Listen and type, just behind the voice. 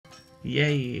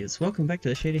Yes, welcome back to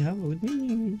the Shady Harbor with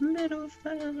me, Little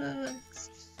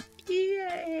Fox.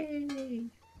 Yay!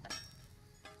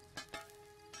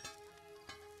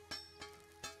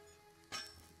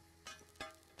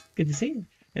 Good to see you.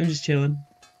 I'm just chilling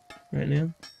right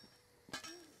now.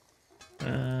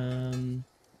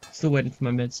 Still waiting for my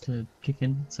meds to kick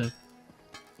in, so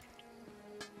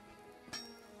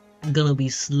I'm gonna be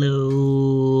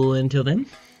slow until then.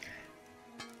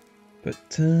 But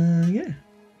yeah.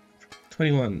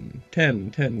 21,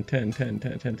 10, 10, 10, 10,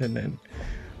 10, 10, 10, 10.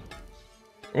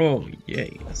 Oh,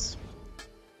 yes.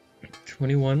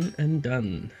 21 and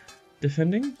done.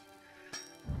 Defending?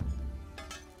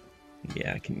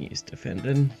 Yeah, I can use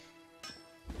defending.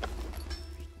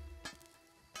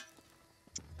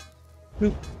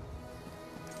 Oop.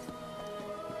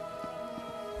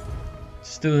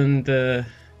 Just doing the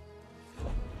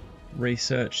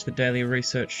research, the daily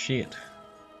research shit.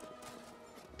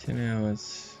 10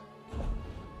 hours.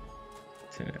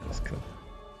 10 hours, cool.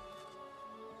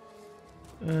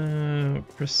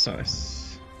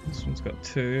 Precise. This one's got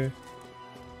 2.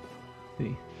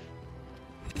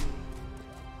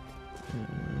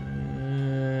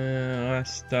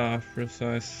 Staff,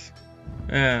 precise.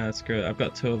 That's good. I've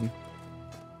got 2 of them.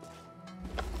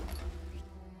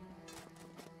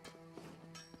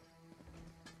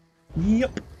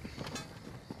 Yep.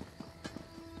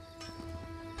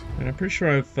 And I'm pretty sure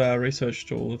I've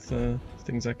researched all of the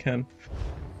things I can.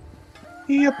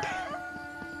 Yep.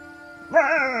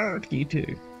 You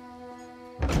too.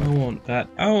 I want that.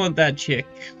 I want that chick.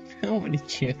 I want a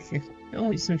chick. I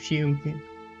want some chimkin.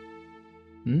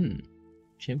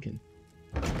 Chimkin.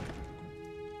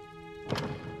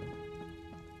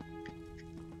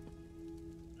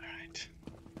 Alright.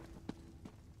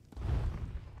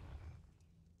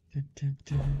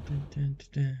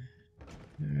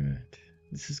 Alright.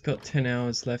 This has got 10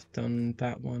 hours left on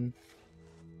that one.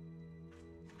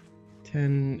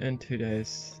 10 and 2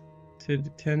 days.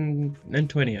 10 and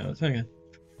 20 hours. Okay.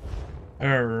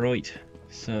 Alright.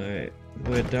 So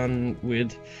we're done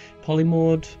with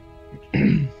polymorph.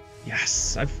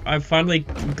 Yes, I've finally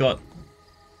got.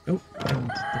 Oh, and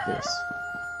the horse.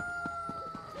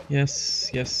 Yes,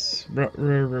 yes.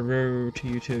 To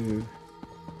you too.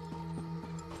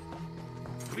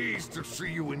 Pleased to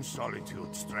see you in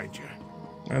solitude, stranger.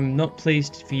 I'm not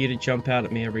pleased for you to jump out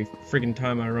at me every friggin'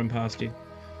 time I run past you.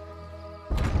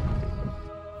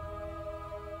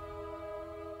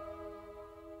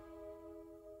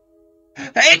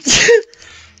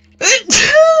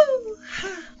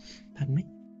 Pardon me.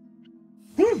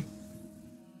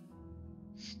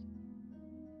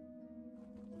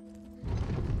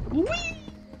 Whee!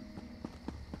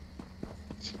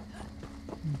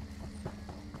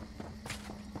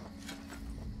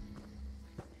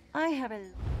 I have a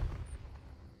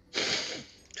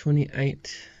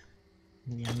 28.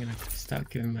 Yeah, I'm gonna start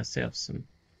giving myself some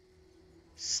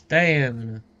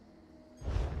stamina.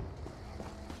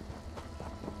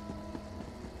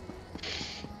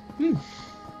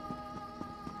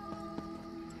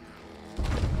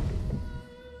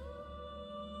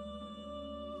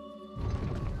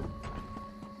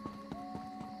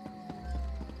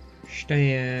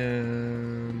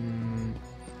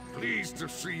 Pleased to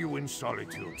see you in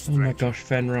solitude, Oh stranger. my gosh,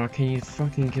 Fenrir, can you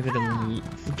fucking give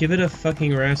it a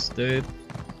fucking rest, dude?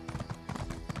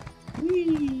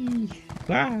 Whee!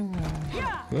 Ah!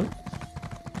 Oh.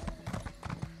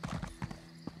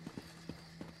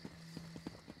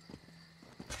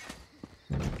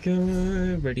 There we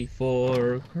go, ready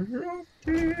for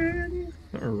crafting.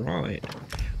 Alright.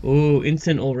 Oh,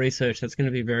 instant all research, that's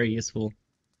gonna be very useful.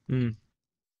 Woo,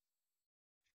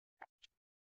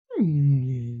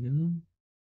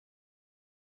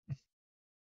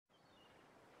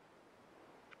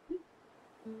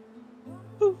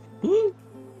 woo,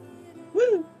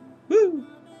 woo, woo.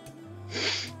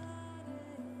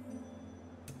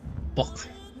 Bok.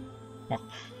 Bok.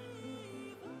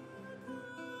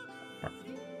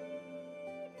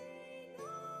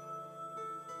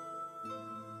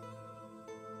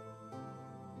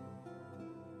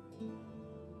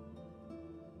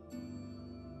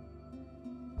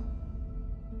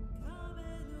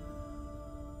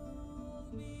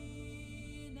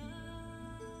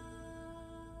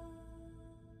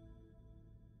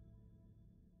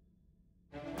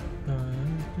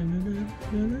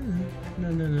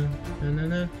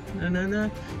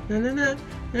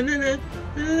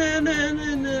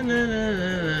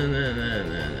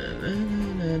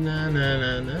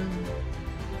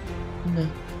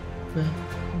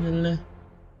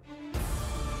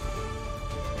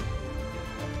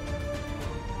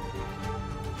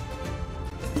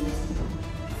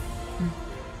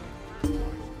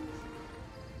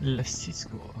 Let's see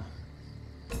score.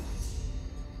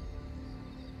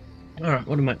 Alright,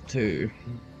 what am I up to?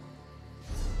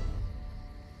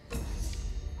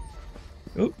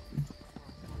 Oh.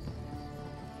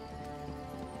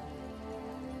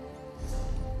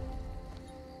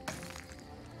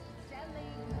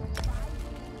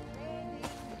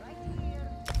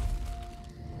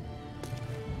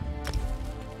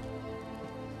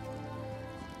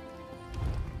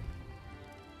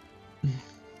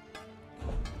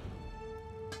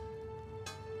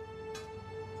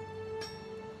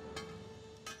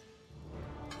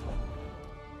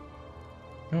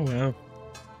 Oh wow.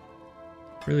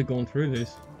 Really going through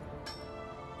this.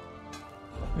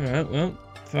 Alright, well,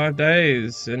 5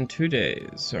 days and 2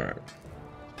 days. Alright.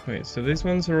 Wait, so these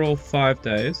ones are all 5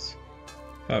 days.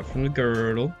 Apart from the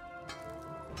girdle.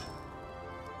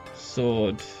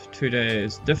 Sword, 2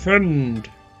 days. Defend!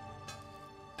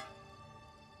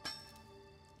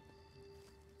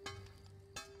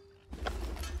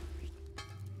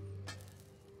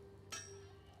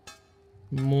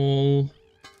 Maul.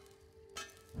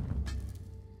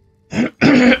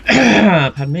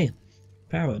 Pardon me.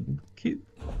 Powered. Cute.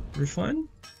 Refine?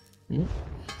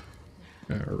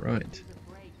 Alright.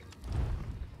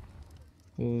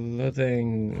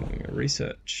 Clothing.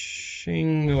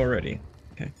 Researching already.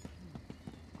 Okay.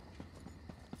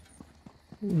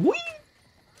 Whee!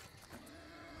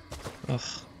 Ugh.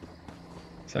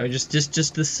 Sorry, just the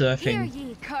surfing. Here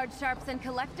ye, card sharps and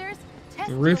collectors. Test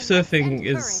The roof your wits surfing and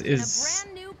is courage in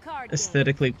a brand new card game.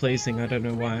 aesthetically pleasing. I don't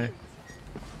know why.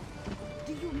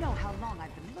 Do you know how long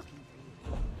I've been looking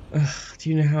for you? Ugh, do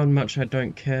you know how much I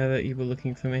don't care that you were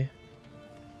looking for me?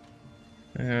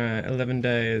 11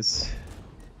 days.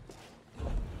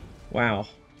 Wow,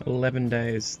 11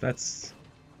 days. That's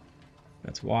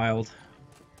wild.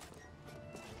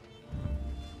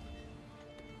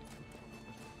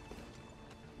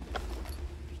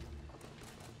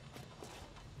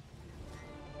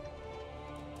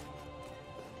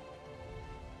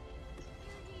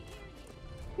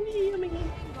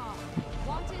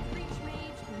 Wanted Reach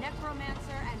Mage,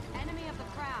 Necromancer, and Enemy of the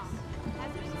Crown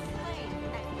has been slain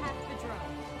at Cathedral.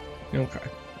 Okay.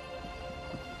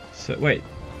 So wait,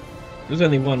 there was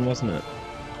only one, wasn't it?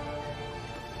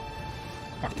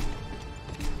 Oh.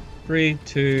 3,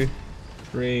 2,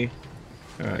 3.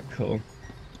 Alright, cool.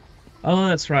 Oh,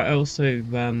 that's right. I also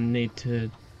need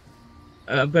to.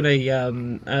 I've got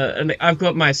I've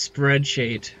got my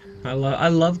spreadsheet. I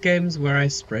love games where I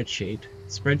spreadsheet.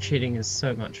 Spreadsheeting is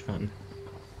so much fun.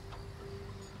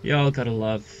 Y'all gotta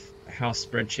love how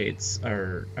spreadsheets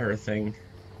are a thing.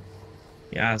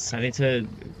 Yes, I need to,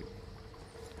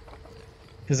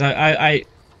 because I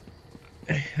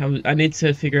need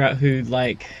to figure out who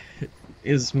like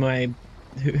is my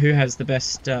who has the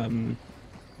best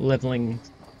leveling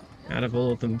out of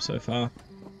all of them so far.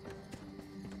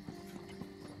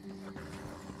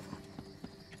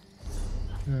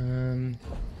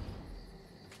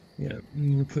 Yeah,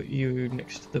 I'm gonna put you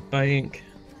next to the bank.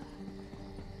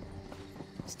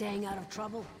 Staying out of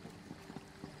trouble.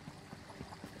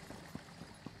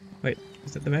 Wait,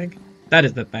 is that the bank? That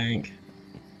is the bank.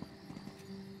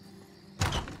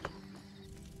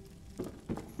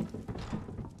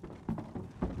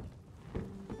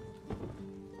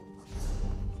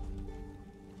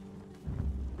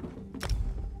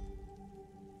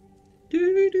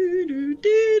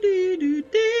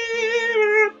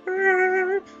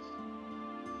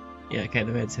 Yeah, okay,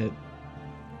 the bed's hit.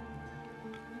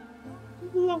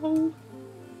 Lol.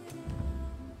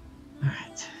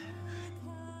 Alright.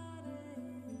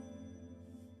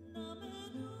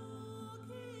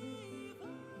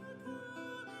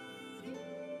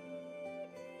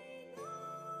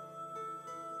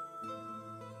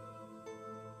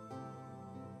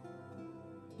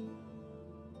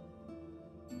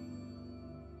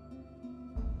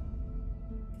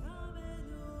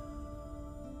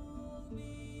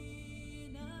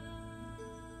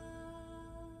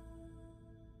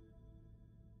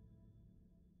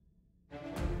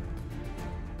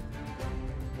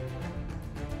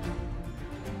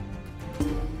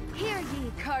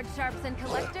 Card sharps and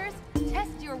collectors,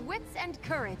 test your wits and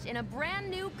courage in a brand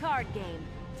new card game,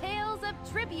 Tales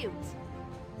of Tribute.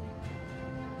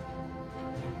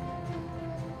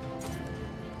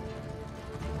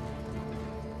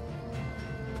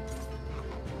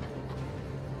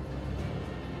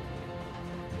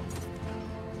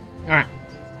 Alright.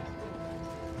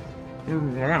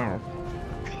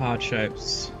 Card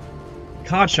shops.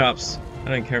 Card shops. I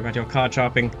don't care about your card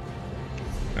shopping.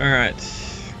 Alright.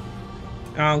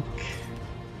 Okay.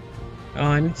 Oh,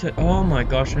 I need to. Oh my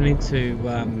gosh, I need to.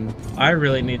 I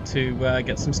really need to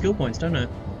get some skill points, don't I?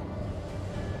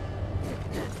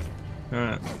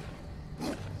 Alright.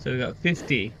 So we got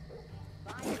 50.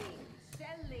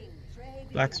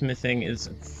 Blacksmithing is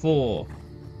 4.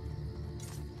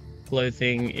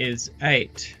 Clothing is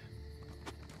 8.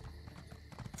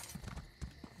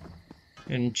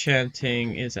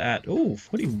 Enchanting is at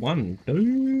 41.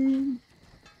 Boom.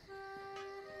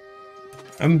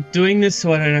 I'm doing this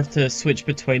so I don't have to switch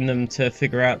between them to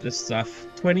figure out this stuff.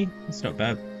 20? That's not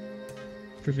bad.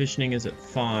 Provisioning is at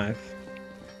 5.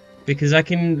 Because I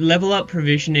can level up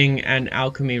provisioning and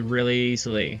alchemy really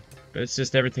easily. But it's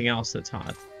just everything else that's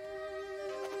hard.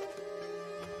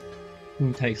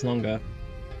 It takes longer.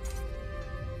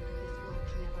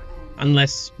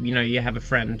 Unless, you know, you have a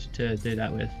friend to do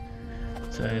that with.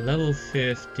 So, level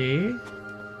 50.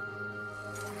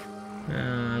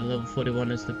 Level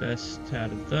 41 is the best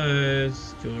out of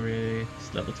those. Jewelry,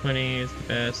 level 20 is the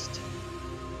best.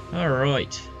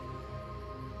 Alright.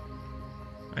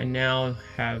 I now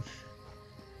have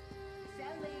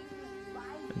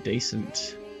a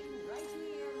decent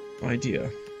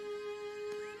idea.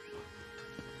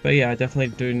 But yeah, I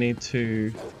definitely do need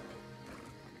to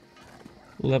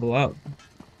level up.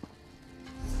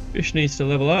 Fish needs to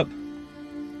level up.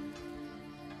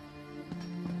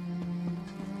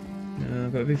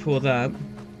 But before that,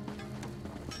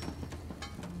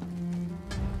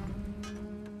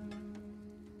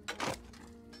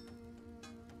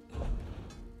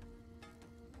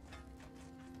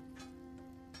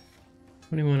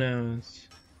 "21 hours,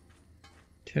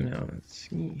 10 hours."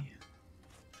 Yeah.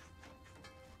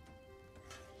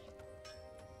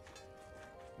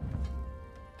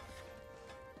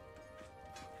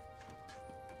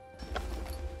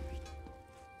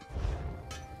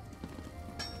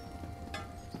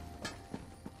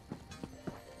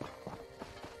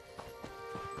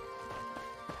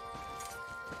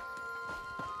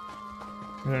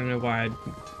 I don't know why I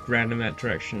ran in that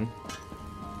direction.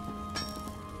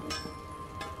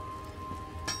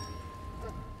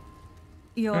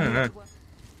 No, I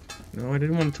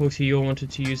didn't want to talk to you. I wanted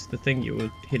to use the thing you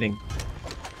were hitting.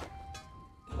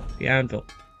 The anvil.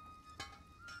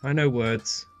 I know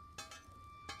words.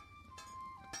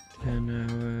 10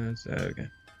 hours. Oh, okay.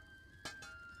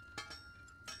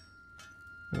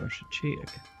 Oh, I should cheat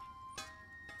again.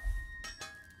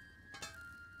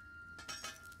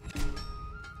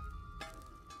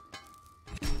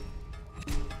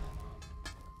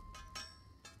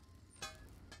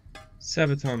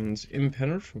 Sabaton's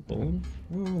impenetrable.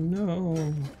 Oh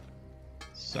no.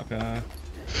 Sucker.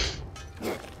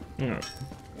 Oh.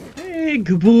 Hey,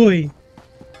 good boy.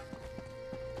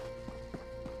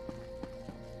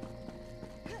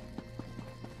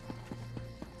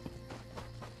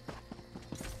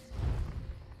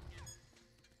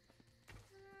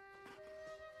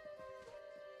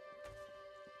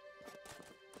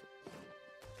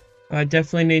 I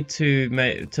definitely need to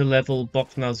level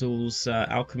Boknazul's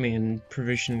alchemy and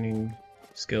provisioning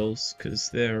skills because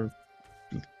they're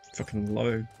fucking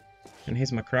low, and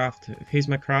he's my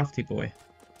crafty boy.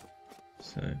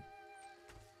 So,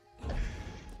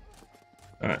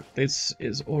 alright, this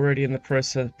is already in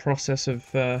the process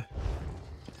of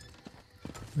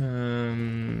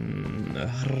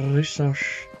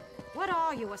research. What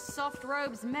are you, a soft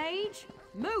robes mage?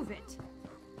 Move it.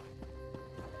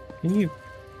 Can you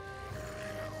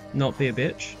not be a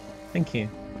bitch? Thank you.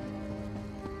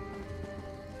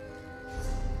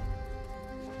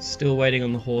 Still waiting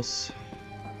on the horse.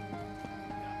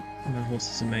 My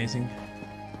horse is amazing.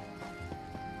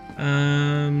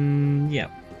 Yeah.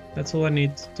 That's all I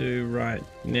need to do right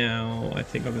now, I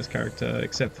think, on this character,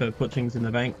 except for put things in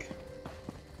the bank.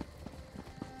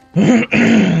 Oh,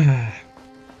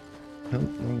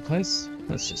 wrong place.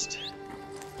 Let's just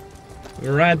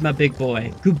ride my big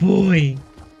boy. Good boy!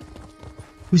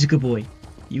 Who's a good boy?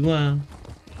 You are.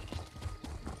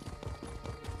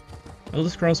 Elder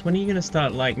Scrolls, when are you gonna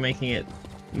start, like, giving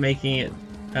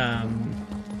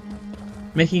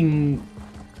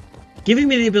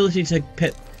me the ability to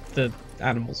pet the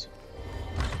animals?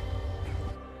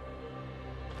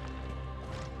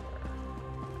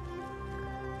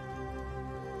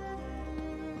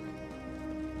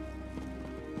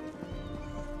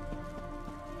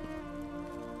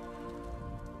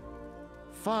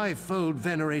 Fivefold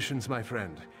venerations, my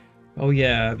friend. Oh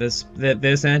yeah, there's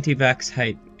anti-vax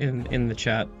hate in the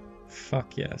chat.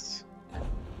 Fuck yes.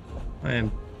 I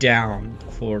am down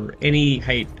for any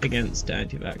hate against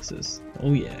anti-vaxxers.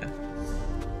 Oh yeah.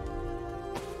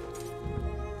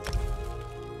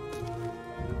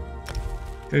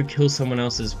 Go kill someone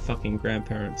else's fucking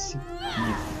grandparents.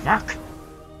 You fuck!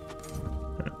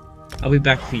 I'll be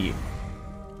back for you.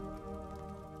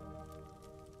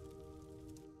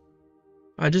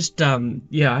 I just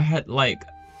yeah, I had like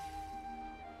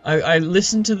I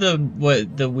listened to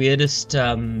the weirdest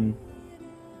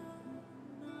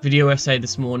video essay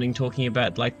this morning talking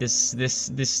about like this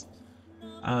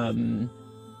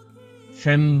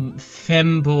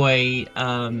femboy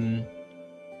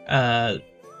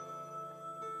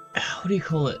what do you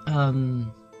call it,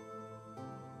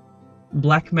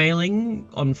 blackmailing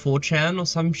on 4chan or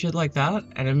some shit like that,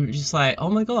 and I'm just like, oh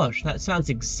my gosh, that sounds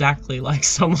exactly like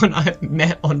someone I've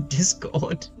met on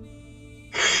Discord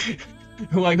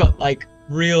who I got like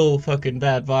real fucking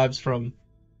bad vibes from.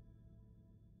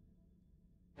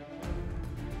 A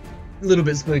little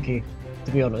bit spooky,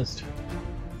 to be honest.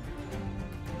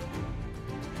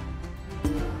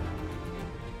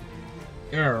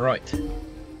 Alright.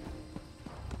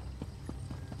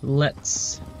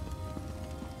 Let's...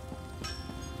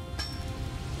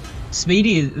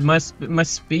 Speedy, my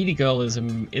speedy girl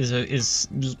is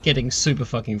getting super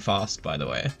fucking fast, by the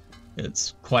way.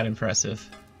 It's quite impressive.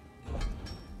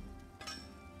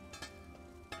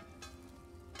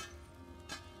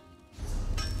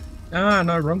 Ah,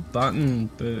 no, wrong button.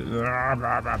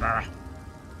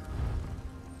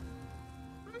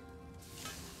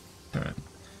 Alright.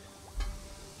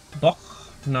 Bok,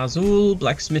 Nazul,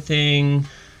 blacksmithing,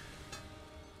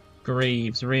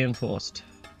 Greaves, reinforced.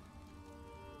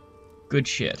 Good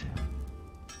shit.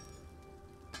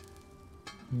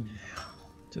 Now,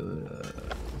 do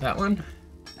that one.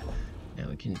 Now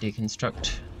we can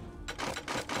deconstruct.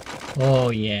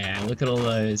 Oh yeah, look at all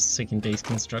those. So we can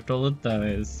deconstruct all of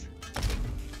those.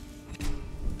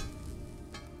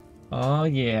 Oh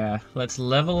yeah, let's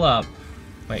level up.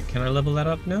 Wait, can I level that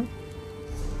up now?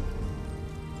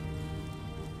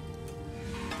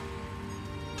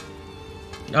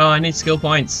 Oh, I need skill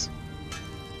points.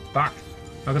 Fuck.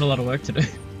 I've got a lot of work to do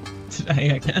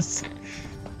today, I guess.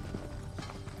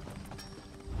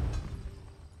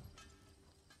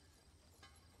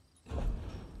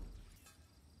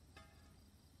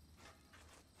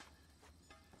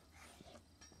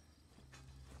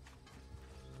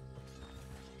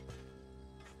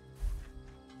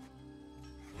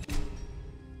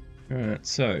 Alright,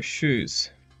 so shoes.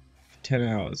 10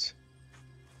 hours.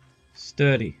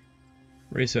 Sturdy.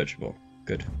 Researchable.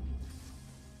 Good.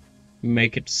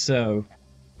 Make it so.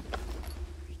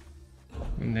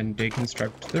 And then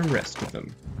deconstruct the rest of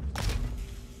them.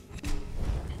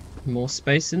 More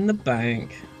space in the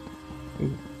bank.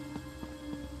 Ooh.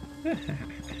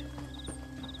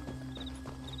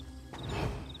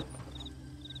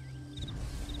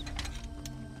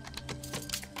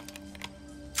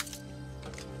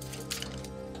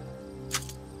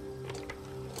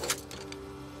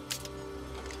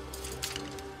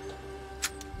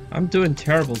 I'm doing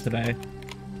terrible today.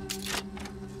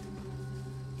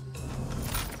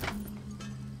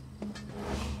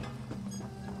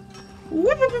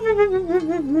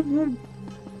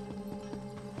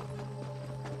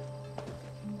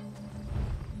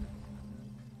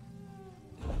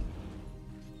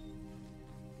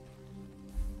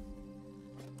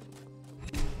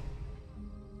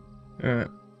 Alright.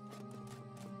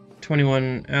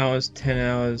 21 hours, 10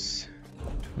 hours,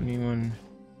 21...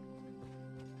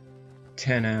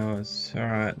 10 hours.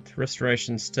 Alright,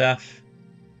 restoration staff.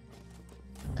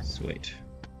 Sweet.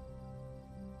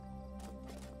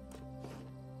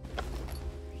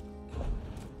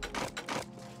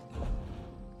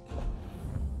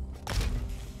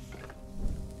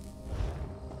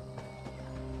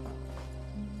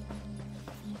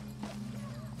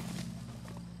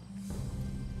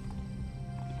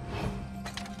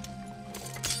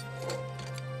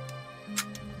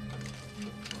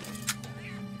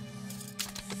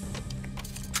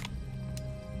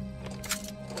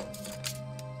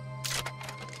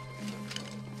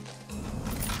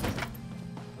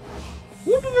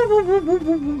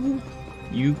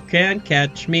 You can't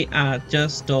catch me, I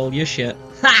just stole your shit.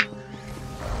 Ha!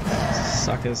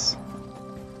 Suckers.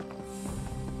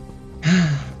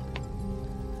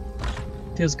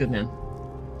 Feels good, man.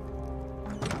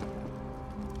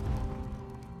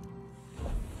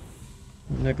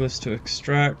 Necklace to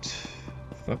extract.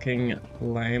 Fucking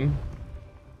lame.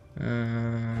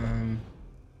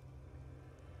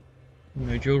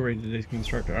 No jewelry to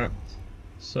deconstruct. Alright.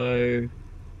 So...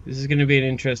 this is going to be an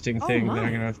interesting thing that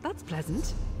I'm going to... That's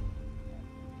pleasant.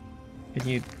 Can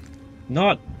you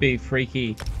not be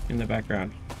freaky in the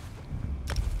background?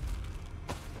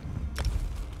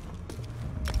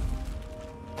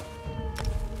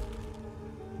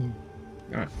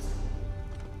 Alright.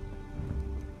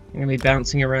 I'm going to be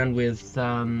bouncing around with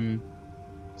some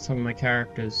of my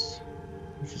characters,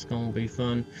 which is going to be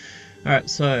fun. Alright,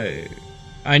 so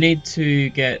I need to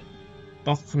get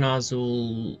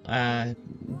Bokhnazul,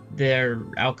 their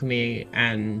alchemy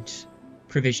and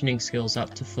provisioning skills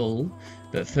up to full,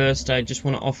 but first I just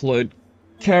want to offload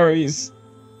Carrie's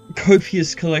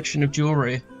copious collection of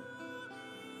jewelry.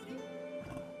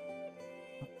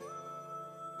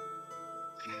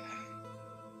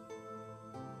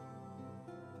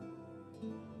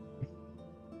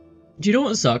 Do you know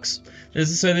what sucks?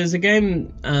 There's a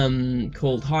game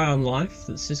called High on Life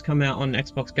that's just come out on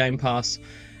Xbox Game Pass,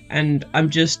 and I'm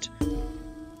just,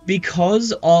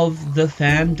 because of the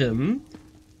fandom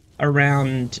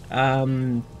around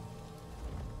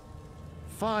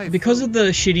because of the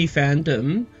shitty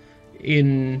fandom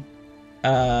in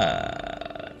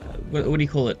what do you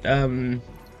call it,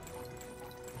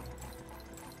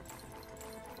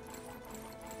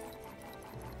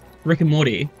 Rick and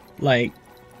Morty, like,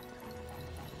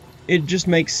 it just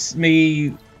makes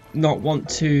me not want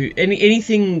to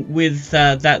anything with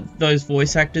those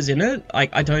voice actors in it. Like,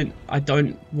 I don't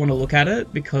want to look at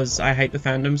it because I hate the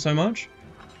fandom so much.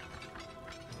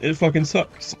 It fucking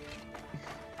sucks.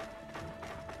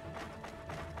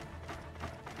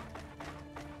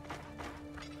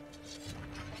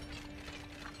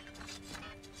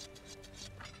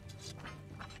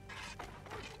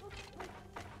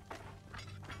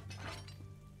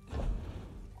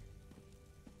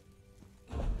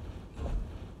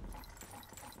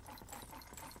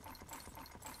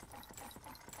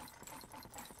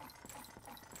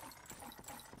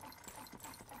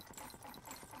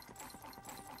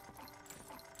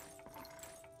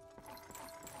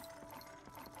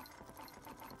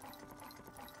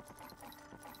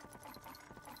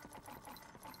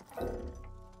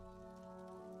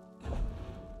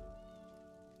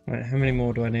 Right, how many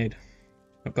more do I need?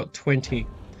 I've got 20.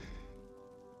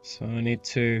 So I need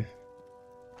to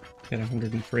get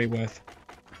 103 worth.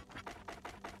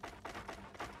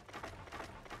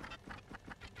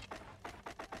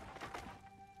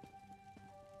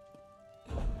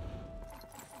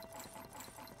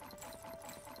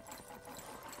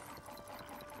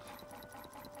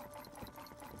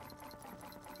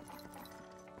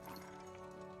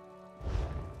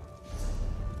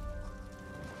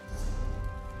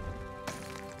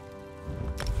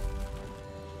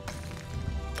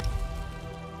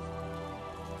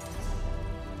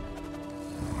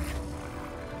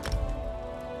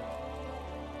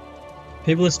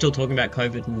 People are still talking about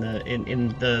COVID in the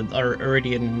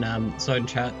Iridian zone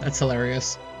chat. That's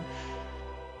hilarious.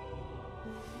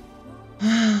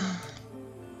 Alright,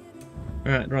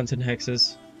 runs and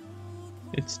hexes.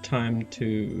 It's time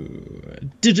to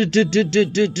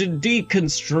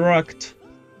deconstruct.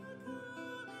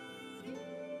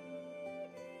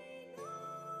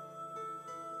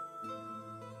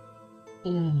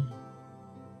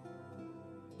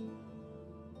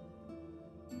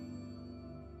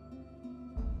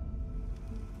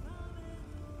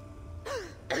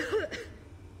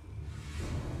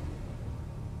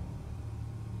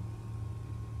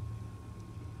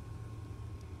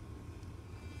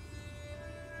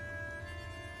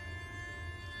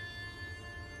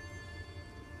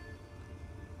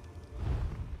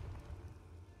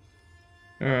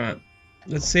 Alright,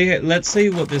 let's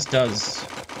see what this does.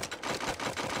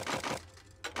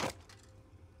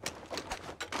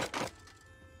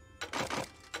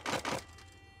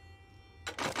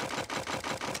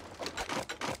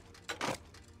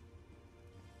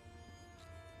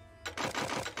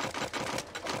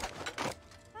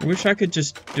 I wish I could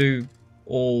just do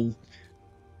all.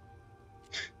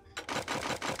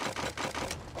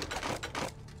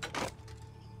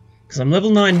 Because I'm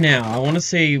level 9 now, I want to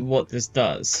see what this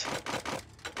does.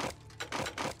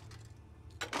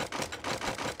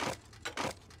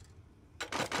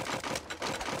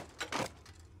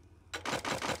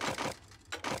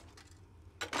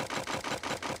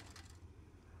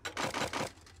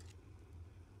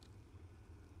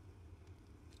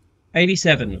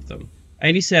 $87 of them.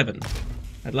 87.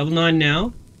 At level 9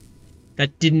 now.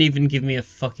 That didn't even give me a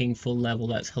fucking full level.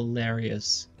 That's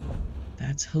hilarious.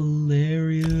 That's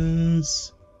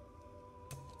hilarious.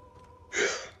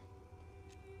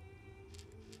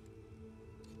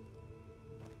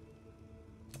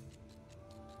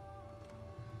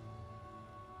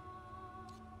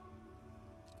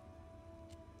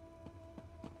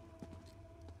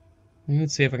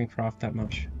 Let's see if I can craft that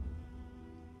much.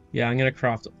 Yeah, I'm gonna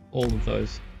craft all of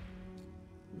those.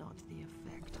 Not the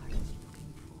effect I was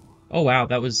looking for. Oh wow,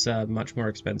 that was much more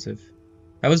expensive.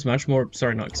 That was much more,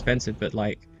 sorry, not expensive, but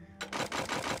like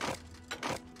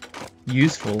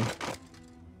useful.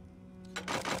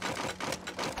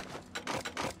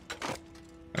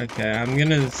 Okay, I'm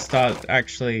gonna start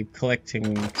actually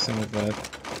collecting some of the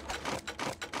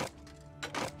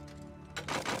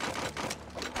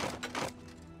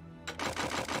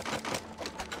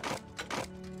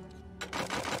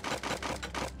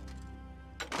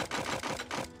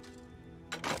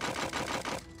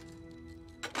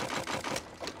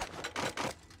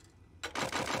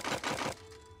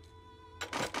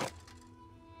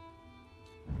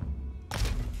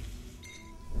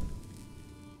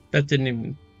That didn't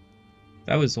even...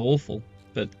 That was awful.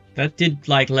 But that did,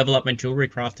 like, level up my jewelry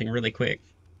crafting really quick.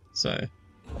 So...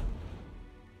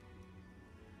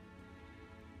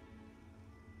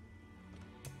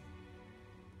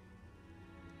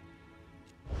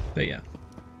 But yeah.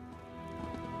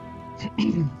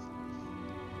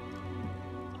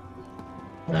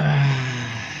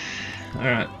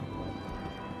 Alright.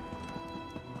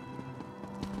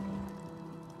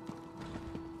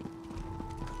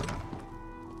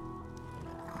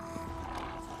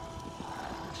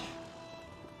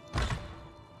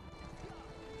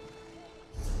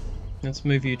 Let's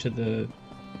move you to the...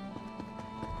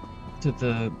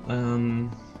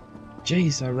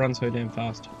 Jeez, I run so damn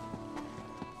fast.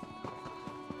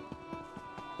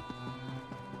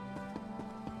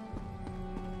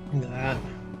 Look at that.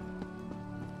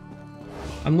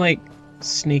 I'm like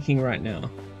sneaking right now.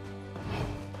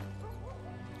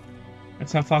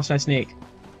 That's how fast I sneak.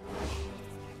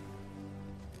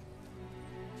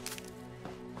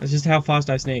 That's just how fast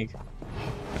I sneak.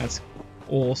 That's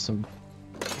awesome.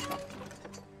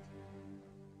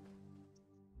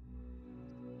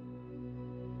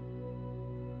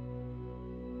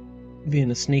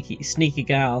 Being a sneaky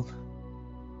gal.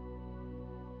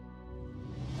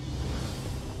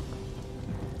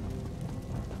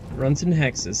 Runs in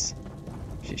hexes.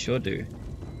 She sure do.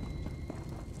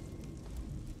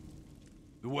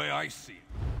 The way I see it.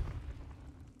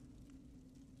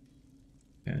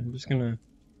 Yeah, I'm just gonna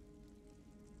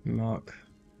mark.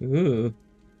 Ooh,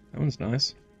 that one's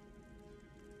nice.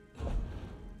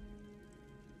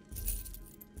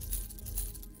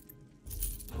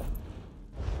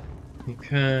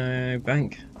 Okay,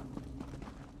 bank.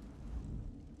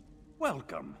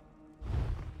 Welcome.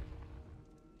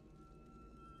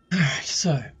 Alright,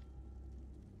 so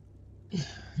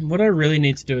what I really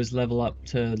need to do is level up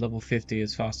to level 50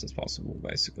 as fast as possible,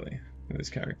 basically, with this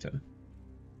character.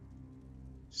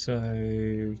 So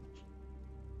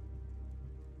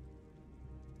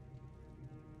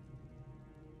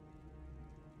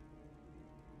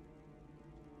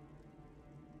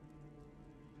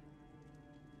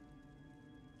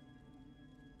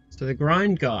the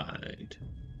grind guide.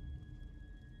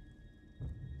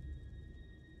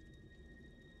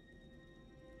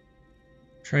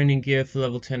 Training gear for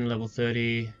level 10 and level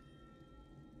 30.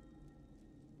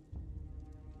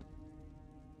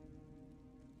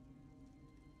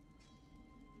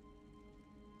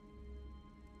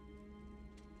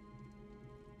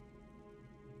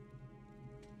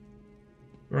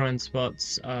 Grind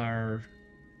spots are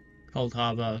Cold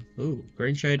Harbor. Ooh,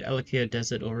 Green Shade, Alakia,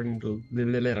 Desert, Oriental,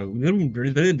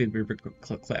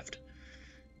 Cleft.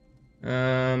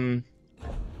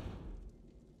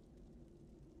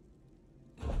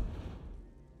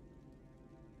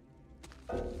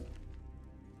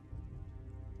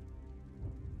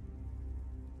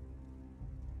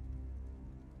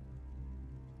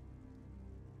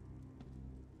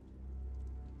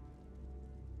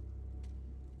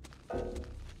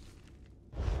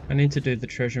 I need to do the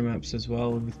treasure maps as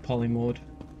well with polymorph,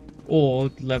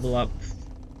 or level up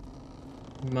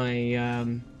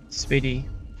my speedy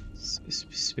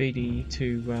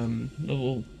to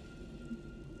level.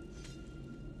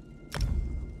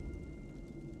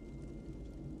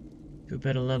 To a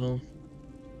better level.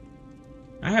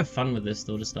 I have fun with this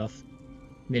sort of stuff,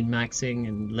 min-maxing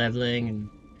and leveling,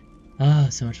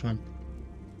 and so much fun.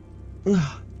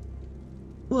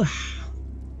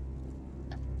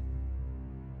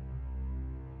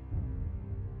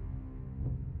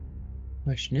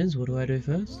 Question is, what do I do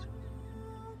first?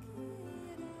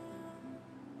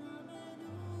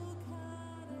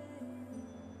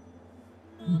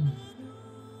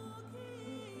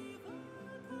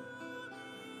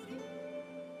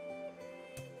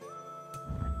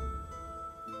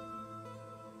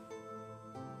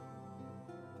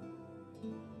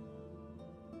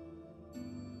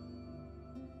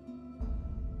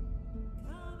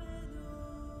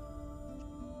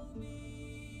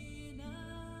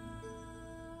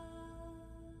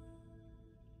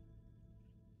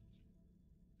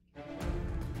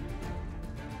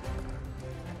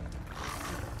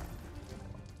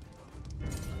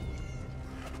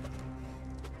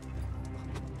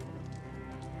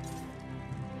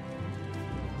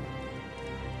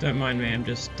 Don't mind me, I'm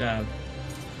just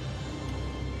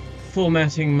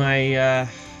formatting my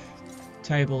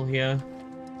table here.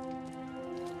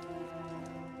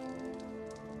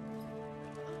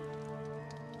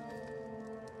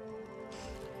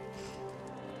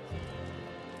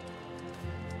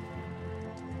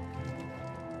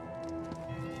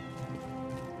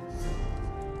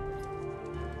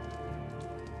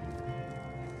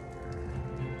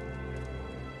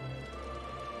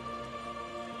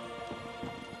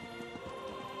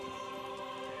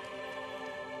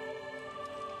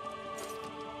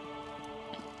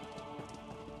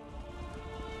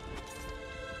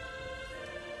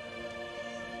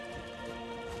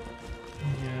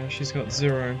 she's got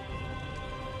 0.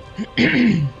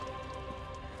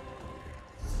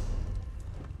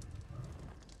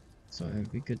 So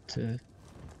it'd be good to...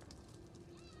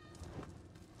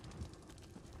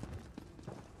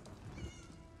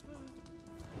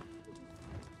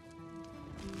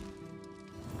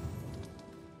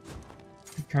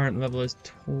 The current level is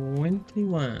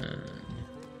 21.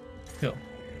 Cool.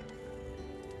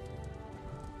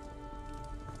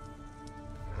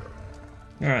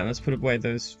 Alright, let's put away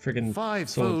those friggin'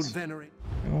 Five-fold swords. venerate.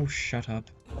 Oh, shut up.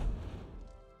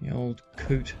 You old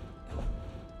coot.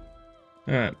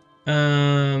 Alright.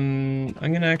 I'm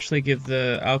gonna actually give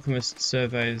the alchemist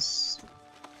surveys,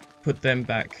 put them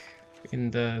back in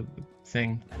the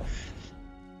thing.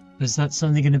 Is that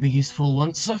something gonna be useful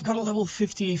once I've got a level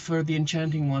 50 for the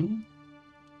enchanting one?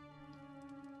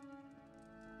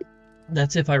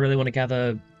 That's if I really want to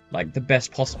gather, like, the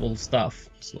best possible stuff.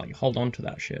 So, like, hold on to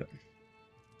that shit.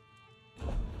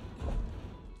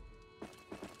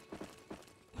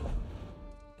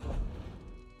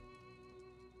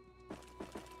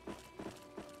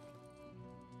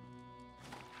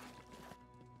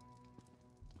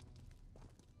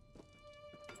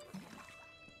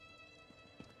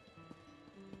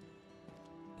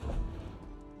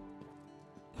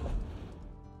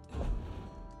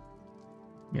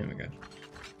 There we go.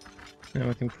 Now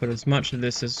I can put as much of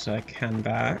this as I can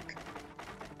back.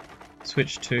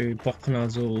 Switch to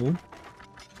Boknazul.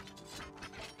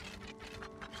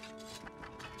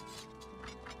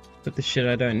 Put the shit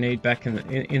I don't need back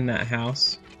in that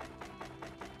house.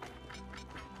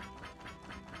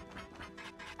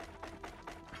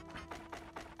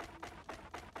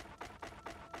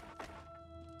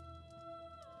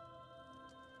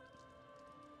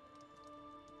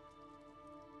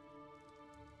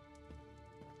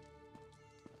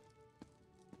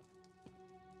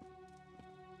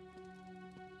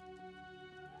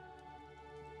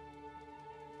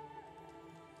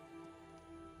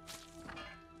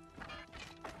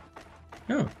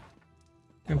 Oh,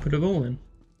 and put it all in.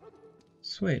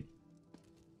 Sweet.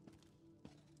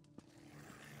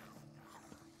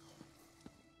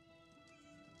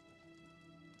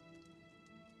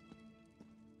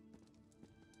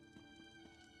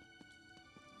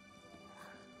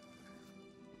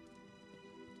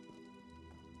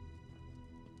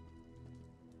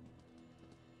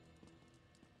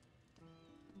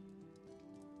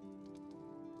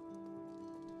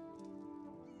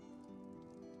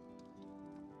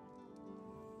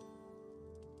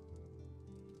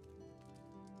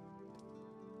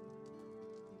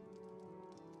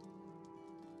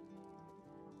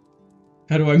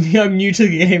 How do I'm new to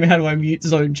the game, how do I mute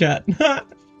zone chat? What?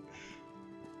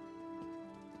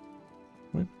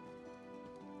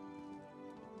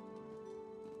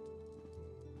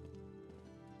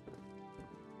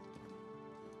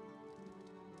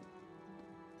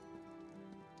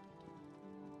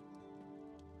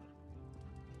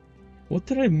 What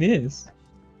did I miss?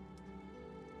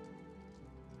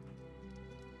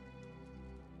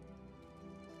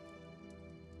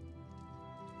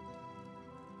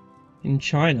 In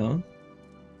China?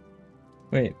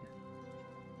 Wait.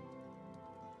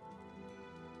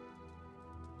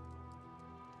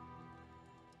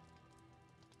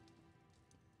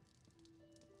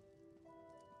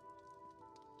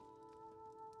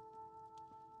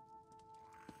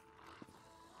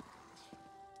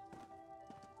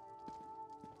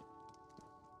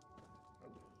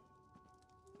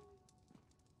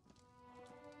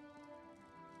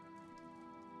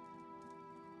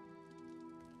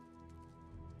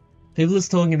 People are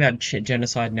talking about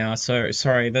genocide now, so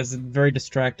sorry, that's very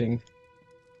distracting.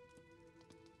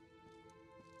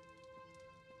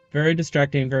 Very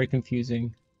distracting, very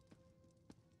confusing.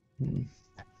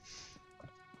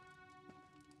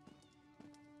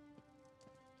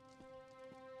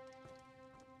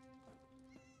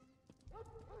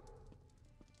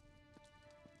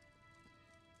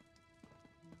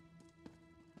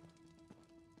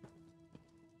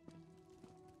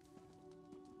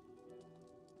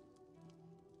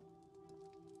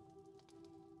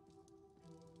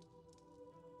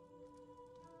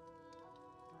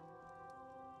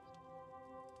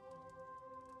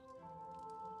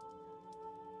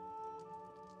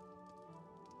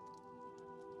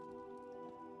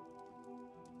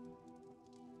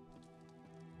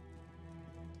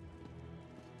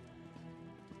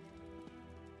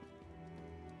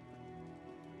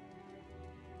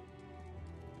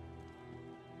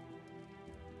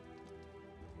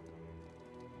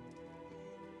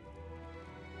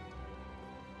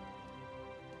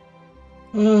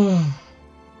 Oh.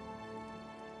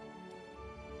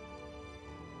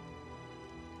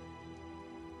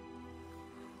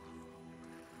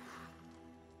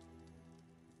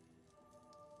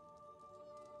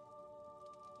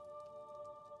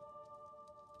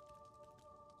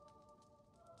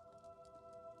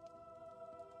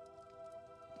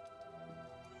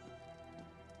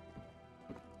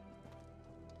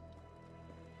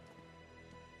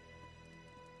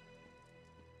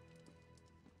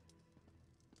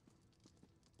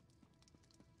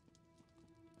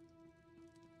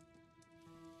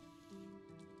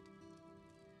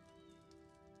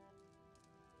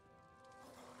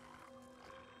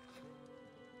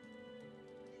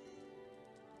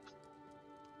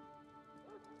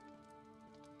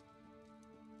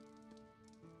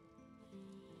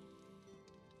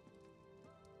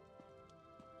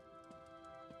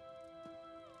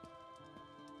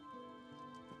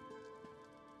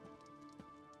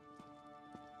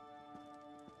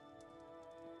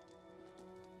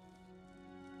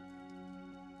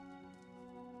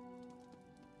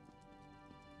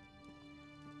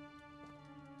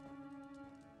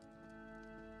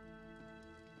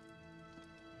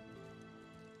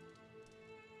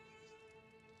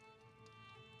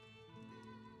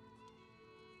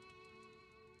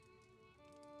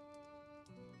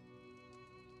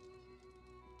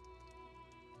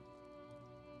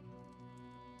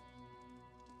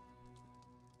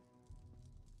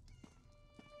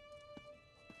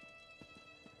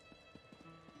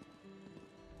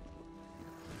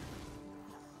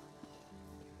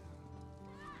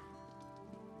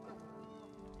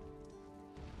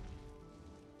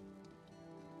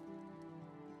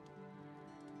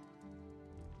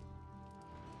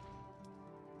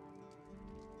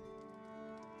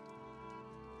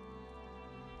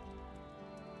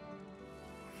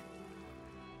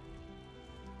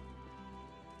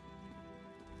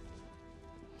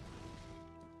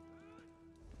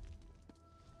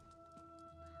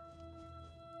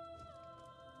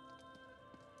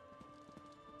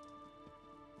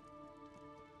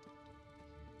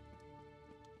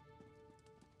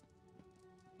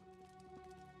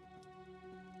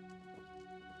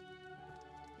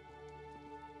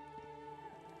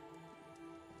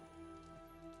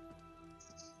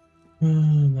 Oh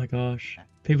my gosh.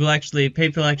 People actually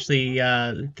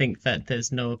think that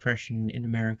there's no oppression in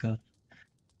America.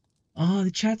 Oh, the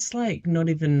chat's like not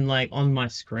even like on my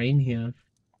screen here.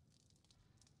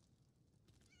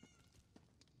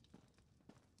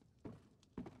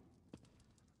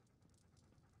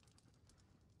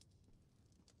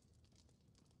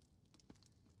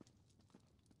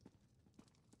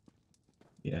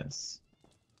 Yes.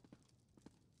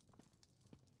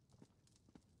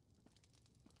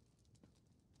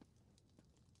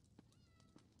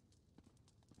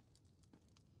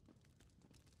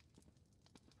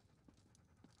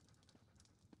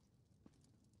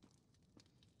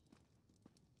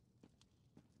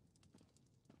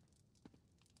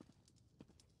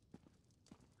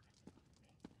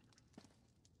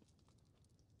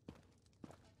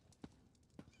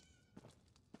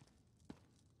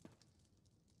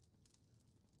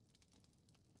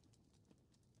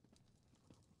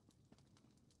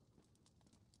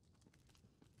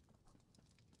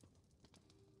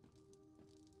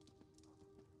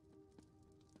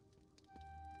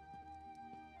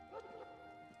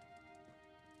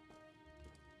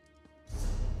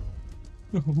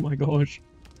 Oh my gosh.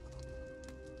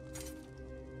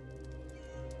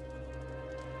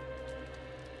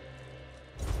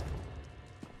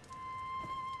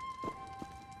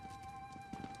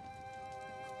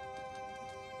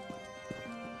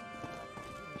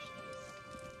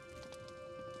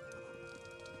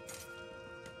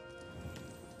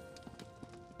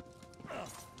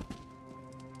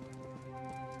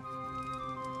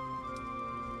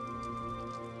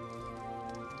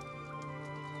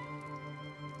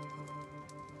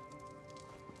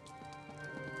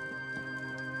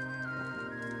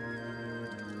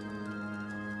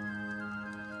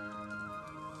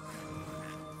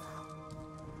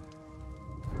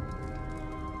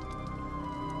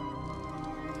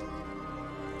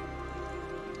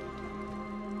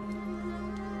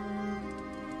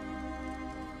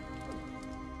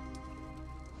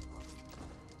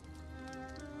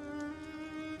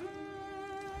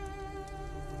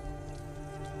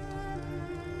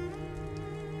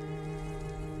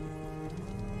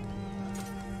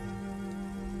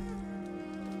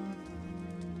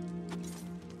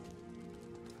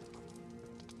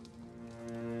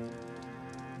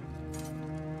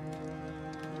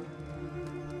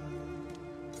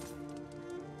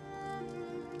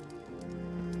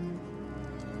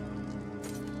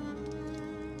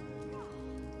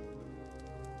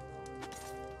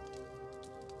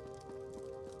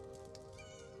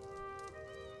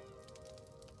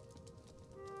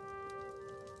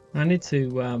 I need to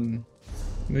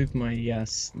move my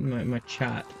my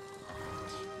chat.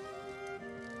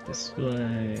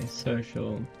 Display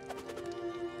social.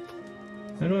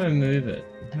 How do I move it?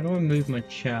 How do I move my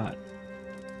chat?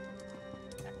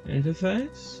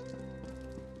 Interface?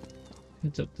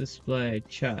 Heads up display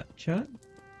chat. Chat?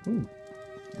 Ooh.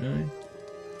 No.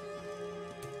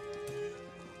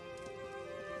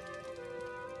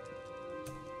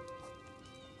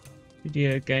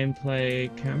 Video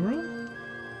gameplay camera?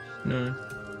 No.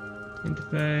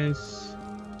 Interface.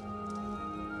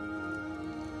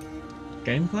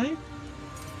 Gameplay?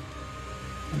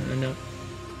 No.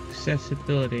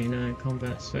 Accessibility, no.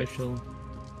 Combat, social.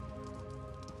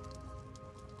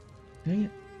 Dang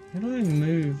it. How do I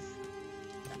move?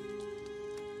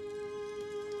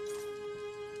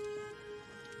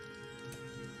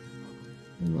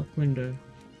 Unlock window.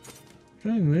 How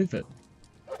do I move it?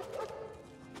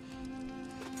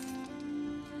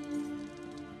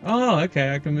 Oh,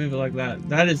 okay, I can move it like that.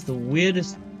 That is the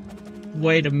weirdest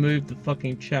way to move the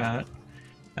fucking chat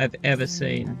I've ever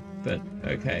seen. But,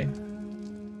 okay.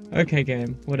 Okay,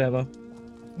 game. Whatever.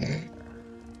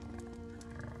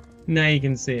 Now you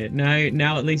can see it.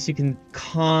 Now at least you can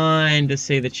kinda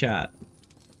see the chat.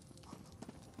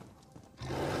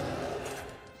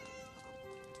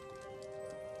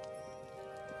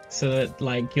 So that,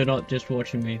 like, you're not just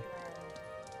watching me.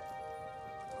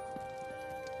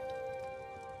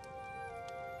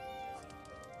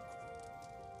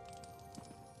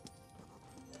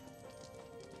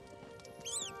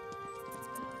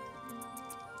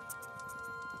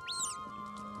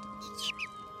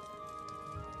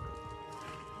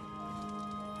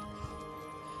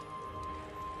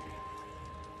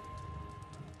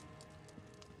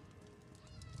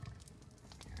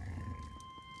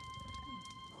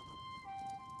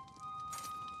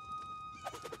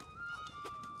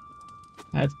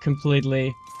 I've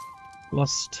completely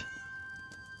lost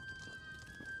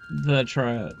the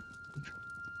chat.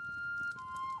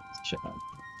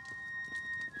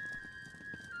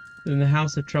 In the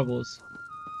House of Troubles.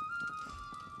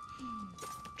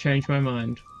 Change my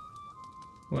mind.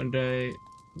 one day.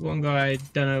 One guy,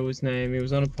 don't know his name, he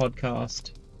was on a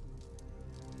podcast.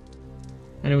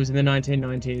 And it was in the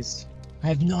 1990s. I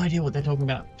have no idea what they're talking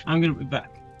about. I'm gonna be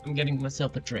back. I'm getting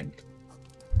myself a drink.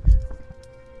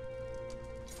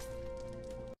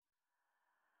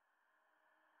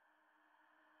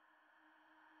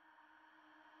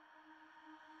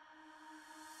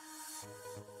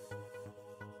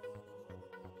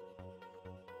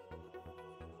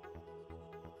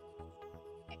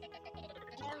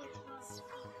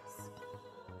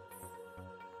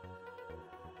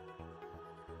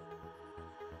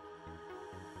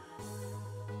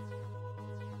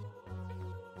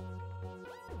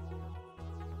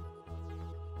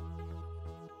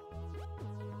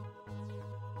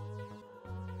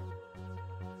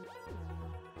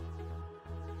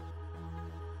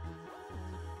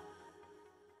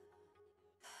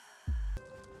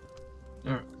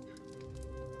 Alright.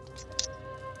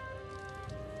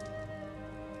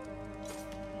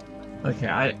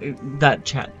 Okay, that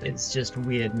chat is just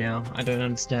weird now. I don't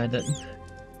understand it.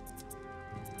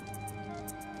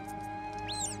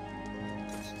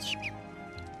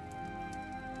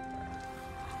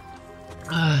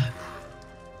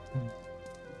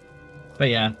 But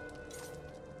yeah.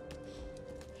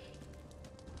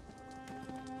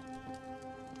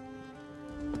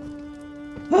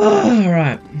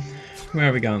 Alright. Where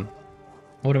are we going?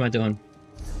 What am I doing?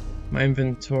 My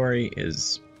inventory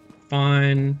is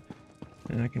fine.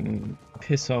 And I can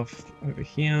piss off over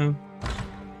here.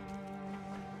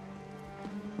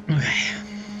 Okay.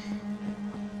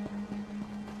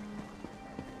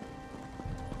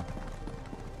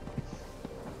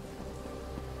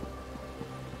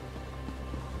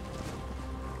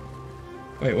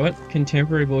 Wait, what?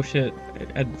 Contemporary bullshit.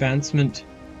 Advancement.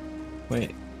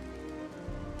 Wait.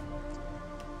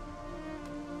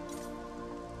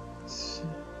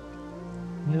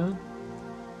 Yeah.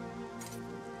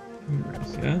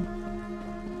 Yeah.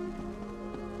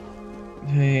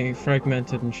 Hey,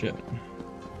 fragmented and shit.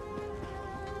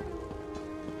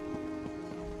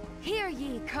 Hear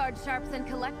ye, card sharps and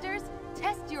collectors.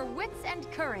 Test your wits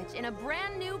and courage in a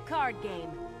brand new card game,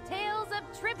 Tales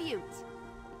of Tribute.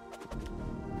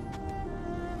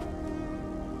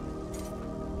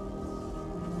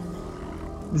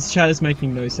 This chat is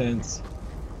making no sense.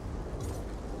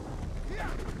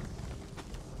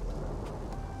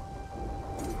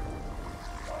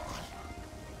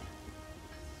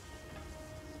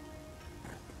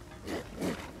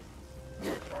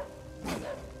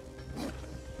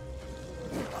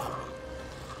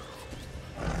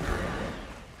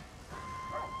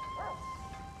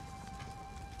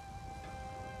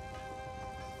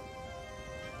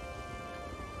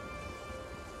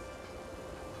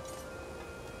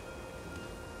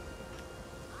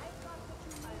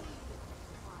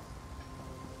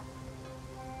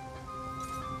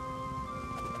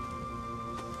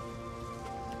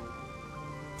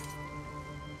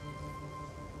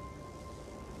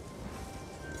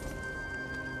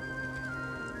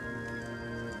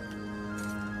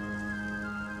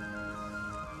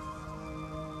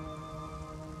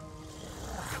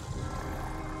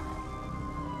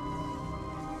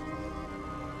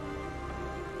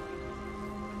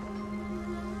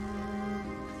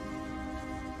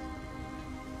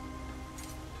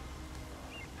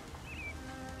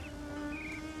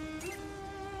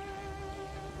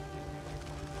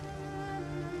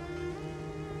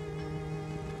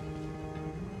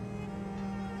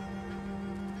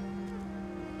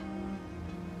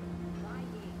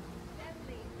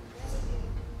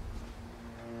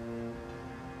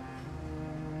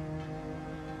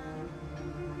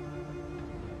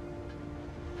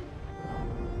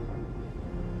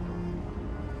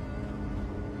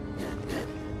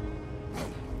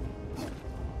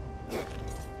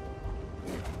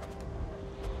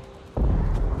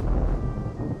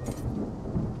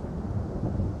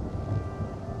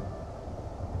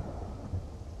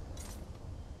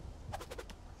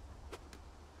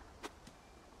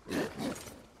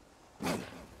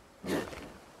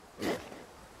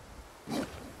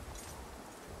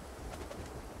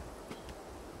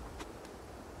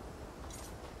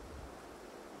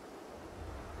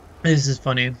 This is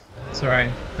funny. Sorry,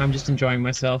 I'm just enjoying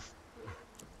myself.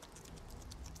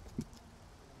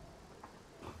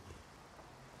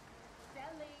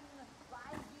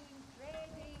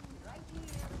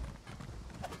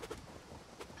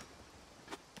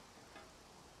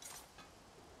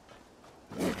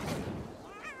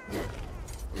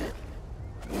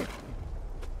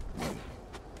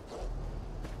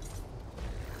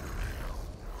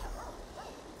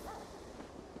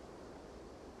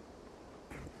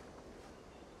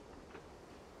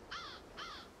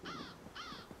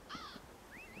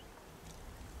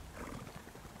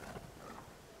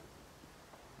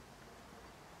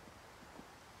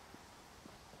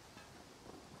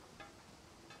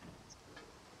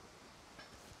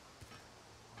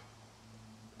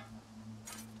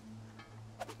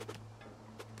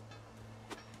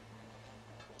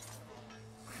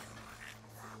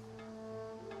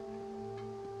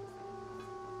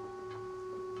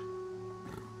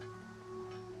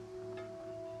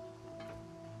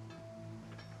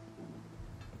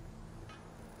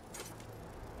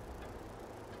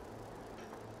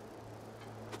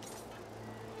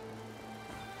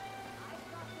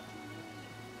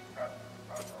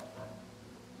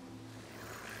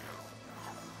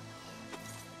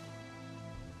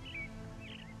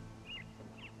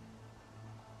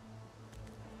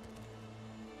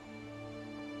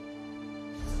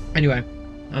 Anyway,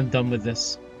 I'm done with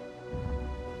this.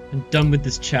 I'm done with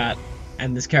this chat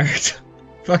and this character.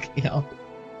 Fucking hell.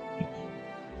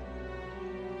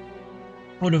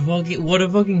 What a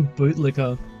fucking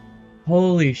bootlicker.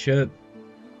 Holy shit.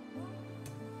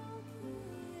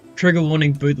 Trigger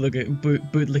warning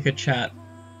bootlicker chat.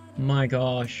 My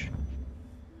gosh.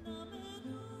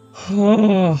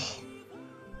 Oh.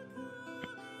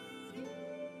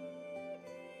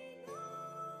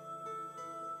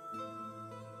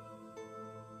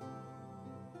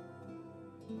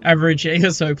 Average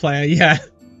ESO player, yeah.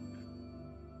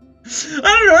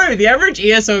 I don't know, the average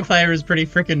ESO player is pretty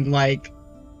freaking, like,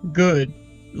 good.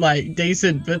 Like,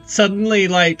 decent, but suddenly,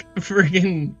 like,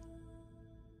 freaking...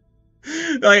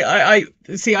 Like, I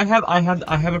see, I have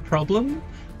a problem.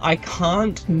 I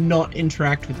can't not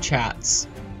interact with chats.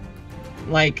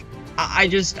 Like, I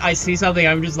see something,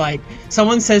 I'm just like,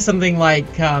 someone says something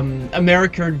like,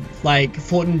 America, like,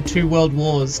 fought in 2 world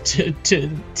wars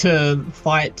to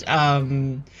fight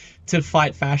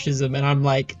fascism, and I'm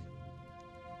like,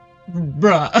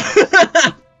 bruh.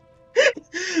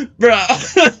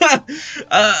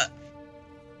 Bruh.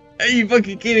 Are you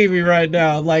fucking kidding me right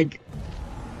now? Like,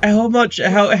 how much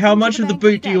of the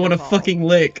boot do you want to fucking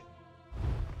lick?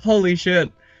 Holy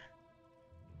shit.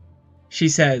 She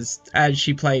says, as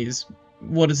she plays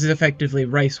what is effectively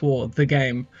Race War, the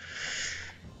game.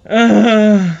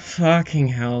 Fucking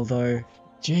hell, though.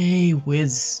 Gee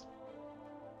whiz.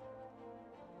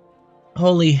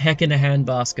 Holy heck in a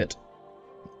handbasket.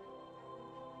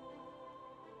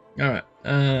 Alright,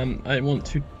 I want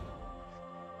to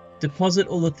deposit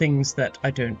all the things that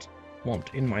I don't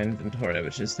want in my inventory,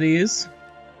 which is these.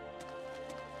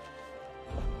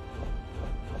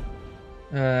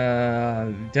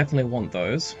 Definitely want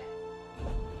those.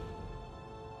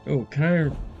 Oh, can I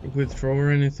withdraw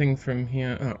anything from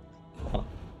here? Oh.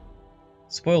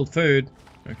 Spoiled food.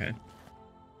 Okay.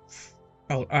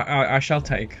 Oh, I shall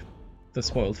take the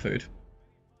spoiled food.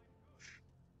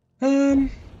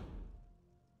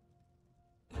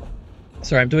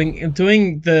 Sorry, I'm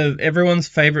doing the everyone's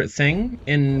favorite thing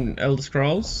in Elder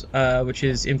Scrolls, which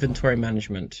is inventory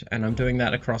management, and I'm doing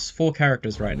that across 4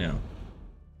 characters right now.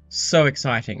 So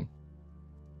exciting.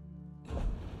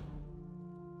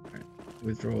 Right,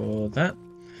 withdraw that.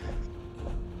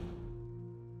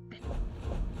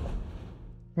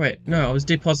 Wait, no, I was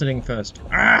depositing first.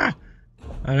 Ah!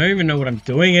 I don't even know what I'm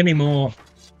doing anymore.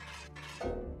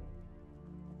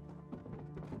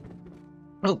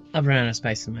 Oh, I've run out of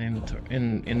space in my inventory,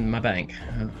 in my bank.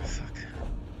 Oh, fuck.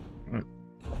 Right.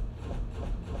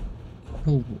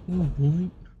 Oh boy.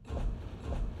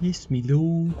 Yes, me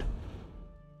lord.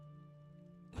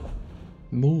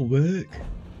 More work.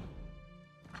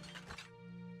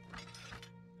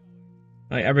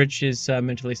 My average is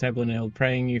mentally stable and ill.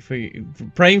 Praying for you.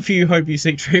 Hope you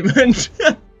seek treatment.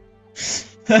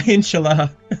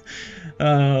 Inshallah.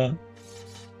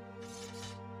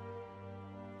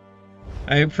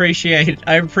 I appreciate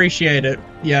it.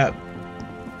 Yeah.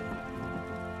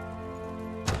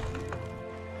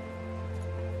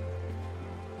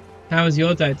 How was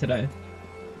your day today?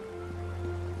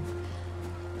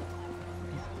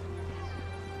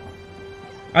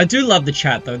 I do love the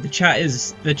chat though. The chat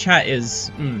is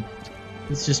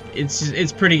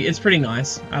it's pretty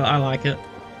nice. I like it.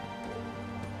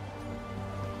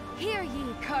 Hear ye,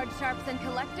 card sharps and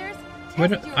collectors.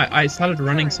 I started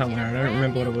running somewhere. I don't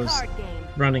remember what it was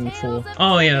running for.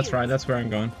 Oh yeah, that's right. That's where I'm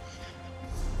going.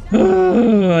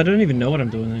 I don't even know what I'm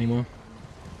doing anymore.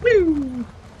 Woo!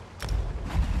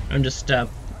 I'm just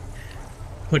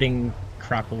putting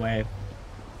crap away.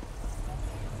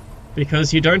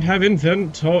 Because you don't have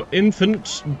infant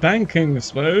banking, I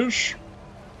suppose.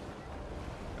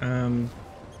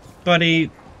 Buddy,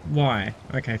 why?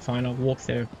 Okay, fine, I'll walk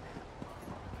there.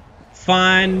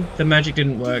 Fine, the magic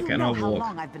didn't work, and I'll walk. How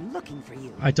long I've been looking for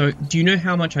you? I don't. Do you know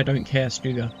how much I don't care,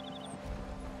 Stuga?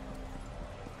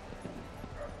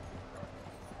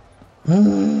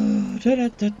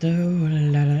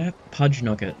 Pudge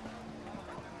nugget.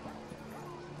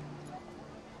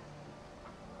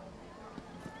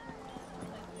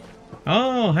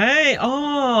 Oh, hey!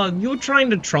 Oh, you were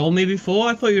trying to troll me before?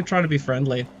 I thought you were trying to be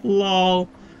friendly. Lol.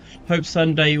 Hope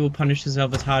someday you will punish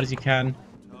yourself as hard as you can.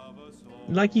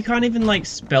 Like, you can't even, like,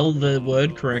 spell the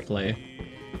word correctly.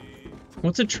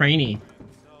 What's a trainee?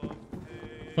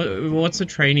 What's a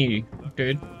trainee,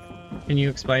 dude? Can you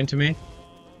explain to me?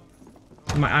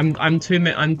 I'm too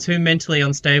mentally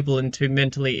unstable and too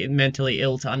mentally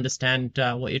ill to understand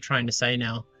what you're trying to say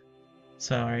now.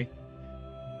 Sorry.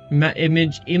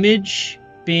 Image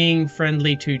being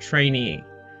friendly to trainee.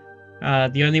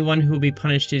 The only one who will be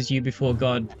punished is you before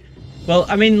God. Well,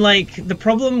 I mean, like, the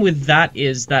problem with that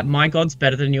is that my god's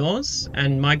better than yours,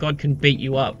 and my god can beat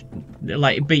you up,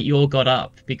 like, beat your god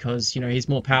up, because, you know, he's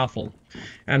more powerful.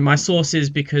 And my source is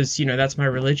because, you know, that's my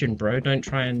religion, bro. Don't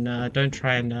try and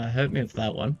hurt me with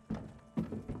that one.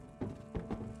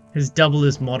 His double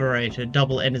is moderated,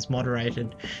 double N is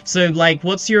moderated. So, like,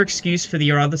 what's your excuse for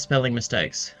your other spelling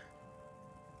mistakes?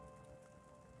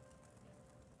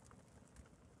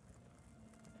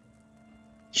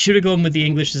 Should have gone with the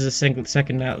English as a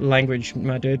second language,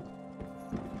 my dude.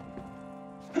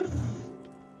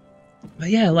 But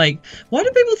yeah, like, why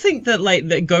do people think that, like,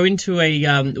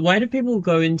 why do people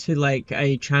go into, like,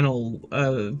 a channel,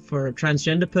 for a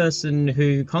transgender person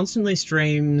who constantly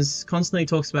streams, constantly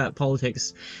talks about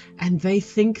politics, and they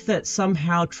think that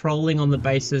somehow trolling on the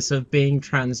basis of being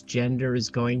transgender is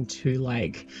going to,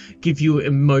 like, give you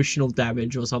emotional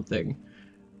damage or something?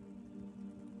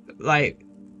 Like,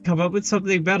 come up with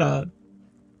something better.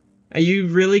 Are you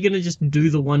really gonna just do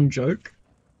the one joke?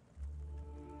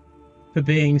 For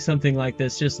being something like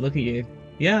this, just look at you.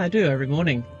 Yeah, I do every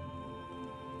morning.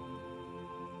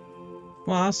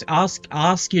 Well,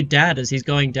 ask your dad as he's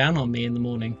going down on me in the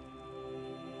morning.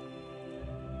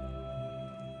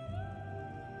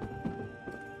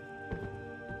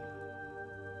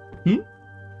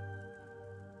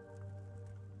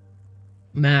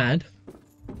 Mad?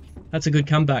 That's a good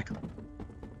comeback.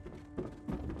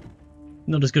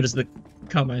 Not as good as the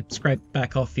cum I scraped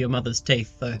back off your mother's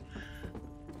teeth, though.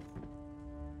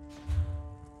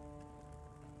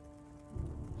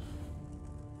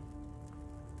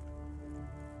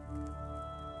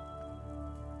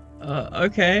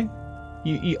 Okay.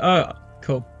 Oh,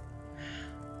 cool.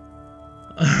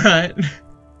 Alright.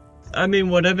 I mean,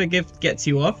 whatever gift gets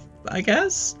you off, I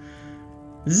guess?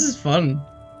 This is fun.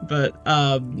 But,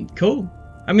 cool.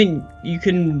 I mean, you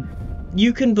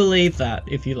can believe that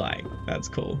if you like. That's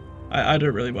cool. I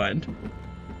don't really mind.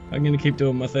 I'm gonna keep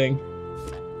doing my thing.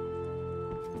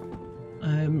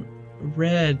 I'm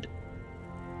red.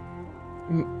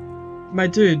 My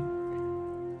dude.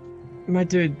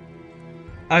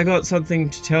 I got something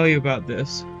to tell you about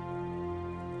this.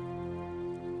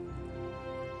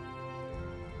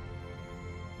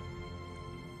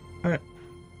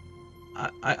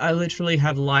 I literally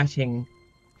have lighting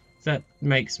that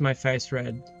makes my face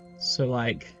red. So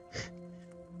like,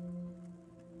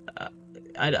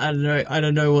 I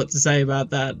don't know what to say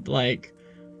about that. Like,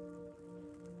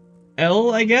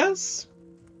 L, I guess?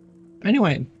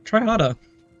 Anyway, try harder.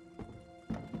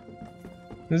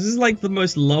 This is like the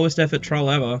most lowest effort troll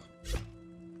ever.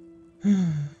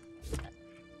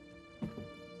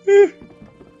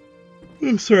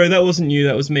 Oh, sorry, that wasn't you,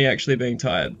 that was me actually being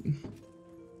tired.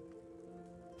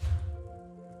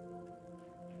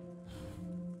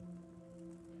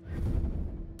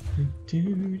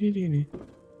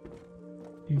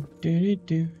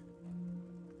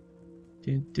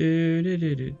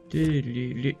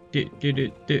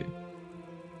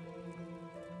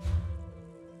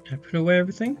 I put away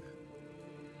everything?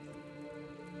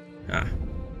 Ah.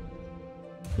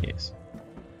 Yes.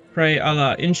 Pray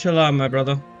Allah, inshallah, my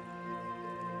brother.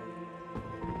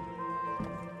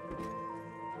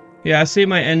 Yeah, I see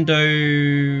my endo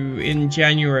in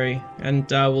January, and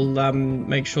we'll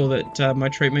make sure that my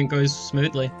treatment goes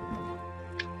smoothly.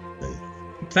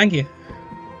 Thank you.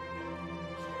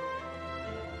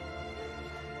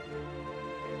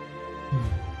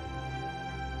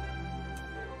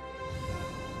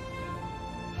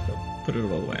 Put it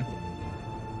all away.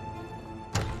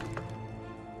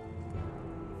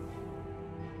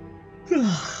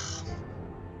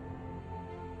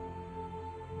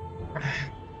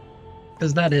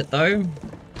 Is that it though?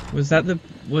 Was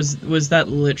that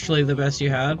literally the best you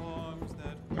had?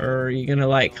 Or are you gonna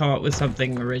like come up with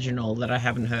something original that I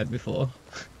haven't heard before?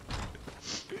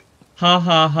 Ha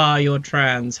ha ha, you're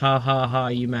trans. Ha ha ha,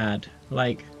 you mad.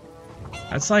 Like,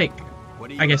 that's like,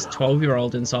 I guess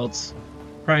 12-year-old insults.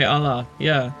 Pray Allah,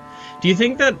 yeah. Do you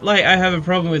think that like I have a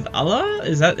problem with Allah?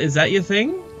 Is that your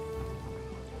thing?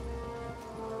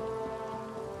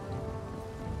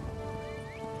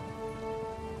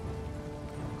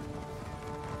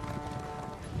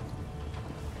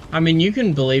 I mean, you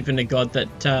can believe in a god that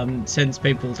sends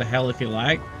people to hell if you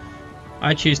like.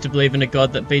 I choose to believe in a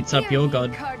god that beats up your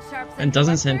god and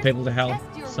doesn't send people to hell.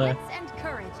 So,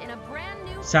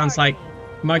 sounds like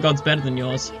my god's better than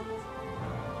yours.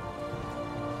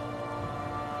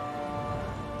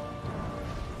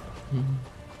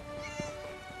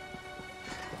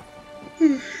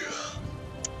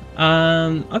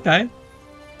 Okay.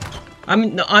 I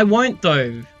mean, no, I won't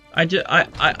though.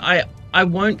 I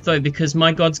won't though, because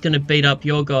my god's gonna beat up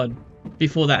your god.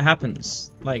 before that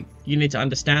happens. Like, you need to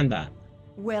understand that.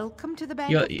 Welcome to the bank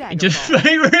Your of Daggerball. just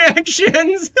fake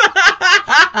reactions.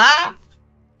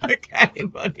 Okay,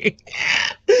 buddy.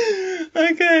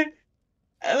 Okay.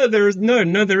 There is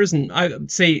no, there isn't. I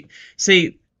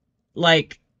see.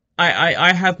 Like,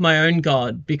 I have my own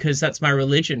god because that's my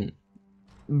religion,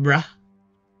 bruh.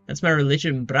 That's my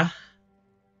religion, bruh.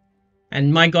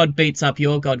 And my god beats up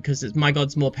your god because my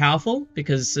god's more powerful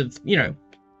because of, you know,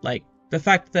 like, the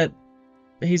fact that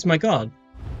he's my god.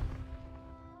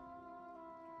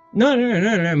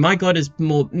 No, my god is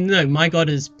more, no, my god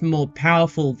is more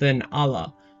powerful than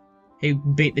Allah. He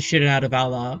beat the shit out of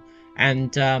Allah,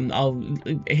 and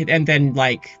and then,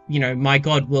 like, you know, my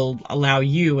god will allow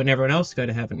you and everyone else to go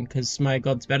to heaven because my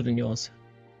god's better than yours.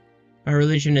 My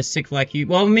religion is sick like you.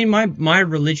 Well, I mean, my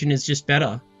religion is just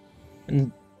better,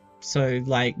 and so,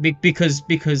 like, because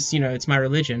you know, it's my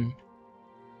religion.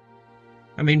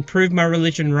 I mean, prove my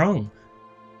religion wrong.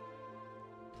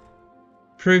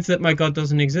 Prove that my god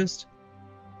doesn't exist.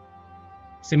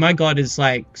 See, my god is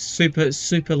like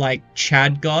super like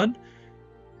Chad god,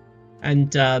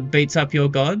 and beats up your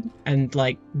god, and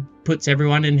like puts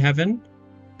everyone in heaven,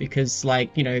 because, like,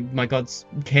 you know, my god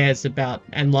cares about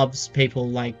and loves people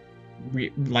like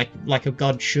a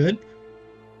god should.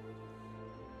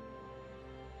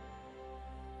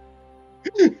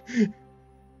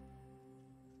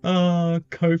 Oh,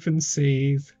 cope and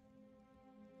seethe.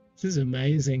 This is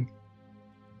amazing.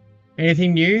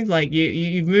 Anything new? Like,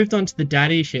 you've moved on to the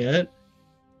daddy shit.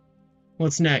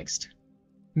 What's next?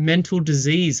 Mental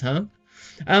disease, huh?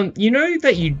 You know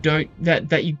that you don't,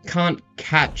 that you can't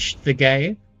catch the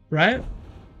gay, right?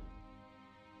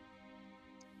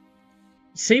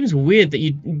 Seems weird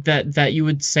that you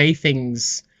would say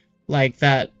things like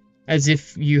that as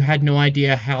if you had no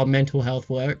idea how mental health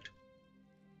worked.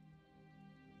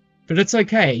 But it's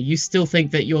okay. You still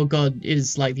think that your god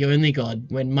is like the only god,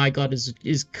 when my god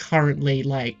is currently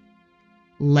like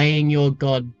laying your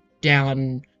god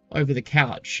down over the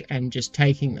couch and just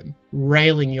taking them,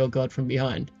 railing your god from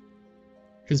behind.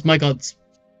 Because my god's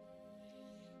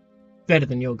better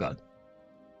than your god.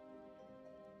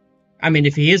 I mean,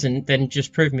 if he isn't, then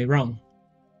just prove me wrong.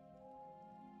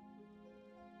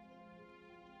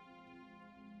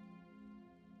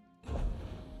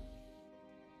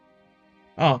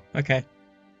 Oh, okay.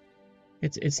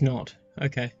 It's not.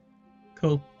 Okay.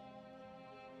 Cool.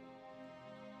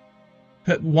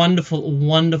 But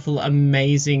wonderful,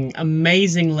 amazing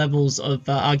levels of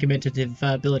argumentative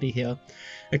ability here.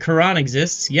 The Quran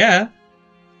exists, yeah.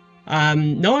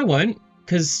 No, I won't,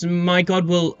 because my god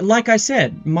will, like I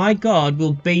said, my god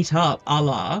will beat up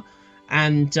Allah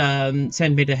and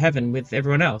send me to heaven with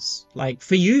everyone else. Like,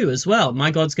 for you as well,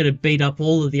 my god's going to beat up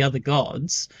all of the other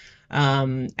gods,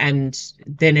 and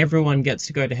then everyone gets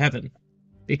to go to heaven,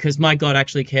 because my god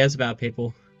actually cares about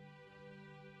people.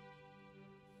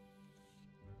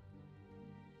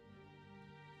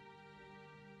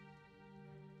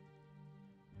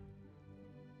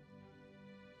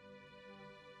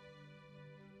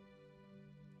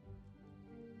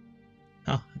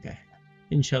 Oh, okay.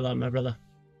 Inshallah, my brother.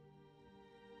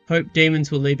 Hope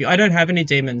demons will leave you. I don't have any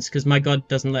demons, because my god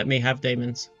doesn't let me have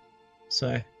demons.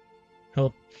 So,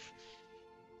 cool.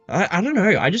 I don't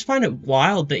know. I just find it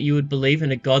wild that you would believe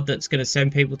in a god that's going to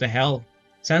send people to hell.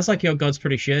 Sounds like your god's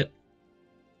pretty shit.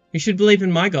 You should believe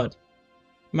in my god.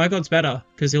 My god's better,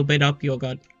 because he'll beat up your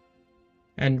god.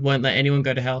 And won't let anyone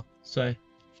go to hell, so...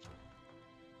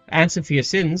 Answer for your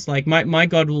sins. Like, my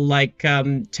god will, like,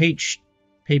 teach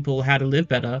people how to live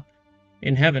better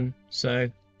in heaven.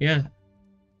 So, yeah.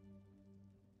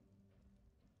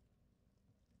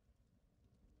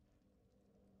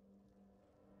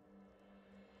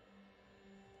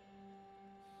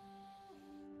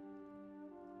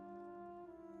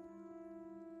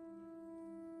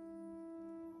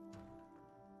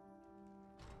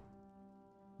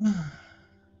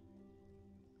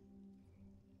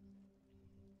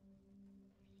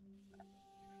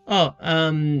 Oh,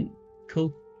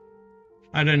 cool.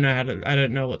 I don't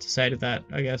know what to say to that,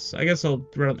 I guess. I guess I'll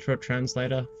run it through a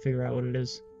translator, figure out what it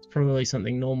is. It's probably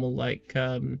something normal like,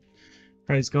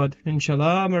 praise God.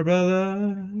 Inshallah, my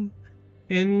brother.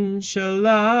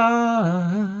 Inshallah.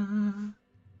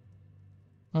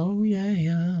 Oh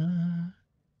yeah.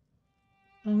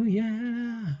 Oh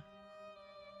yeah.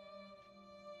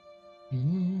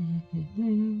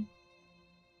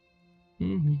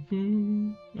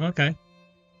 Okay.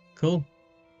 Cool.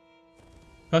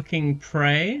 Fucking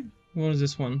pray. What is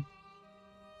this one?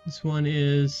 This one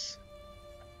is...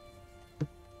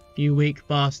 You weak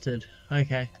bastard.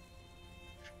 Okay.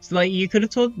 It's like you could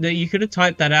have taught that you could have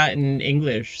typed that out in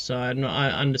English, so I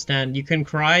understand. You can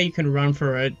cry, you can run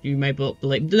for it, you may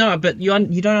believe. No, but you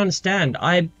don't understand.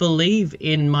 I believe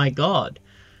in my God.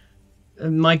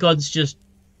 My God's just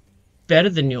better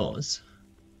than yours.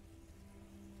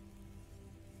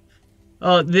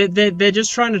 Oh, they're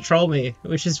just trying to troll me,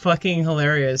 which is fucking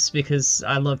hilarious because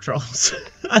I love trolls.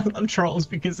 I love trolls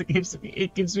because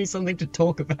it gives me something to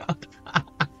talk about.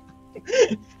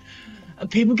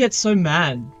 People get so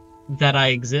mad that I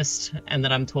exist and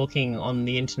that I'm talking on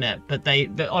the internet, but they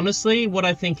honestly, what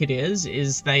I think it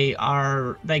is they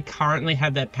currently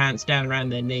have their pants down around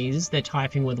their knees. They're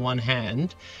typing with one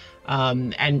hand.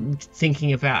 And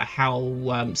thinking about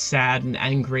how sad and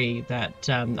angry that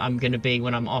I'm going to be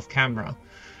when I'm off camera.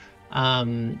 Oh,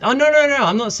 no,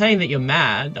 I'm not saying that you're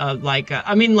mad.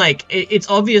 I mean, like, it's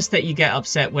obvious that you get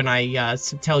upset when I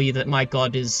tell you that my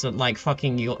God is, like,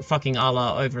 fucking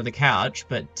Allah over the couch,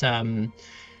 but,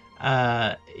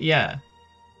 yeah.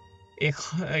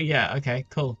 Yeah, okay,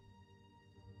 cool.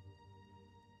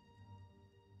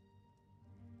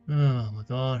 Oh my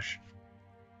gosh.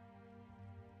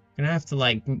 Gonna have to,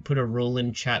 like, put a rule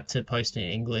in chat to post in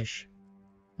English.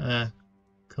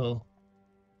 Cool.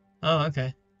 Oh,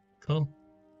 okay. Cool.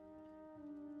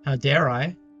 How dare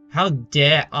I? How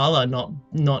dare Allah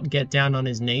not get down on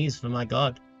his knees for my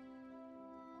God?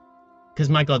 Because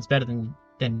my God's better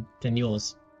than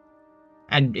yours.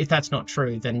 And if that's not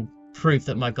true, then prove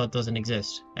that my God doesn't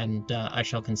exist, and I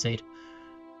shall concede.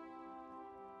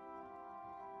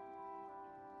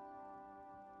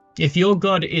 If your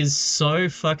God is so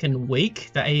fucking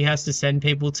weak that he has to send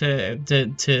people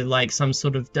to like some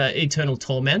sort of eternal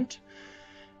torment,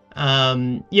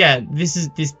 yeah,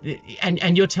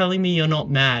 and you're telling me you're not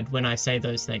mad when I say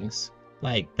those things.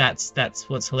 Like, that's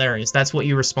what's hilarious. That's what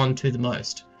you respond to the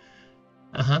most.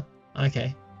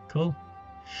 Okay, cool.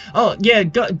 Oh yeah,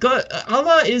 God,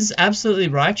 Allah is absolutely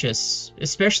righteous,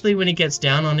 especially when he gets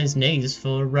down on his knees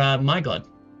for my God.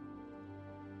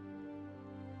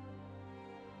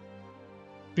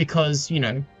 Because, you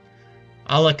know,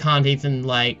 Allah can't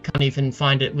even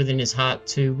find it within his heart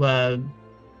to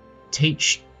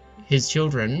teach his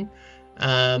children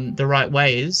the right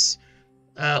ways.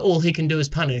 All he can do is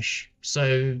punish.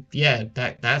 So yeah,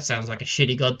 that sounds like a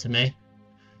shitty God to me.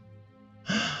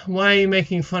 Why are you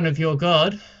making fun of your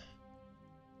God?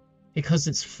 Because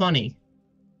it's funny.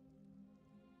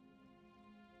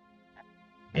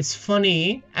 It's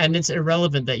funny, and it's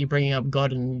irrelevant that you're bringing up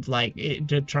God and, like,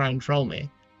 to try and troll me.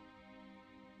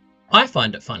 I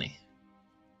find it funny.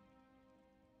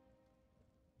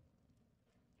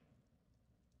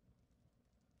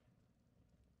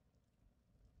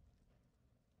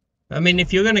 I mean,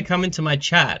 if you're going to come into my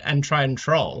chat and try and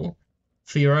troll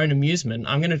for your own amusement,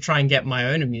 I'm going to try and get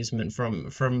my own amusement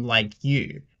from like,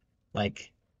 you.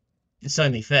 Like, it's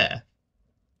only fair.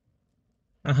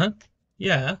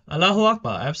 Yeah, Allahu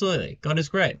Akbar, absolutely. God is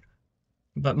great.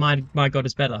 But my God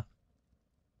is better.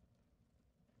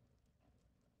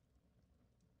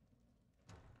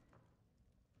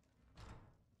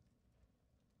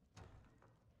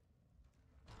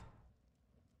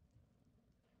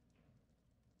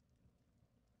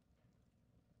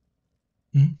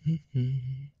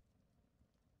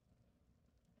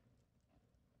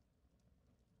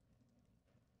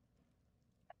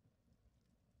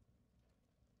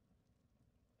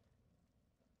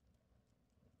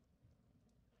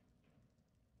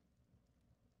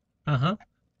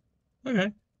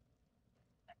 Okay.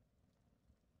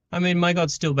 I mean, my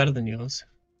God's still better than yours.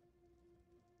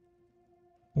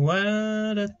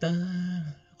 I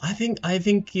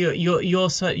think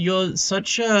you're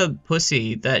such a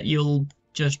pussy that you'll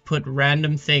just put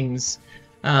random things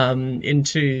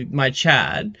into my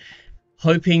chat,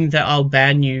 hoping that I'll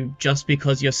ban you just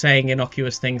because you're saying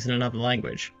innocuous things in another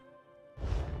language.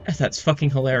 That's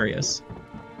fucking hilarious.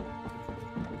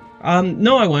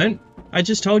 No, I won't. I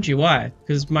just told you why.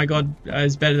 Because my God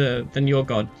is better than your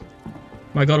God.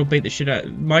 My God will beat the shit out.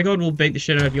 My God will beat the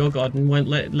shit out of your God and won't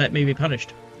let me be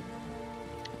punished.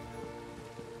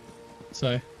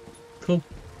 So, cool.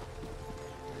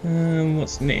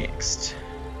 What's next?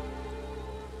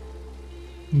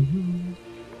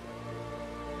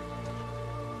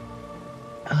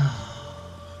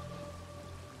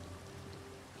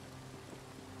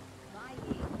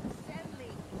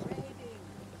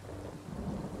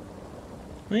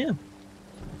 Oh yeah.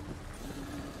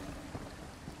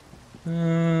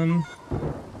 I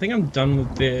think I'm done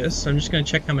with this. I'm just going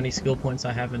to check how many skill points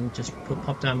I have and just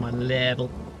pop down my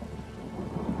level.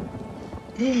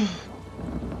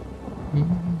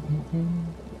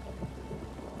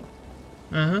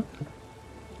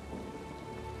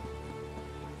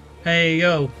 Hey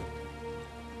yo.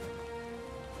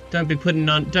 Don't be putting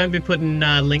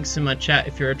links in my chat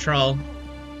if you're a troll.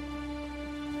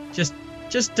 Just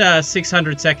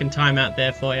 600-second timeout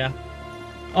there for ya.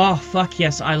 Oh fuck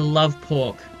yes, I love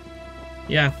pork.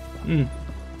 Yeah.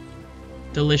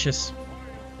 Delicious.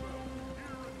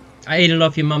 I ate it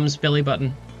off your mum's belly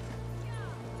button.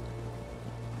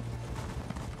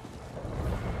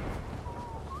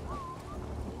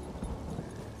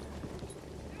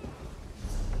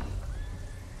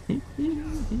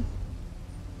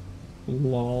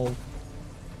 Lol.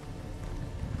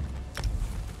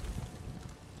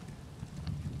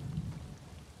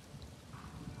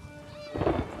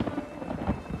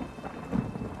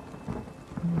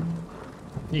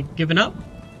 You giving up?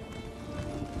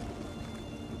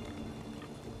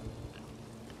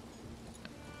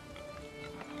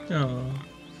 Oh.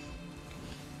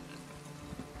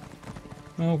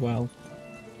 Oh well.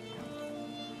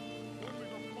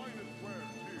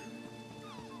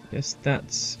 Guess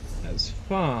that's as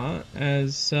far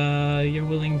as you're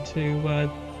willing to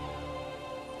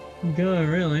go,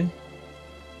 really.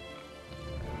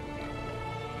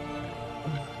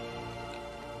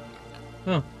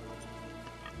 Oh.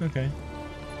 Okay.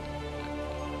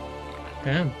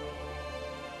 Damn.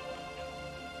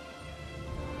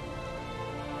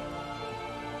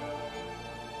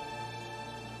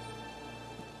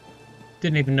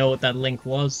 Didn't even know what that link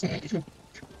was.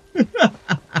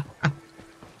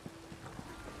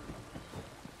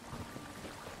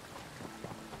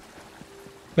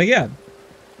 But yeah,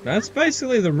 that's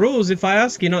basically the rules. If I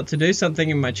ask you not to do something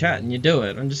in my chat and you do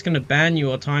it, I'm just gonna ban you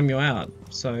or time you out.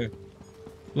 So,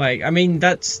 like, I mean,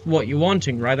 that's what you're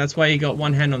wanting, right? That's why you got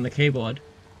one hand on the keyboard.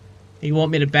 You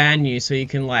want me to ban you so you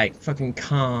can, like, fucking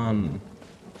calm.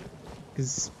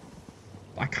 Because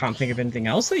I can't think of anything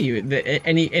else that you...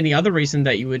 Any other reason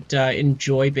that you would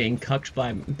enjoy being cucked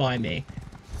by me.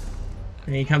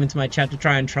 And you come into my chat to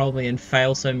try and troll me and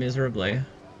fail so miserably.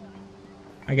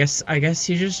 I guess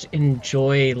you just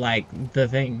enjoy, like, the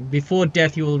thing. Before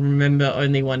death, you will remember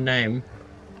only one name.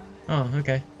 Oh,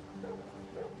 okay.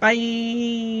 Bye!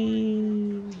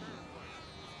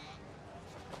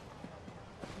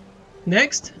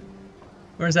 Next?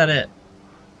 Or is that it?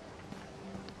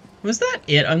 Was that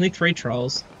it? Only 3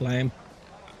 trolls. Lame.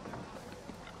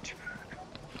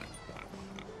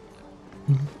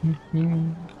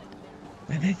 And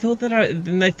they thought that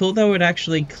I would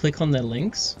actually click on their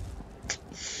links?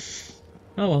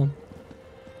 Oh well.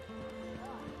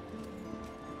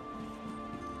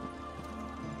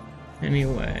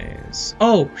 Anyways.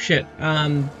 Oh, shit.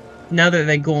 Now that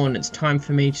they're gone, it's time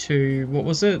for me to... What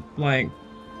was it? Like...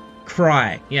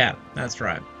 Cry. Yeah, that's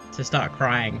right. To start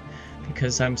crying.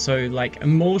 Because I'm so, like,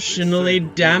 emotionally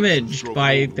damaged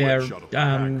by their,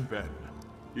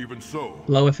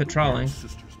 low effort trolling.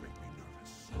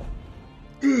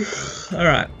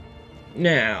 Alright.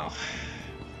 Now...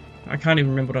 I can't even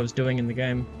remember what I was doing in the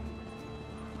game.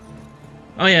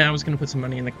 Oh yeah, I was gonna put some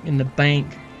money in the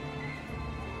bank.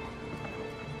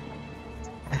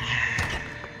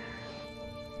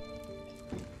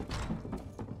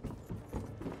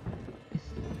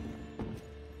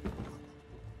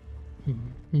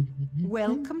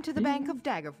 Welcome to the Bank of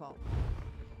Daggerfall.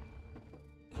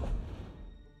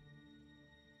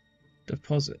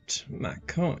 Deposit my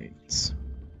coins.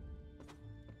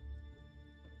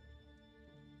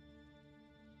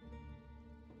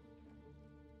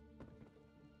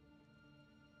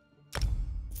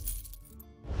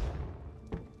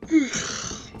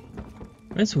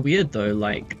 That's weird though,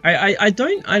 like, I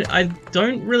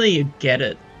don't really get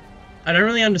it. I don't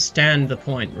really understand the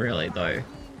point, really, though.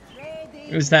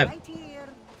 It was that,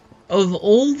 of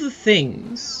all the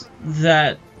things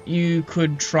that you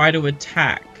could try to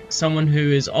attack someone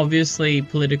who is obviously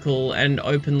political and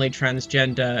openly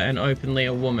transgender and openly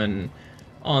a woman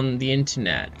on the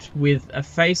internet, with a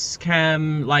face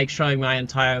cam, like, showing my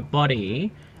entire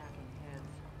body,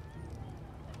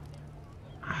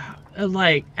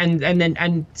 like,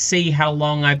 and see how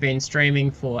long I've been streaming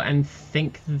for, and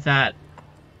think that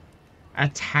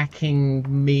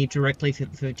attacking me directly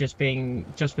for just being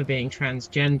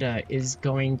transgender is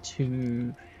going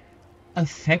to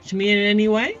affect me in any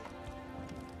way.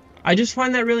 I just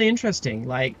find that really interesting.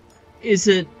 Like, is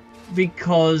it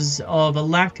because of a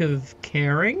lack of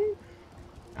caring?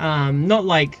 Not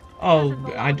like,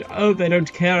 oh, they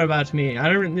don't care about me.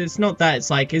 It's not that. It's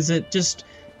like, is it just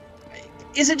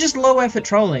low effort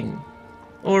trolling?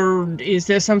 Or is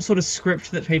there some sort of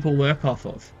script that people work off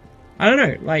of? I don't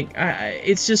know, like,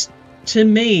 it's just, to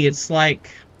me, it's like,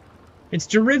 it's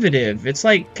derivative. It's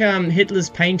like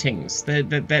Hitler's paintings,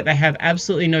 that they have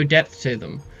absolutely no depth to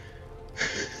them.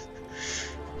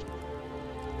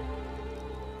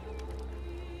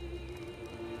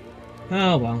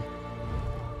 Oh well.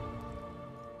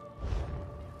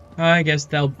 I guess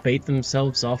they'll beat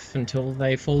themselves off until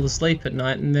they fall asleep at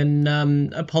night and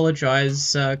then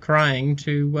apologize crying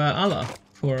to Allah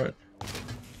for it.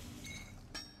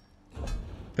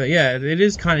 But yeah, it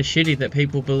is kind of shitty that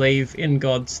people believe in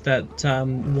gods that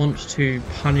want to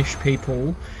punish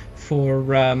people for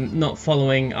not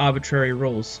following arbitrary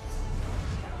rules.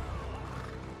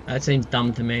 That seems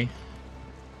dumb to me.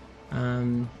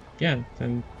 Yeah,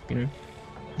 then, you know,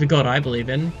 the god I believe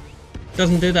in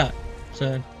doesn't do that,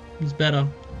 so it's better.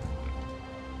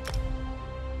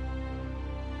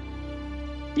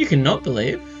 You can not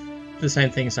believe the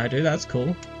same things I do, that's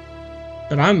cool.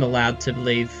 But I'm allowed to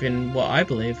believe in what I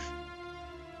believe.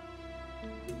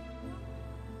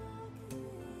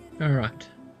 Alright.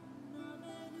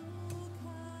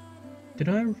 Did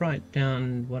I write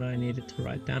down what I needed to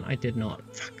write down? I did not.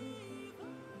 Fuck.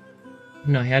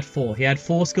 No, he had 4. He had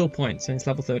 4 skill points and he's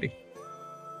level 30.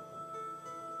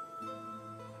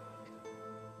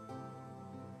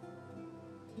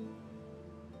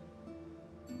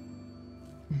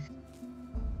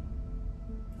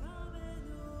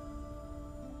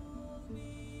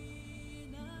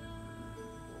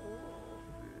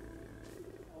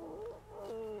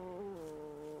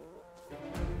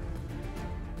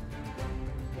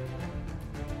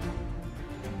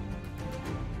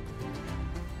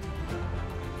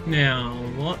 Now,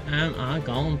 what am I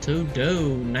going to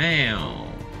do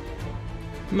now?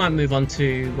 I might move on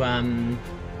to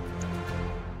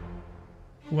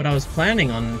what I was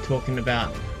planning on talking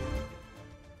about.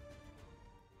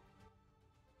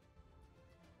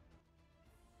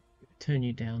 Turn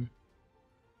you down.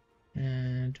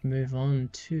 And move on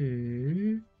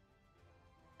to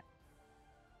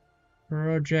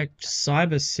Project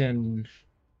Cybersyn.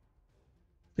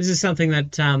 This is something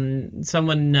that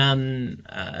someone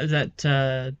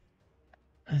that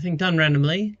I think done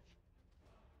randomly,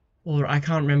 or I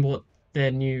can't remember what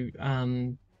their new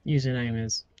username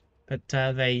is, but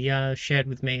they shared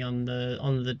with me on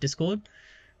the Discord,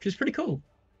 which is pretty cool.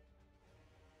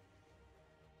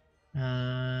 So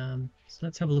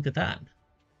let's have a look at that.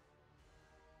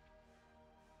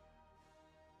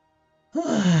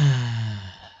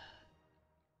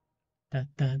 Da,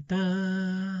 da,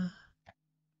 da.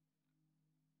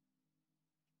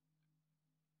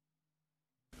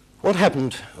 What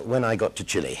happened when I got to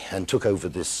Chile and took over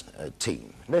this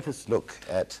team? Let us look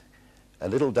at a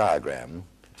little diagram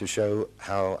to show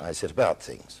how I set about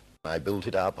things. I built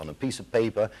it up on a piece of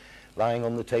paper lying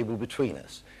on the table between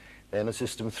us. Then a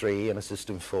system 3 and a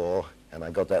system 4, and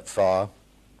I got that far.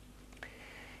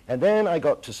 And then I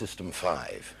got to system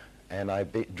 5, and I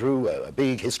drew a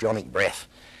big histrionic breath.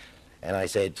 And I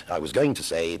said, I was going to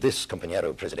say, this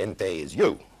compañero presidente is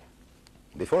you.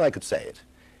 Before I could say it,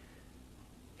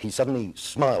 he suddenly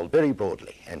smiled very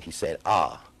broadly, and he said,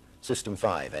 ah, System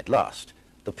 5, at last,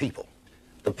 the people,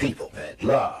 at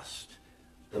last,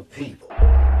 the people.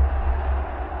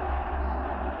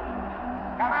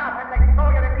 Jamás en la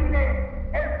historia de Chile,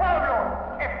 el pueblo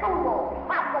estuvo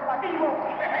más combativo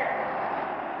y defensa.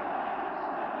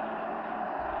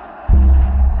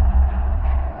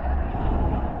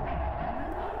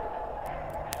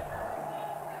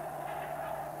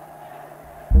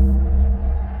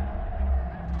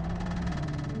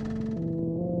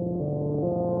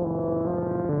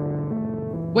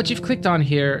 What you've clicked on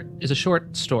here is a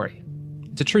short story.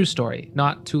 It's a true story,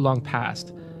 not too long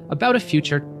past, about a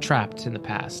future trapped in the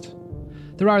past.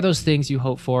 There are those things you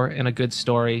hope for in a good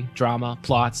story, drama,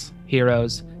 plots,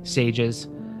 heroes, sages,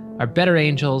 are better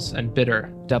angels and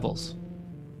bitter devils.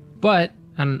 But,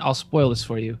 and I'll spoil this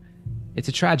for you, it's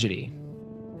a tragedy.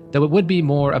 Though it would be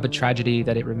more of a tragedy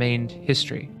that it remained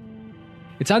history.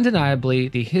 It's undeniably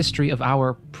the history of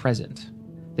our present.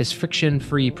 This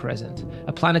friction-free present,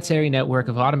 a planetary network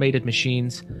of automated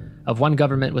machines, of one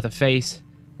government with a face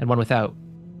and one without.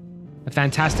 A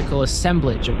fantastical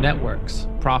assemblage of networks,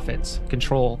 profits,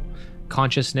 control,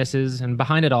 consciousnesses, and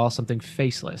behind it all something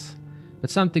faceless, but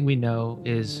something we know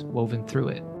is woven through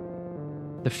it.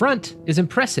 The front is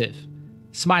impressive,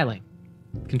 smiling,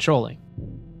 controlling.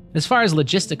 As far as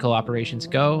logistical operations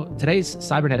go, today's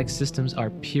cybernetic systems are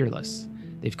peerless.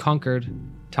 They've conquered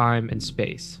time and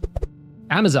space.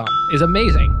 Amazon is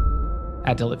amazing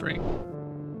at delivering.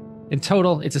 In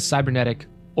total, it's a cybernetic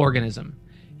organism,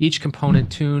 each component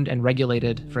tuned and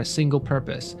regulated for a single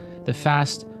purpose, the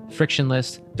fast,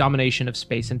 frictionless domination of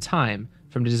space and time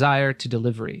from desire to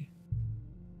delivery.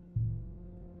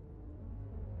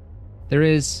 There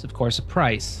is, of course, a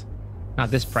price.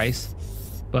 Not this price,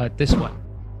 but this one.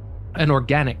 An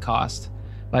organic cost,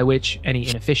 by which any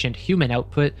inefficient human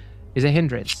output is a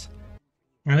hindrance.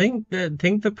 I think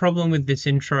the problem with this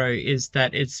intro is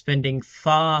that it's spending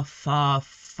far, far,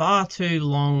 far too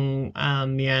long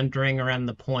meandering around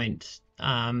the point.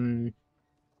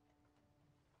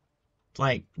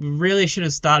 Like really should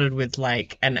have started with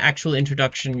like an actual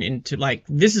introduction into like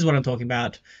this is what I'm talking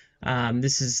about.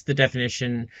 This is the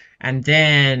definition, and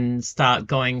then start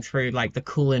going through like the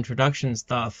cool introduction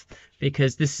stuff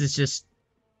because this is just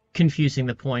confusing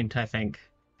the point, I think.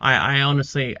 I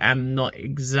honestly am not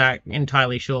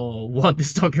entirely sure what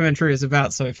this documentary is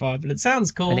about so far, but it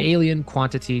sounds cool. An alien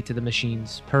quantity to the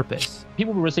machine's purpose.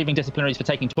 People were receiving disciplinaries for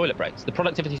taking toilet breaks. The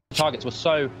productivity targets were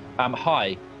so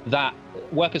high that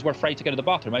workers were afraid to go to the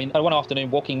bathroom. I mean, one afternoon,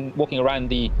 walking around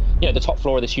the top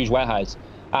floor of this huge warehouse,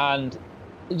 and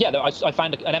yeah, I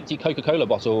found an empty Coca-Cola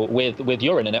bottle with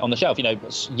urine in it on the shelf.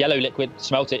 Yellow liquid,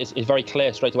 smelt it. It's very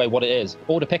clear straight away what it is.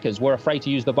 Order pickers were afraid to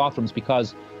use the bathrooms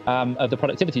because of the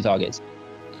productivity targets.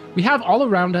 We have all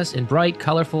around us in bright,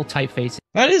 colorful typefaces.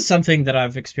 That is something that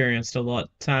I've experienced a lot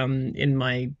in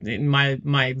my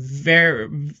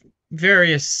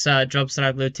various jobs that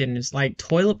I've lived in. Is like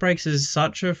toilet breaks is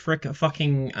such a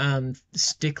fucking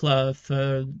stickler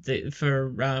for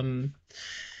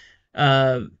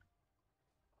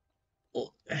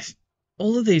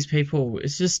all of these people.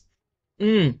 It's just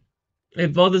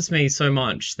it bothers me so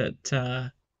much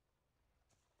that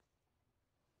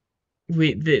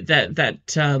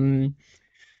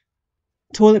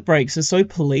toilet breaks are so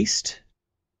policed.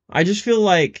 I just feel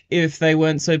like if they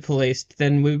weren't so policed,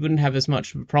 then we wouldn't have as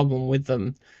much of a problem with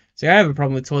them. So I have a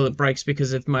problem with toilet breaks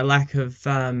because of my lack of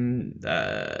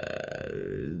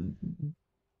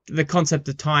the concept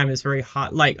of time is very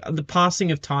hard. Like the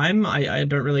passing of time, I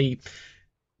don't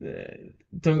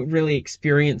really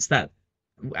experience that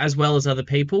as well as other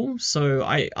people. So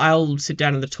I'll sit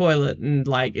down in the toilet and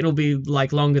like it'll be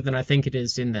like longer than I think it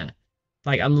is in there.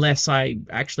 Like unless I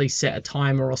actually set a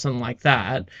timer or something like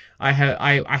that, I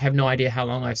have no idea how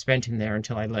long I've spent in there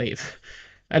until I leave.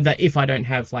 And that if I don't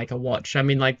have like a watch. I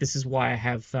mean, like this is why I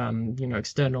have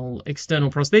external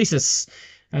prosthesis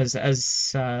as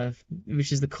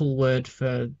which is the cool word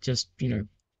for just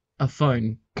a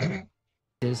phone.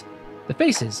 Is the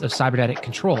faces of cybernetic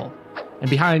control. And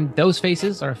behind those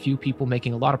faces are a few people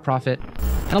making a lot of profit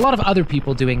and a lot of other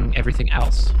people doing everything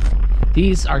else.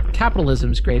 These are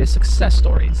capitalism's greatest success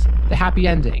stories. The happy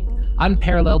ending,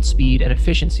 unparalleled speed and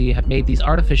efficiency have made these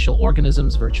artificial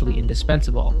organisms virtually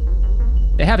indispensable.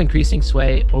 They have increasing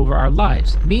sway over our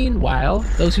lives. Meanwhile,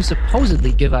 those who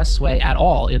supposedly give us sway at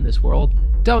all in this world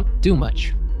don't do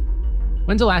much.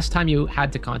 When's the last time you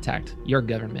had to contact your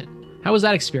government? How was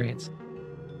that experience?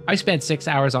 I spent 6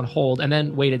 hours on hold and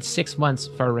then waited 6 months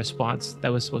for a response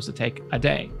that was supposed to take a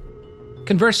day.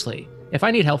 Conversely, if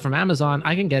I need help from Amazon,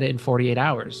 I can get it in 48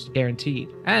 hours, guaranteed,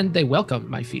 and they welcome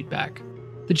my feedback.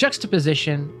 The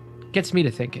juxtaposition gets me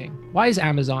to thinking, why is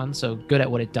Amazon so good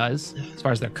at what it does, as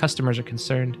far as their customers are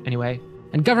concerned anyway,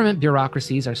 and government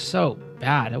bureaucracies are so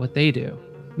bad at what they do?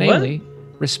 Namely,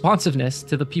 responsiveness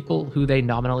to the people who they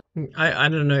nominally... I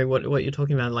don't know what you're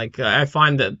talking about. Like I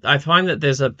find that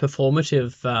there's a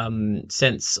performative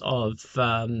sense of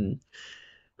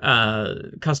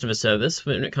customer service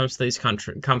when it comes to these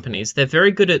companies. They're very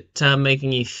good at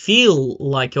making you feel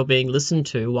like you're being listened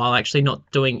to while actually not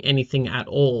doing anything at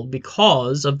all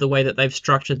because of the way that they've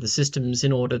structured the systems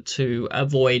in order to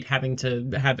avoid having to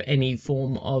have any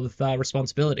form of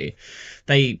responsibility.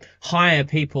 They hire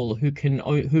people who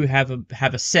have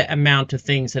a set amount of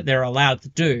things that they're allowed to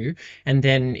do, and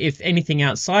then if anything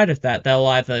outside of that, they'll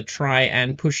either try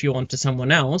and push you onto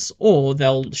someone else or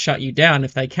they'll shut you down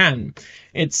if they can.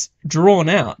 It's drawn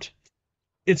out.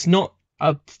 It's not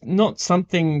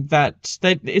something that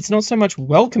it's not so much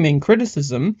welcoming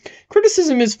criticism.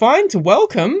 Criticism is fine to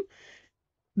welcome.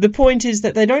 The point is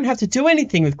that they don't have to do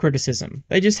anything with criticism.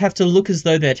 They just have to look as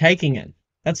though they're taking it.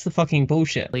 That's the fucking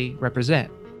bullshit. Represent.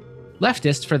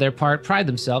 Leftists, for their part, pride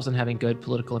themselves on having good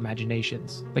political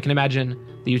imaginations. They can imagine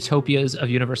the utopias of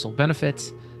universal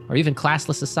benefits or even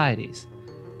classless societies.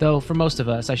 Though for most of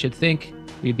us, I should think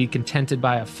we'd be contented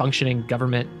by a functioning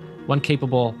government, one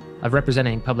capable of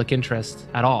representing public interest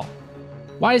at all.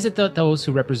 Why is it that those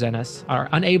who represent us are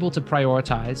unable to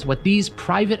prioritize what these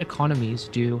private economies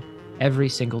do every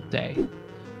single day?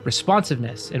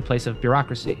 Responsiveness in place of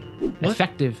bureaucracy,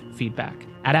 effective feedback,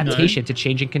 adaptation to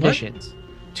changing conditions,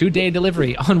 two-day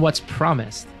delivery on what's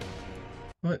promised.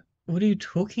 What are you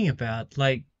talking about?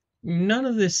 Like, none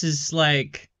of this is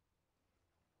like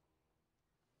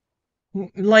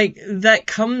that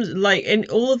comes like, and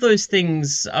all of those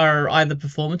things are either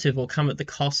performative or come at the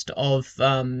cost of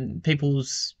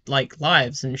people's like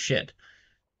lives and shit.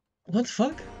 What the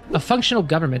fuck? A functional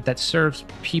government that serves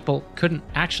people couldn't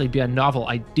actually be a novel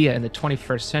idea in the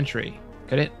 21st century,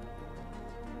 could it?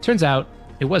 Turns out,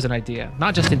 it was an idea,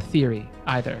 not just in theory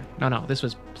either. No, this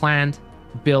was planned,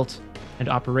 built, and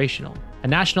operational. A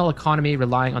national economy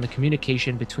relying on the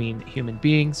communication between human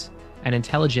beings and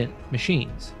intelligent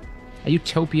machines. A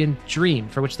utopian dream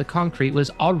for which the concrete was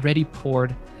already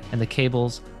poured and the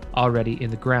cables already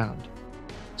in the ground.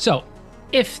 So,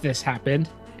 if this happened,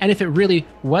 and if it really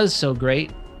was so great,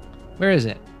 where is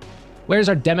it? Where's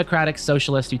our democratic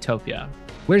socialist utopia?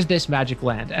 Where's this magic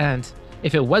land? And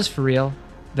if it was for real,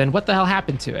 then what the hell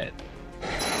happened to it?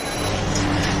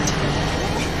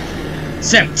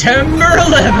 September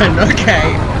 11,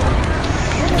 okay.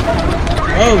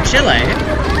 Oh, Chile.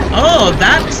 Oh,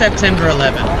 that's September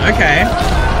 11, okay.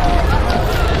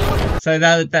 So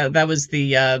that was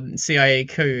the CIA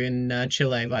coup in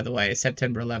Chile, by the way,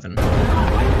 September 11.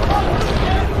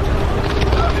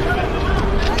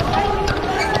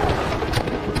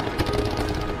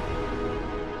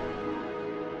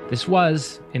 This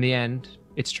was, in the end,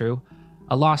 it's true,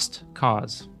 a lost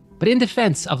cause. But in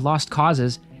defense of lost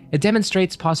causes, it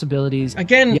demonstrates possibilities.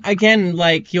 Again,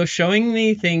 like, you're showing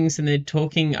me things and they're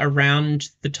talking around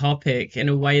the topic in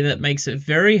a way that makes it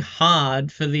very hard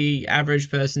for the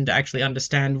average person to actually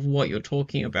understand what you're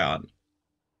talking about.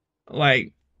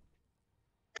 Like,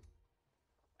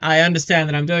 I understand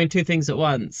that I'm doing two things at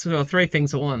once, or three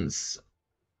things at once.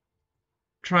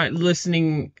 Trying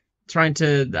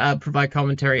to provide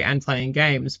commentary and playing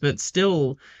games, but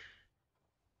still,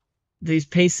 these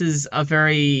pieces are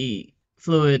very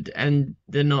fluid and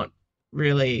they're not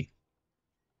really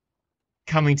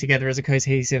coming together as a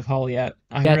cohesive whole yet.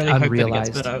 I really hope that it gets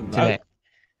better. Today.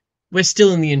 We're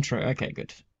still in the intro. Okay,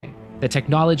 good. The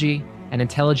technology and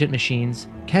intelligent machines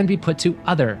can be put to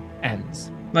other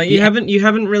ends. Like, you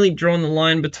haven't really drawn the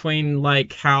line between,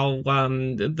 like, how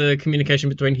the communication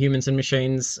between humans and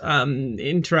machines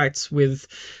interacts with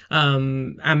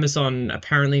Amazon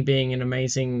apparently being an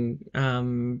amazing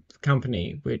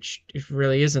company, which it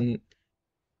really isn't.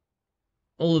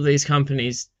 All of these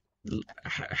companies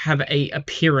have a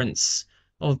appearance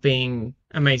of being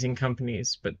amazing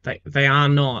companies, but they are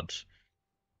not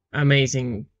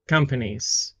amazing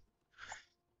companies.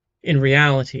 In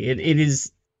reality, it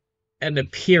is an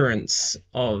appearance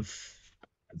of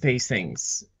these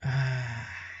things.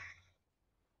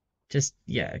 Just,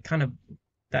 yeah,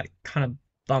 that kind of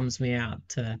bums me out,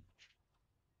 to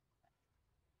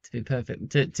be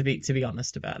perfect, to be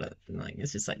honest about it. Like,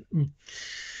 it's just like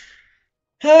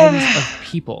ends of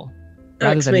people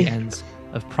rather than the ends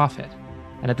of profit.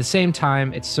 And at the same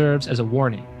time, it serves as a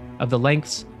warning of the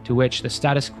lengths to which the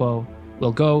status quo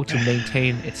will go to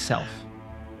maintain itself.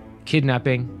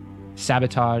 Kidnapping,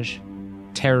 sabotage,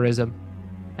 terrorism,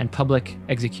 and public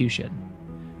execution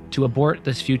to abort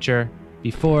this future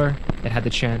before it had the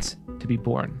chance to be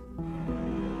born.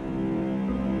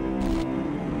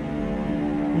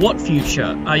 What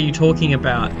future are you talking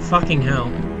about? Fucking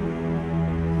hell.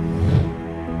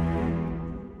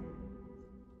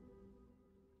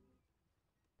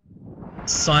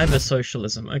 Cyber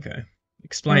socialism. Okay.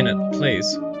 Explain it,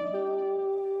 please.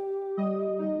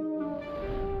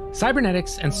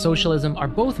 Cybernetics and socialism are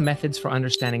both methods for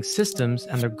understanding systems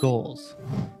and their goals.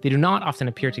 They do not often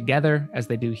appear together as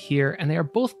they do here, and they are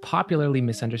both popularly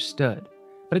misunderstood.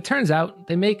 But it turns out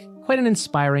they make quite an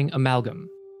inspiring amalgam.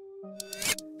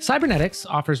 Cybernetics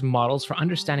offers models for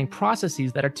understanding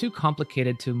processes that are too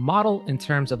complicated to model in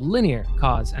terms of linear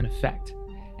cause and effect.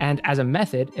 And as a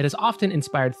method, it has often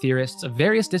inspired theorists of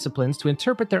various disciplines to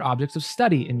interpret their objects of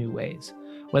study in new ways,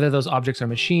 whether those objects are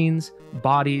machines,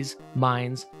 bodies,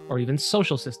 minds, or even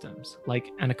social systems,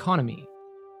 like an economy.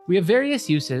 We have various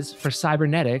uses for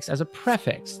cybernetics as a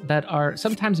prefix that are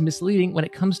sometimes misleading when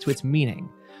it comes to its meaning,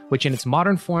 which in its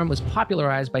modern form was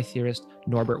popularized by theorist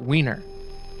Norbert Wiener.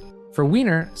 For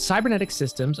Wiener, cybernetic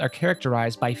systems are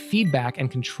characterized by feedback and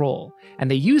control,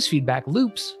 and they use feedback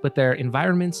loops with their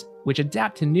environments which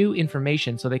adapt to new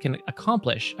information so they can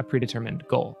accomplish a predetermined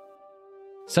goal.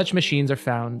 Such machines are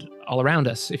found all around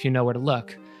us if you know where to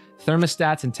look.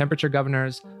 Thermostats and temperature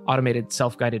governors, automated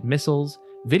self-guided missiles,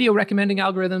 video recommending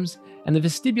algorithms, and the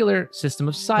vestibular system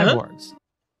of cyborgs.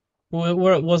 Huh?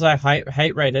 Was I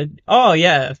hate rated? Oh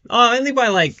yeah, only by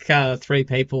like 3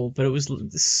 people, but it was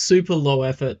super low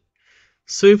effort.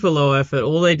 Super low effort.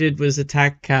 All they did was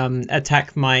attack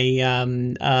my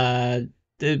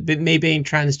me being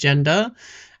transgender,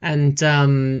 and tell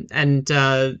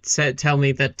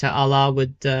me that Allah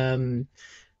would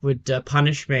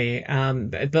punish me.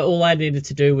 But all I needed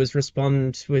to do was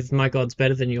respond with "My God's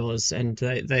better than yours," and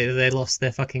they lost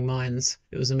their fucking minds.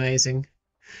 It was amazing.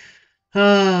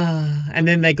 And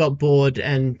then they got bored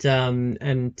and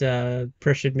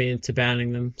pressured me into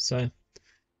banning them. So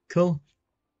cool.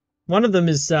 One of them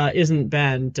isn't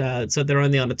banned, so they're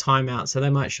only on a timeout, so they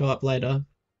might show up later.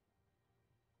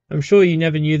 I'm sure you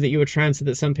never knew that you were trans, and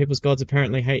that some people's gods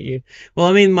apparently hate you. Well,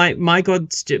 I mean, my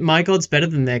god's better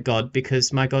than their god,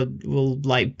 because my god will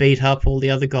like beat up all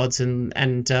the other gods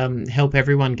and help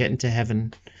everyone get into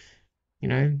heaven. You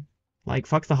know, like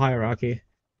fuck the hierarchy.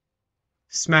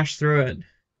 Smash through it.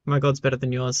 My god's better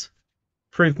than yours.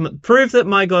 Prove that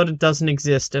my god doesn't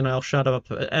exist, and I'll shut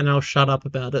up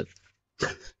about it.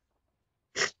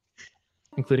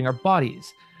 Including our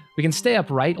bodies. We can stay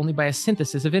upright only by a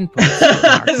synthesis of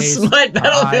inputs. Slight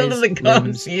battlefield of the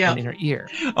gods. Yeah. And inner ear.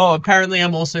 Oh, apparently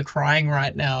I'm also crying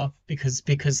right now because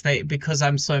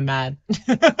I'm so mad.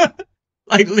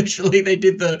 Like literally, they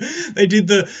did the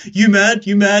you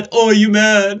mad, oh you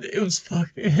mad. It was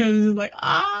like you're like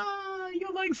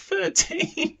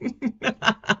 13.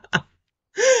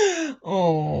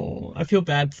 Oh, I feel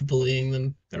bad for bullying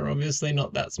them. They're obviously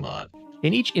not that smart.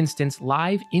 In each instance,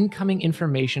 live incoming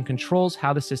information controls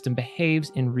how the system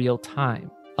behaves in real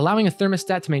time, allowing a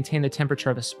thermostat to maintain the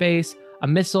temperature of a space, a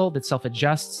missile that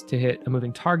self-adjusts to hit a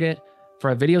moving target,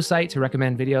 for a video site to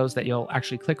recommend videos that you'll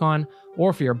actually click on,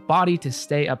 or for your body to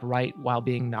stay upright while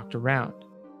being knocked around.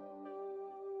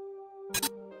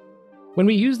 When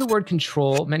we use the word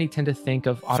control, many tend to think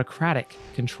of autocratic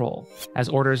control, as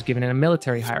orders given in a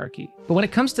military hierarchy. But when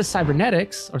it comes to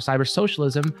cybernetics, or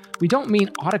cybersocialism, we don't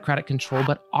mean autocratic control,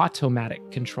 but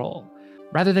automatic control.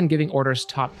 Rather than giving orders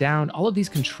top-down, all of these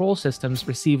control systems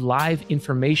receive live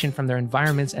information from their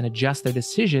environments and adjust their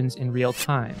decisions in real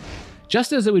time.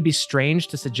 Just as it would be strange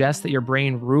to suggest that your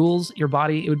brain rules your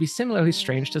body, it would be similarly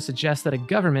strange to suggest that a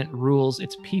government rules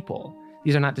its people.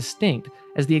 These are not distinct,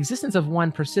 as the existence of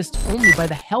one persists only by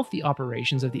the healthy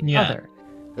operations of the other.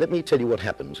 Let me tell you what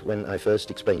happened when I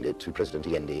first explained it to President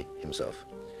Allende himself.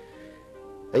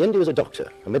 Allende was a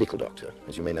doctor, a medical doctor,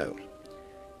 as you may know.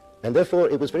 And therefore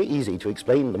it was very easy to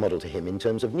explain the model to him in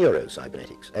terms of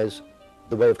neurocybernetics, as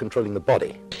the way of controlling the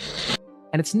body.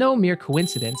 And it's no mere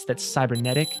coincidence that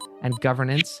cybernetic and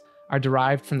governance are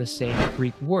derived from the same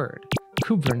Greek word,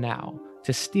 kubrnao,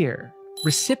 to steer.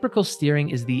 Reciprocal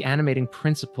steering is the animating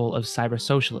principle of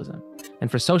cybersocialism. And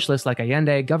for socialists like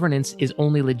Allende, governance is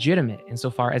only legitimate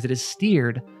insofar as it is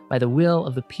steered by the will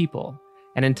of the people.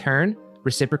 And in turn,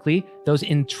 reciprocally, those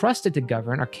entrusted to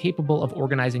govern are capable of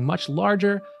organizing much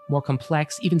larger, more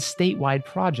complex, even statewide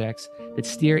projects that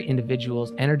steer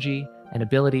individuals' energy and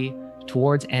ability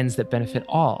towards ends that benefit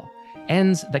all,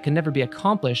 ends that can never be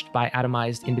accomplished by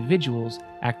atomized individuals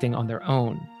acting on their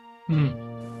own.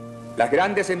 Las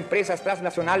grandes empresas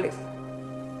transnacionales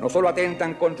no solo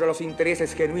atentan contra los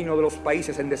intereses genuinos de los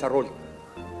países en desarrollo,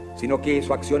 sino que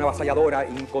su acción avasalladora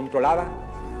e incontrolada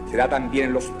se da también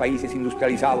en los países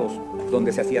industrializados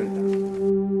donde se asientan.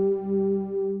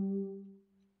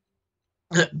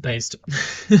 Based.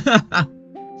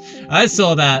 I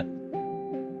saw that.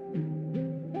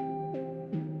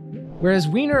 Whereas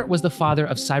Wiener was the father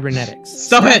of cybernetics,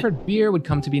 Stop Stafford Beer would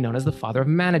come to be known as the father of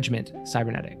management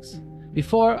cybernetics.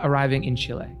 Before arriving in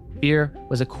Chile, Beer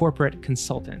was a corporate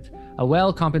consultant, a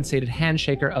well-compensated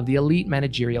handshaker of the elite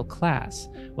managerial class,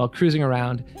 while cruising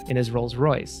around in his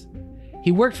Rolls-Royce.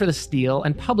 He worked for the steel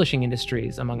and publishing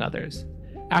industries, among others.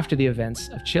 After the events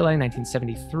of Chile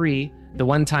 1973, the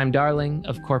one-time darling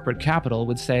of corporate capital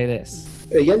would say this.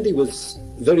 Allende was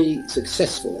very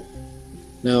successful.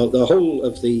 Now, the whole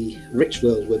of the rich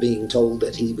world were being told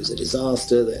that he was a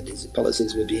disaster, that his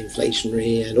policies would be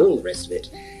inflationary, and all the rest of it.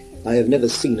 I have never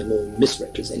seen a more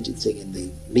misrepresented thing in the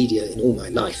media in all my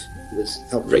life. It was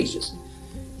outrageous.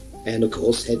 And of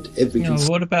course had every...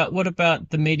 what about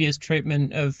the media's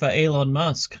treatment of Elon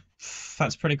Musk?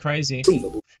 That's pretty crazy.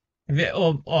 I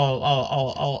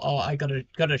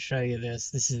gotta show you this.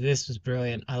 This was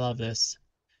brilliant. I love this.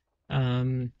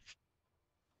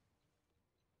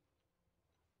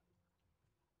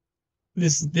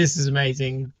 This is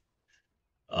amazing.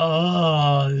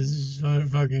 Oh, this is so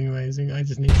fucking amazing. I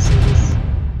just need to see this.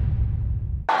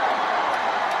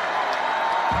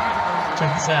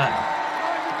 Check this out.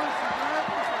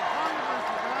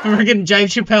 I reckon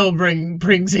James Chappelle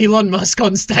brings Elon Musk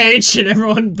on stage and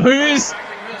everyone boos.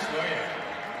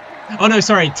 Oh no,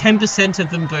 sorry, 10% of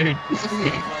them booed.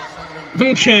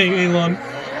 Okay, Elon.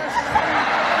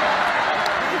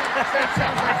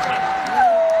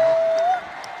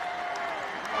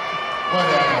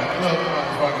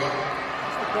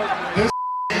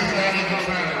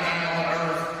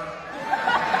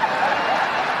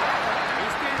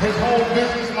 His whole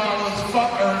business model is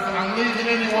fuck Earth, and I'm leaving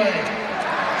anyway.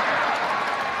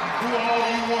 all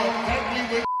you want. That we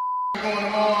with going to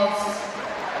Mars.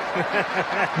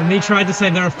 And he tried to say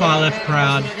they're a far left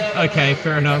crowd. Okay,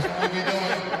 fair enough.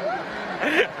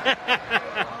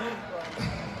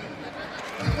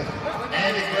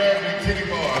 Andy grabbed me titty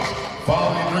bars.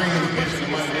 Follow me dreams, bitch. The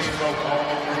money this broke all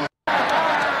over.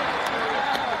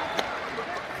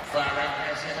 Fire right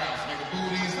past your house, nigga. Boo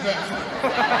these nuts.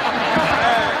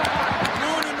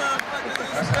 Moody motherfuckers.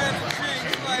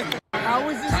 How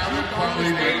is this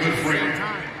probably their good friend?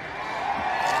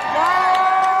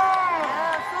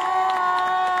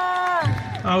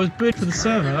 I was booed for the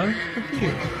server. Fuck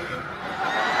you.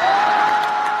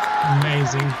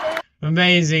 Amazing.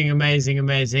 Amazing, amazing,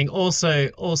 amazing. Also,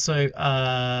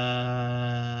 I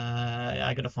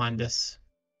gotta find this.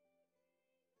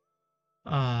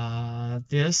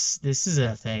 This is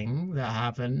a thing that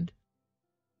happened.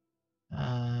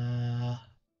 No.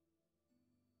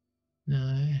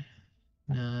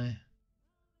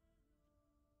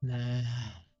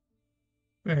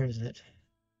 Where is it?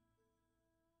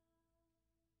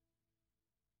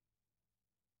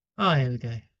 Oh, here we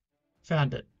go.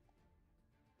 Found it.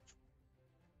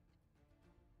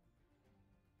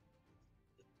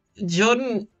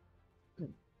 Jordan...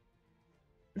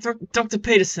 Dr.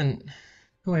 Peterson.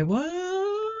 Wait,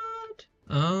 what?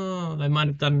 Oh, they might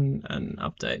have done an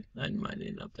update. They might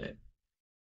need an update.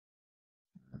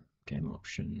 Game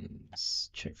options.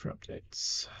 Check for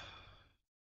updates.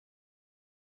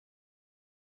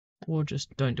 Or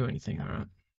just don't do anything, alright.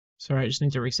 Sorry, I just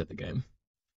need to reset the game.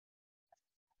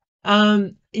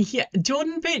 Yeah,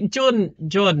 Jordan.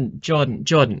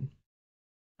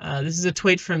 This is a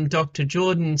tweet from Dr.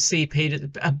 Jordan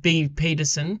B.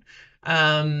 Peterson,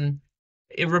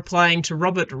 replying to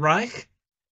Robert Reich.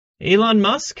 Elon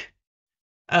Musk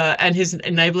and his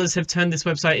enablers have turned this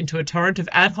website into a torrent of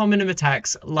ad hominem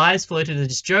attacks, lies floated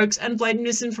as jokes, and blatant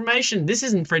misinformation. This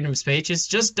isn't freedom of speech, it's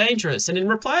just dangerous. And in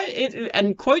reply,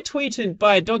 and quote tweeted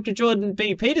by Dr. Jordan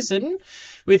B. Peterson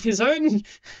with his own...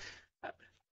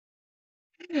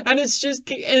 And it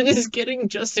is getting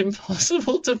just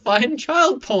impossible to find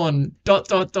child porn. ...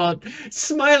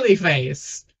 Smiley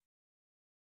face.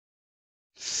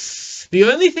 The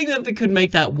only thing that could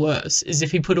make that worse is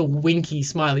if he put a winky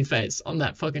smiley face on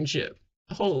that fucking ship.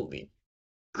 Holy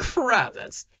crap,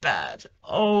 that's bad.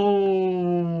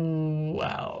 Oh,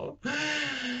 wow.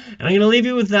 And I'm going to leave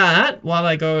you with that while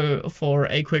I go for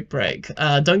a quick break.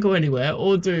 Don't go anywhere,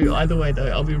 or do. Either way, though,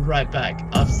 I'll be right back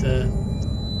after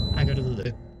I go to the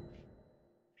loo.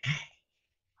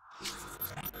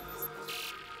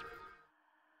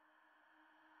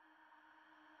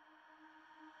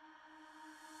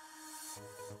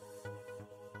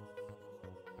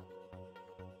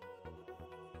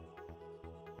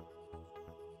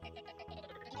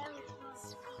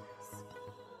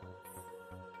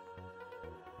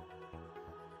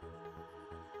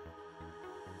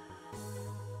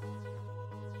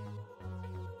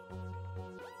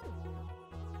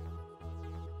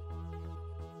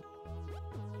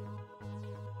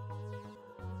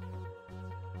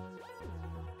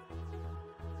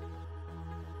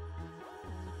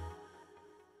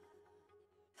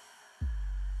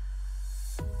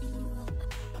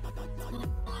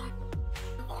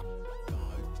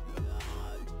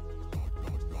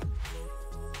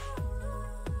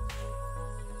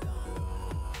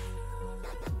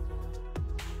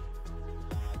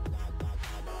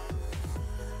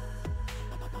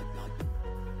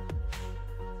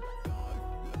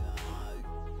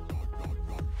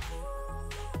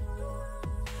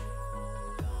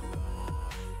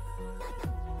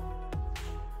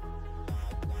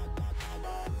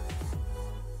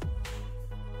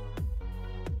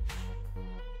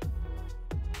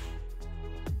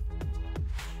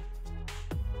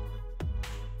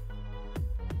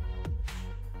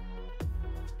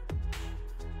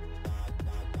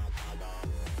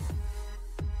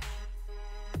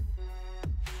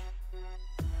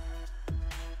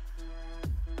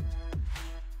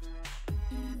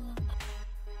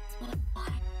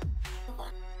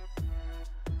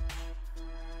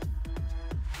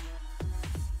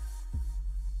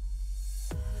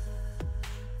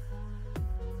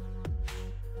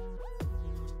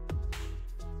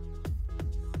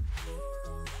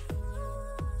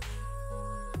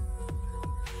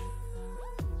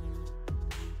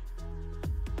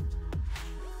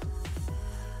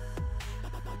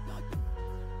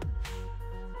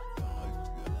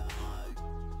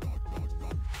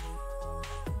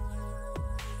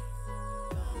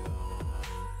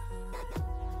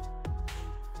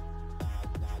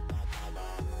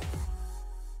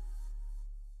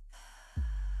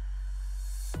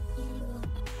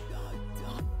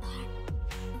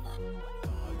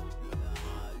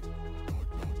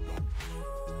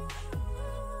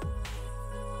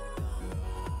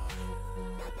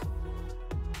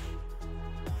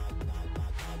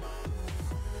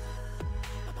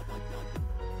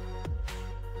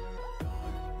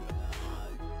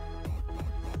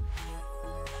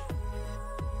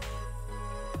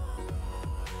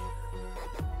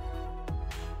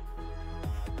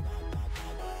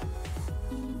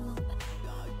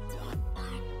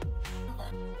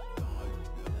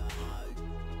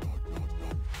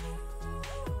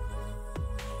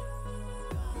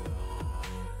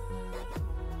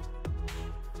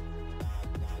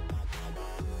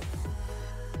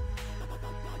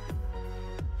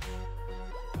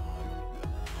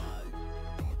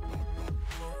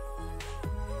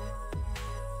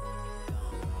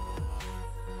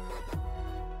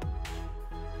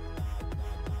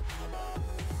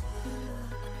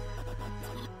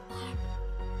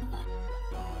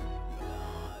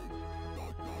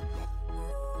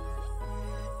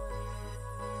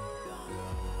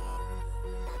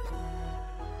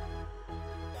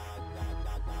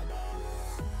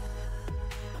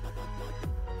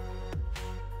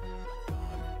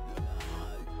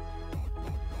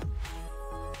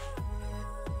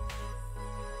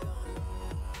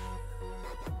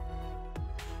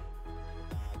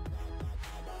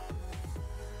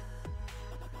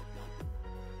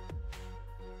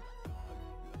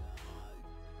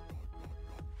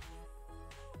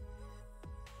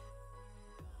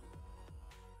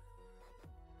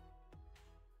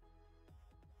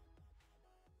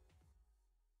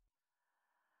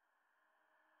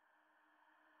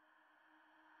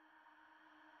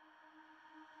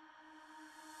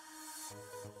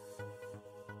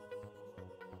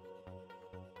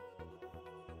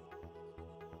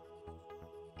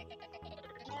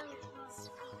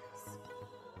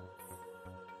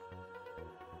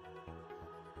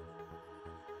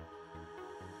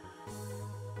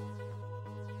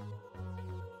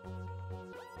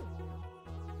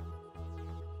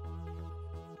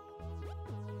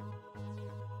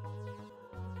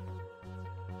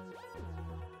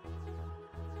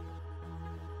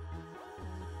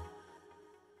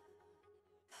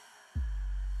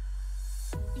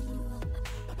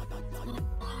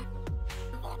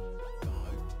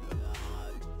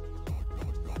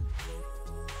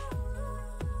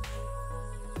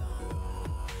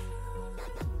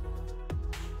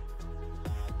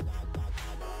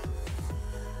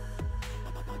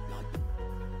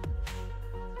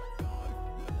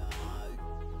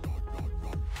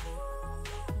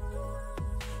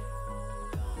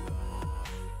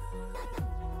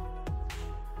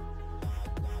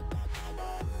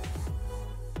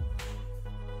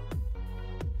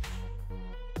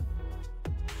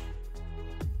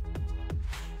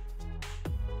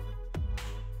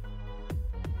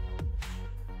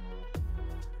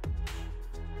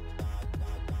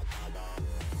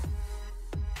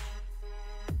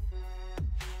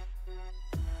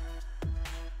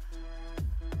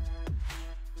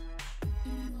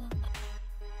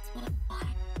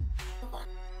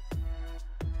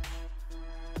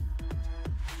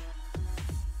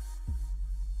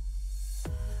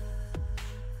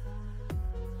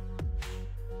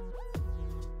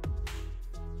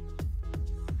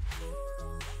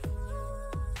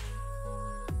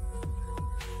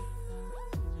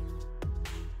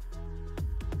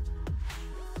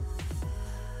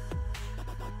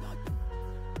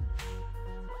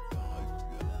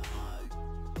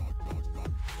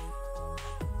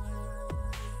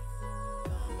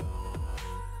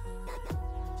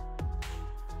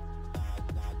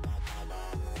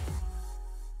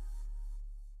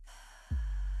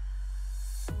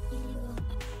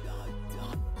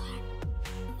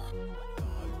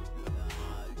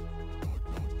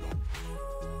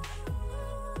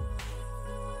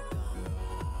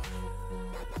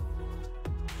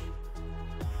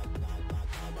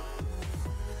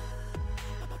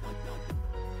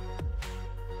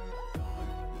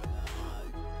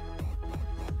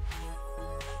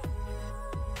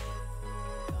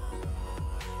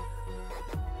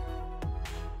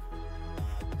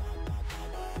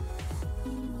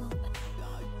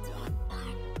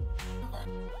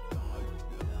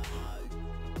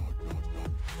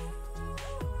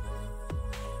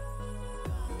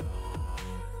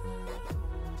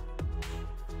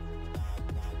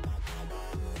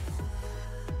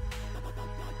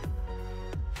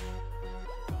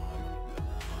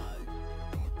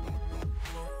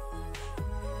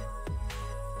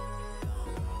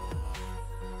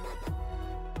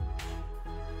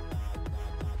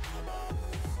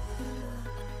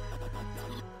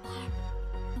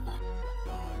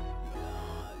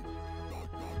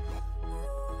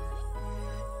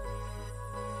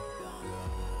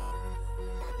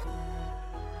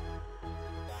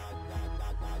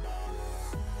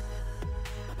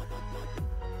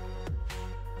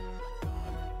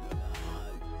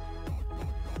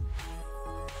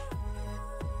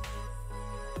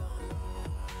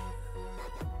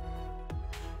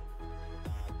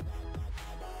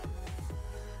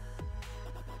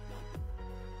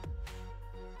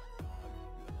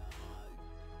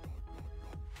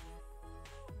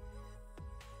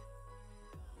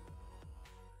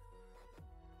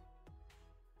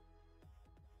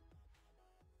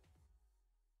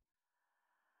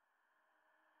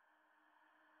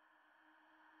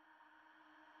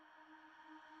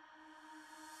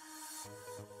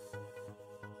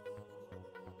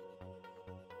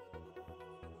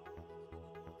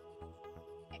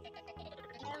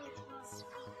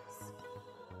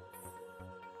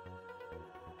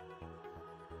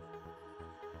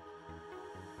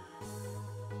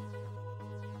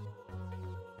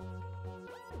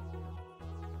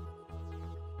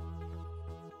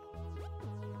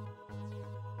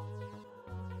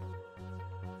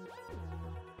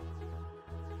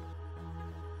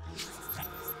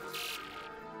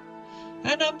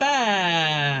 And I'm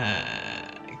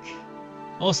back!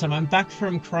 Awesome, I'm back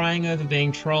from crying over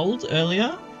being trolled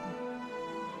earlier.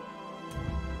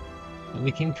 And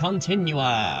we can continue.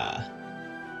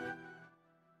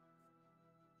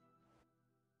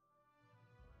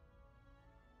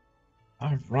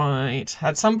 Alright,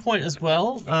 at some point as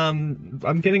well,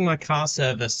 I'm getting my car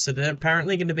serviced, so they're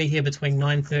apparently going to be here between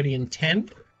 9:30 and 10.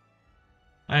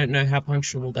 I don't know how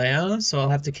punctual they are, so I'll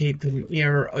have to keep an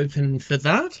ear open for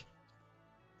that.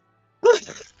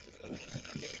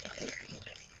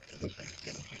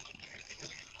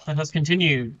 Let us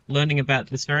continue learning about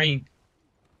this very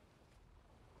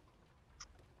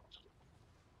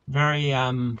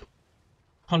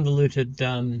convoluted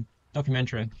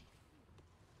documentary.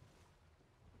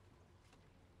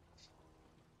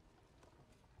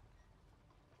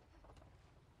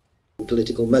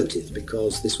 Political motive,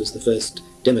 because this was the first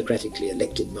democratically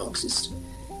elected Marxist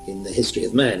in the history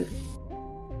of man.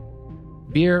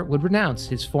 Beer would renounce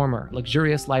his former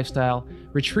luxurious lifestyle,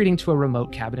 retreating to a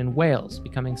remote cabin in Wales,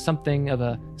 becoming something of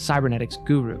a cybernetics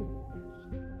guru.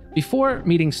 Before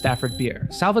meeting Stafford Beer,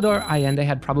 Salvador Allende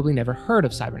had probably never heard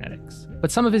of cybernetics, but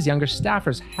some of his younger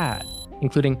staffers had,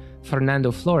 including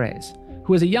Fernando Flores,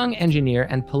 who was a young engineer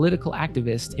and political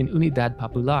activist in Unidad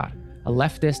Popular, a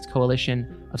leftist coalition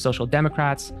of social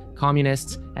democrats,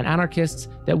 communists, and anarchists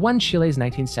that won Chile's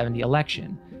 1970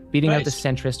 election, beating out the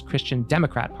centrist Christian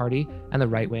Democrat Party and the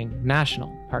right-wing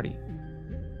National Party.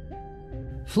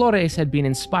 Flores had been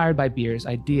inspired by Beer's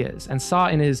ideas and saw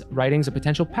in his writings a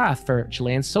potential path for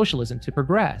Chilean socialism to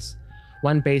progress,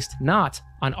 one based not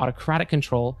on autocratic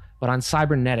control, but on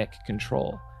cybernetic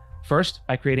control. First,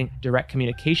 by creating direct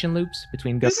communication loops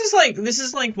between This is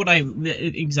like what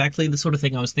exactly the sort of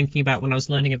thing I was thinking about when I was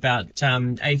learning about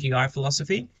AGI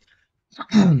philosophy.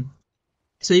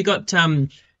 So you got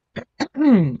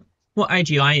what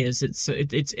AGI is. It's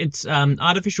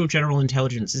artificial general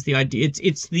intelligence is the idea.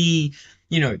 It's the,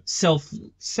 you know, it's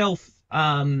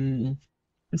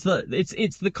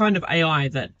the kind of AI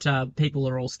that people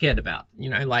are all scared about,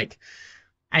 you know, like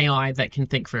AI that can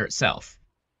think for itself.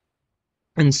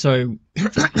 And so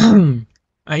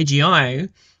AGI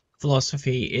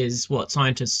philosophy is what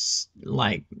scientists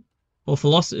like, or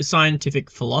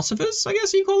scientific philosophers, I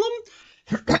guess you call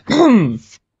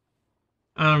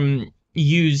them,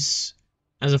 use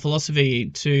as a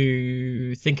philosophy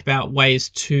to think about ways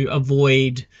to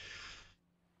avoid,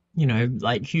 you know,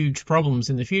 like huge problems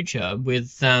in the future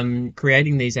with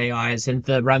creating these AIs and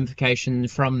the ramification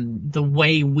from the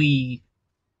way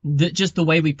just the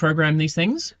way we program these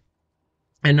things.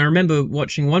 And I remember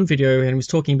watching one video and it was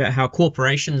talking about how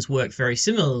corporations work very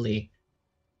similarly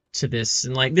to this.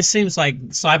 And like, this seems like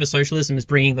cyber socialism is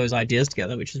bringing those ideas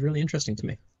together, which is really interesting to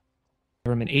me.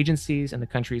 Government agencies and the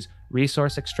country's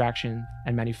resource extraction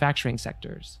and manufacturing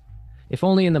sectors. If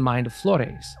only in the mind of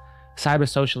Flores, cyber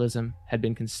socialism had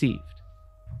been conceived.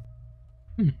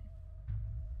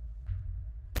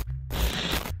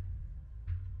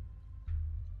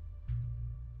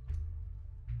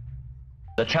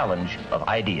 The challenge of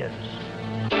ideas.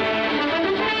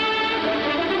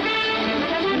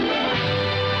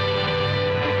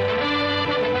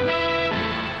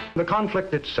 The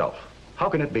conflict itself, how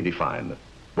can it be defined?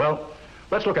 Well,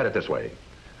 let's look at it this way.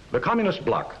 The communist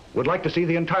bloc would like to see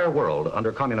the entire world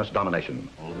under communist domination.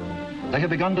 They have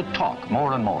begun to talk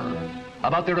more and more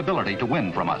about their ability to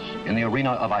win from us in the arena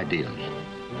of ideas.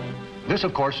 This,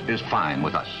 of course, is fine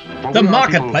with us. For the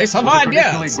marketplace of ideas.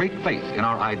 Traditionally great faith in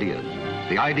our ideas.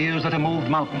 The ideas that have moved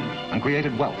mountains and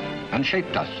created wealth and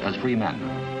shaped us as free men.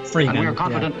 And we are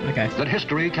confident that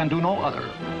history can do no other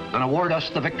than award us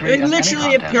the victory in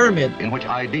literally any a pyramid in which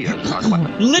ideas are the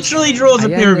weapon. Literally draws a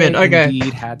pyramid. Okay.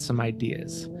 Indeed had some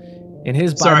ideas. In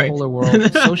his bipolar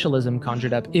world, socialism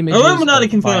conjured up images of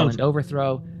violent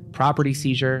overthrow, property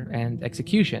seizure, and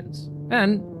executions.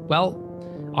 And, well,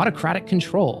 autocratic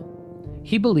control.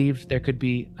 He believed there could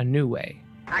be a new way.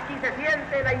 Aquí se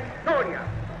siente la historia.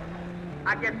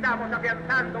 Aquí estamos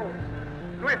afianzando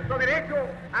nuestro derecho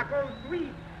a construir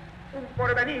un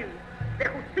porvenir de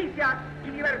justicia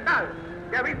y libertad,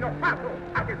 de abrirnos paso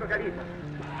hacia el socialismo.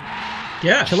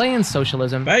 Yeah. Chilean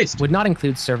socialism would not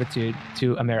include servitude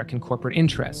to American corporate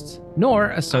interests, nor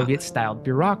a Soviet-styled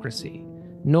bureaucracy,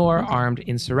 nor armed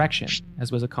insurrection,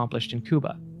 as was accomplished in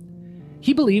Cuba.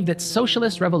 He believed that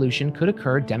socialist revolution could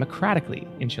occur democratically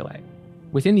in Chile,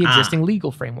 within the existing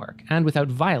legal framework and without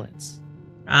violence.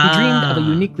 He dreamed of a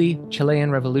uniquely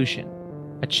Chilean revolution,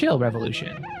 a chill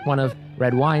revolution, one of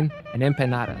red wine and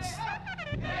empanadas.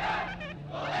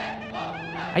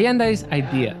 Allende's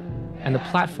idea, and the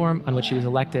platform on which he was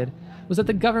elected, was that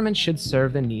the government should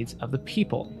serve the needs of the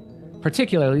people.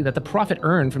 particularly that the profit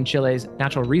earned from Chile's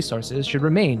natural resources should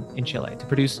remain in Chile to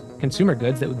produce consumer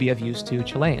goods that would be of use to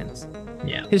Chileans.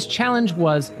 Yeah. His challenge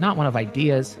was not one of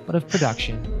ideas, but of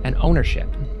production and ownership.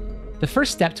 The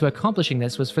first step to accomplishing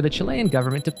this was for the Chilean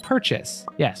government to purchase,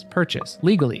 yes, purchase,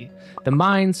 legally, the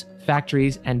mines,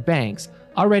 factories, and banks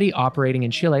already operating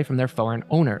in Chile from their foreign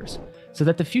owners, so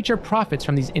that the future profits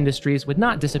from these industries would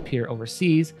not disappear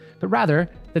overseas, but rather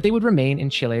that they would remain in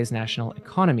Chile's national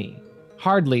economy.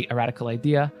 Hardly a radical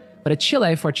idea, but a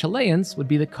Chile for Chileans would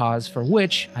be the cause for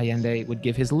which Allende would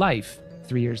give his life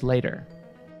 3 years later.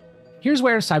 Here's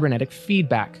where cybernetic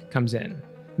feedback comes in.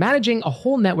 Managing a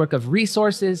whole network of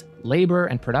resources, labor,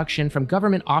 and production from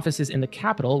government offices in the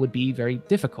capital would be very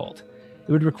difficult.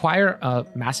 It would require a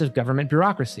massive government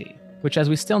bureaucracy, which, as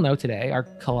we still know today, are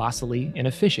colossally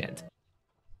inefficient.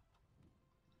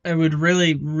 I would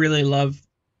really, really love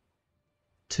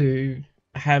to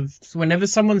have, whenever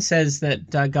someone says that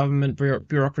government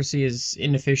bureaucracy is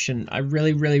inefficient, I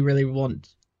really, really, really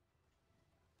want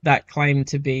that claim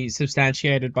to be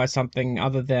substantiated by something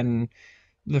other than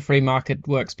the free market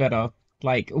works better.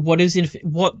 Like, what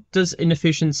does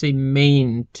inefficiency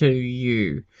mean to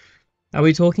you? Are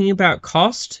we talking about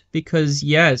cost? Because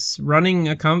yes, running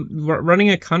a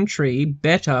country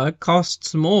better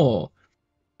costs more.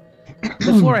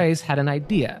 The Flores had an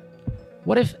idea.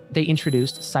 What if they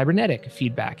introduced cybernetic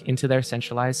feedback into their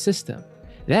centralized system?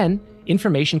 Then,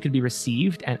 information could be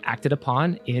received and acted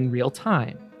upon in real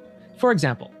time. For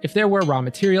example, if there were raw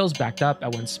materials backed up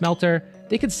at one smelter,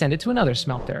 they could send it to another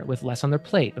smelter with less on their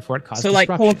plate before it caused disruption.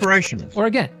 So like cooperation. Or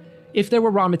again, if there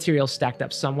were raw materials stacked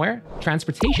up somewhere,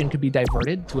 transportation could be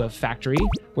diverted to a factory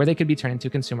where they could be turned into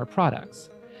consumer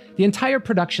products. The entire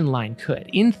production line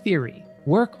could, in theory,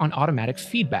 work on automatic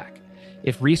feedback.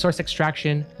 If resource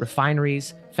extraction,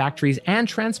 refineries, factories, and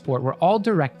transport were all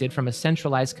directed from a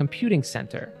centralized computing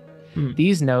center,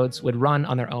 these nodes would run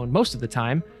on their own most of the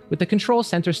time, with the control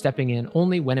center stepping in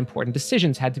only when important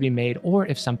decisions had to be made or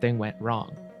if something went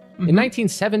wrong. In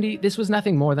 1970, this was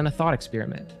nothing more than a thought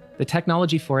experiment. The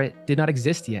technology for it did not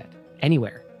exist yet,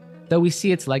 anywhere, though we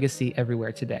see its legacy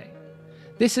everywhere today.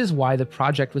 This is why the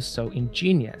project was so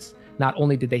ingenious. Not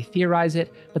only did they theorize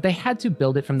it, but they had to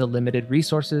build it from the limited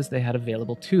resources they had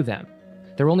available to them.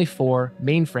 There were only 4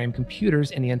 mainframe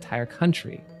computers in the entire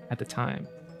country at the time.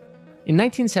 In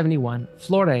 1971,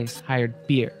 Flores hired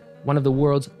Beer, one of the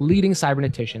world's leading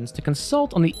cyberneticians, to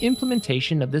consult on the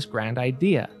implementation of this grand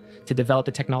idea, to develop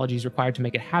the technologies required to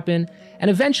make it happen,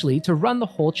 and eventually to run the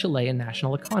whole Chilean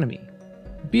national economy.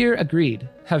 Beer agreed,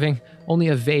 having only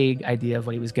a vague idea of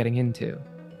what he was getting into.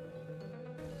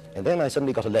 And then I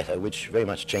suddenly got a letter which very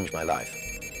much changed my life.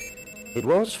 It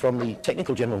was from the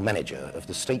technical general manager of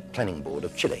the State Planning Board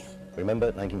of Chile. Remember,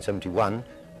 1971,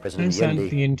 President Allende...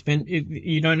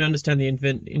 You don't understand the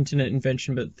internet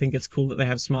invention, but think it's cool that they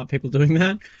have smart people doing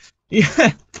that?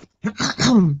 Yeah.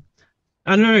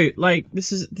 I know, like,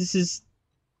 this is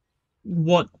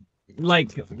what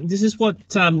centralized government.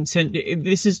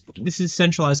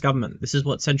 This is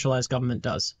what centralized government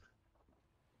does.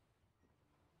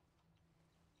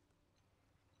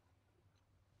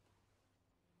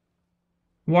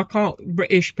 Why can't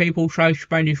British people say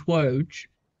Spanish words?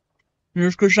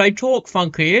 Just because they talk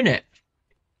funky, innit?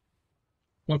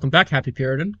 Welcome back, Happy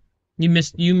Puritan. You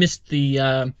missed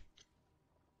the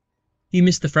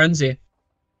frenzy.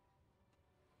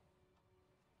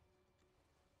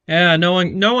 Yeah, no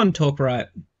one talk right.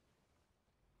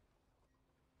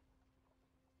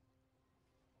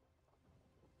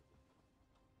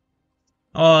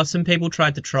 Oh, some people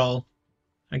tried to troll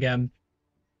again.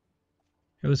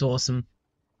 It was awesome.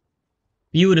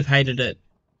 You would have hated it.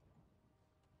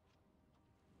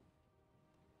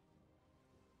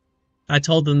 I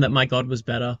told them that my god was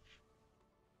better.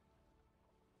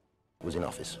 Was in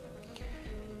office.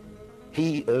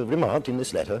 He remarked in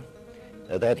this letter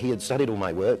that he had studied all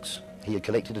my works, he had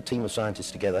collected a team of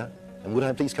scientists together, and would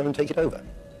I please come and take it over?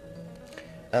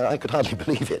 I could hardly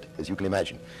believe it, as you can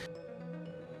imagine.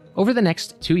 Over the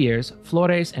next 2 years,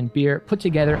 Flores and Beer put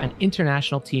together an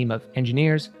international team of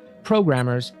engineers,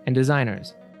 programmers, and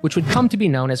designers, which would come to be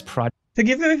known as Project...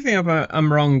 Forgive me if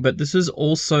I'm wrong, but this is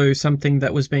also something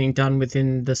that was being done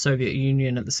within the Soviet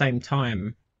Union at the same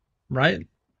time, right?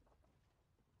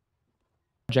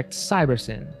 Project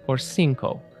Cybersyn, or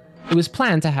Cinco. It was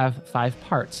planned to have 5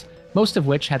 parts, most of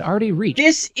which had already reached...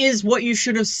 This is what you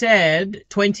should have said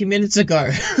 20 minutes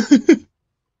ago.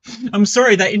 I'm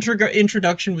sorry, that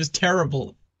introduction was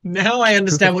terrible. Now I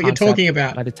understand what you're talking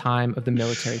about. By the time of the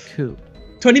military coup.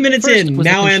 20 minutes First in, was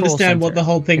the now I control understand what center. the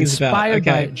whole thing is about. Inspired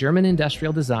Okay. by German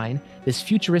industrial design, this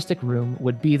futuristic room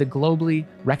would be the globally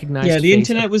recognized. Yeah, the face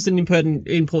internet was an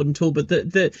important tool, but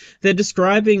they're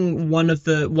describing one of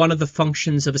the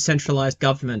functions of a centralized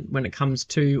government when it comes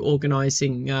to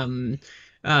organizing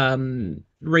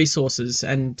resources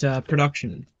and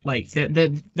production. Like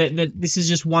this is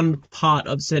just one part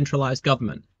of centralized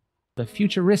government. The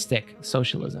futuristic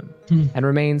socialism, and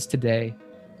remains today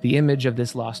the image of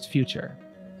this lost future.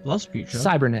 Lost future?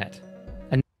 Cybernet.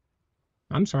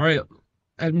 I'm sorry,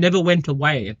 it never went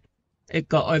away. It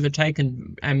got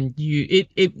overtaken, and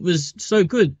it was so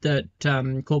good that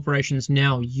corporations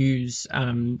now use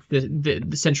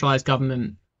the centralized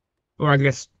government, or I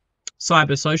guess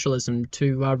cyber socialism,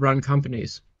 to run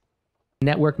companies.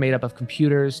 Network made up of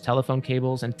computers, telephone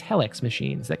cables, and telex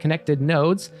machines that connected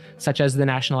nodes, such as the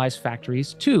nationalized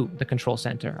factories, to the control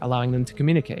center, allowing them to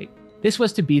communicate. This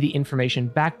was to be the information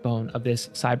backbone of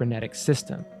this cybernetic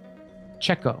system.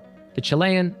 Checo, the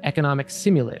Chilean economic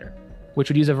simulator, which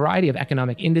would use a variety of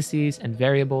economic indices and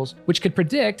variables, which could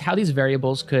predict how these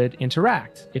variables could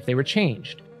interact if they were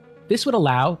changed. This would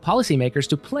allow policymakers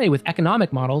to play with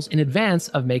economic models in advance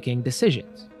of making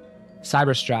decisions.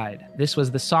 Cyberstride, this was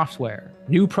the software,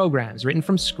 new programs written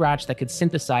from scratch that could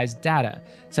synthesize data,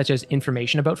 such as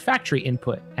information about factory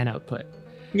input and output.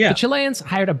 Yeah. The Chileans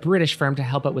hired a British firm to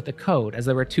help out with the code, as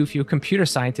there were too few computer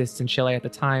scientists in Chile at the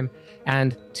time,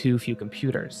 and too few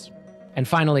computers. And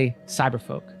finally,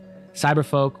 Cyberfolk.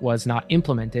 Cyberfolk was not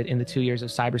implemented in the 2 years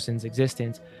of Cybersyn's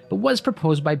existence, but was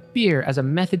proposed by Beer as a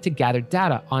method to gather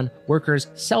data on workers'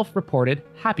 self-reported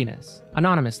happiness,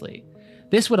 anonymously.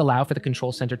 This would allow for the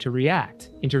control center to react,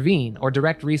 intervene, or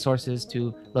direct resources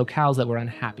to locales that were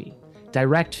unhappy.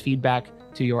 Direct feedback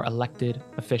to your elected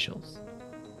officials.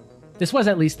 This was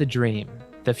at least the dream,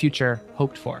 the future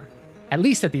hoped for. At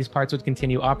least that these parts would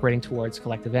continue operating towards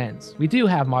collective ends. We do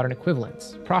have modern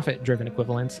equivalents, profit-driven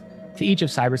equivalents, to each of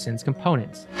Cybersyn's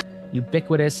components.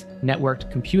 Ubiquitous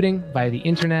networked computing via the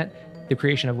internet, the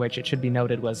creation of which, it should be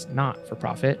noted, was not for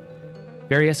profit.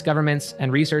 Various governments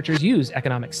and researchers use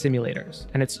economic simulators,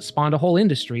 and it's spawned a whole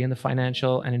industry in the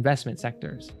financial and investment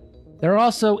sectors. There are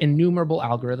also innumerable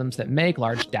algorithms that make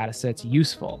large datasets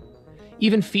useful.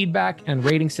 Even feedback and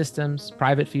rating systems,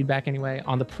 private feedback anyway,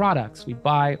 on the products we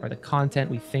buy or the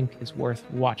content we think is worth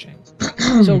watching.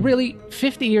 So really,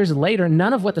 50 years later,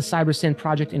 none of what the Cybersyn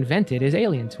project invented is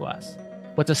alien to us.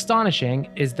 What's astonishing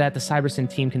is that the Cybersyn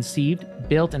team conceived,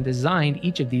 built, and designed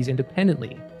each of these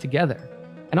independently, together,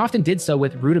 and often did so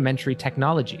with rudimentary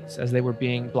technologies as they were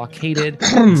being blockaded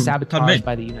and sabotaged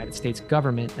by the United States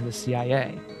government and the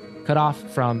CIA, cut off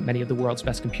from many of the world's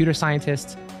best computer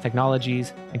scientists,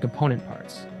 technologies, and component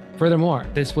parts. Furthermore,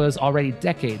 this was already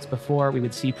decades before we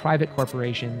would see private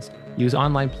corporations use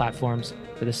online platforms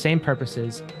for the same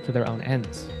purposes to their own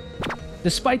ends.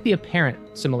 Despite the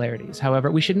apparent similarities,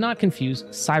 however, we should not confuse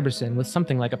Cybersyn with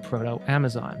something like a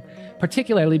proto-Amazon,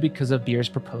 particularly because of Beer's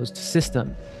proposed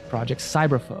system, Project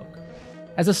Cyberfolk.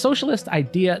 As a socialist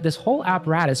idea, this whole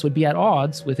apparatus would be at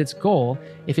odds with its goal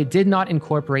if it did not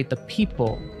incorporate the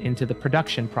people into the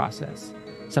production process,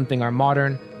 something our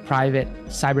modern, private,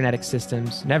 cybernetic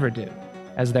systems never do,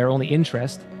 as their only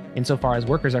interest, insofar as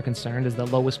workers are concerned, is the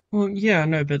lowest. Well, yeah,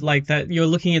 no, but like that, you're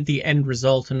looking at the end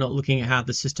result and not looking at how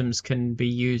the systems can be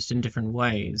used in different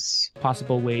ways.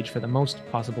 Possible wage for the most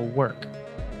possible work.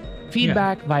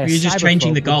 Feedback via You're just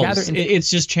changing the goals. gather It's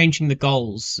just changing the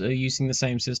goals using the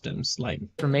same systems. Like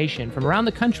information from around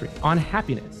the country on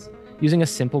happiness using a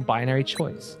simple binary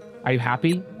choice. Are you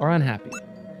happy or unhappy?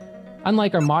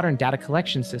 Unlike our modern data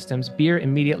collection systems, Beer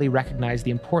immediately recognized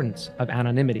the importance of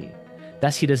anonymity.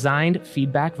 Thus, he designed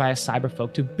feedback via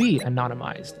Cyberfolk to be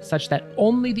anonymized, such that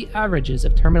only the averages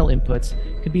of terminal inputs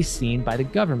could be seen by the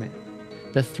government.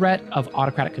 The threat of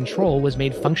autocratic control was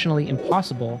made functionally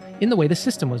impossible in the way the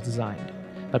system was designed,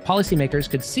 but policymakers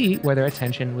could see where their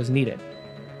attention was needed.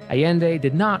 Allende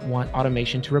did not want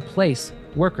automation to replace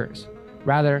workers.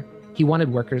 Rather, he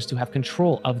wanted workers to have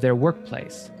control of their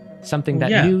workplace, something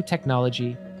that new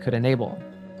technology could enable.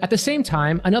 At the same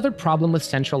time, another problem with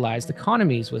centralized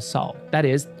economies was solved. That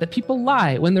is, that people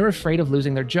lie when they're afraid of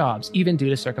losing their jobs, even due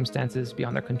to circumstances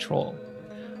beyond their control.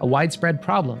 A widespread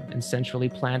problem in centrally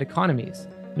planned economies,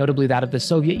 notably that of the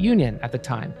Soviet Union at the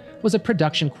time, was a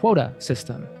production quota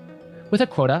system. With a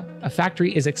quota, a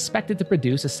factory is expected to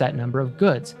produce a set number of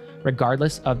goods,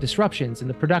 regardless of disruptions in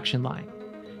the production line.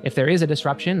 If there is a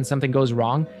disruption and something goes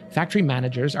wrong, factory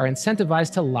managers are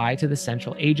incentivized to lie to the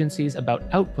central agencies about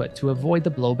output to avoid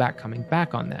the blowback coming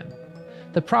back on them.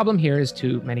 The problem here is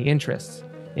too many interests.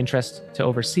 Interest to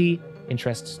oversee,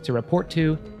 interests to report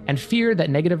to, and feared that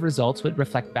negative results would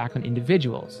reflect back on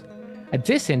individuals. A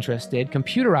disinterested,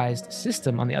 computerized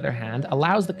system, on the other hand,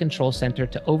 allows the control center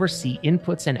to oversee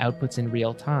inputs and outputs in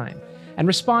real time and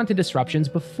respond to disruptions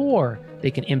before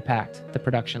they can impact the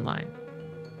production line.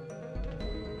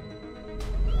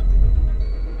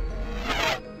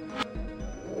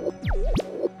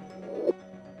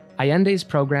 Allende's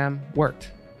program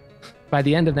worked. By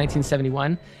the end of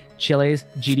 1971, Chile's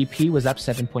GDP was up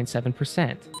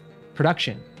 7.7%.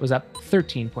 Production was up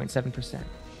 13.7%.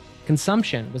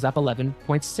 Consumption was up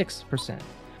 11.6%.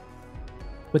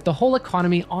 With the whole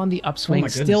economy on the upswing,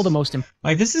 still the most important.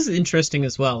 Like, this is interesting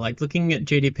as well. Like, looking at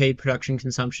GDP, production,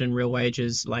 consumption, real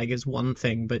wages, like, is one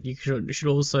thing, but you should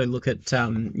also look at,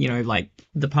 you know, like,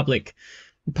 the public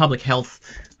health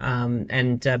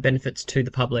and benefits to the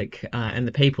public and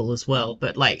the people as well.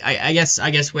 But like I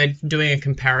guess we're doing a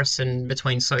comparison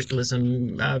between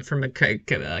socialism from a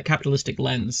capitalistic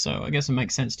lens, so I guess it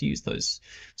makes sense to use those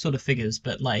sort of figures.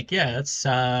 But like, yeah, it's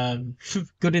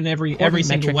good in every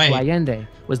single way. To Allende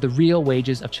was the real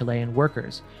wages of Chilean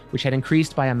workers, which had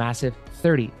increased by a massive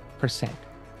 30%.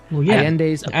 Well, yeah,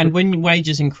 and when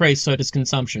wages increase, so does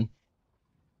consumption.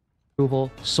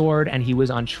 Approval soared, and he was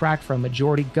on track for a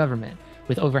majority government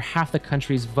with over half the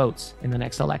country's votes in the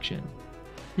next election.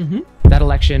 That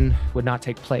election would not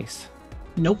take place.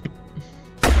 Nope.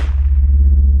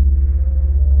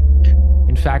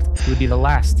 In fact, he would be the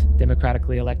last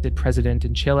democratically elected president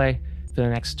in Chile for the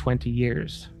next 20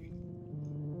 years.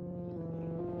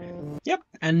 Yep,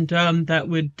 and that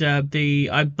would be,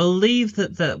 I believe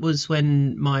that was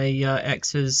when my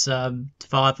ex's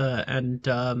father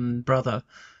and brother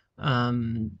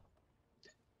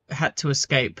had to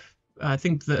escape. I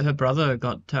think that her brother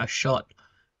got shot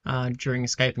during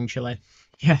escaping Chile.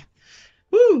 Yeah.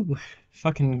 Woo!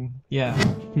 Fucking, yeah.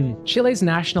 Chile's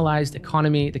nationalized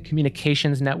economy, the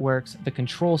communications networks, the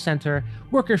control center,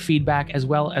 worker feedback, as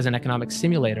well as an economic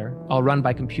simulator, all run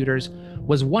by computers,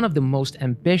 was one of the most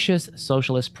ambitious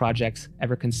socialist projects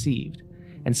ever conceived,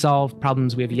 and solved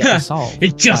problems we have yet to solve.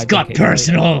 It just got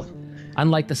personal! Later.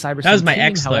 Unlike the Cybersyn that was my team,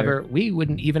 ex, however, we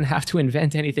wouldn't even have to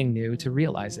invent anything new to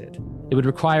realize it. It would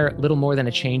require little more than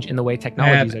a change in the way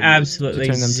technologies are used absolutely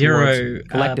to turn them zero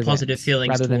collective positive ends, feelings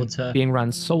rather than towards being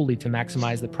run solely to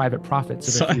maximize the private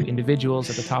profits of a few individuals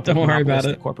at the top of Don't worry about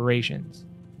monopolistic it. corporations.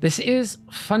 This is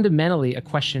fundamentally a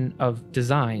question of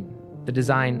design, the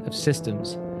design of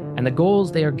systems, and the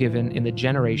goals they are given in the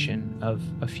generation of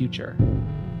a future.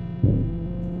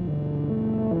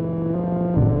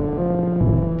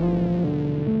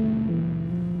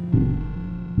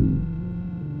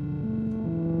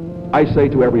 I say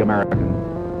to every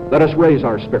American, let us raise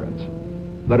our spirits.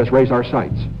 Let us raise our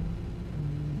sights.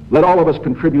 Let all of us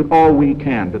contribute all we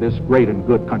can to this great and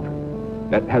good country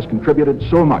that has contributed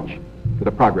so much to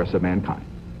the progress of mankind.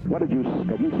 Have you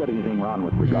said anything wrong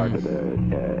with regard to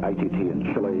the ITT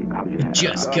in Chile? How did you handle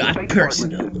Just it? got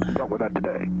personal. Dealt with that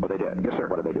today. Oh, they did? Yes, sir.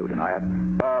 What did they do? Deny it?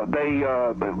 They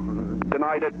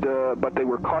denied it, but they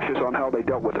were cautious on how they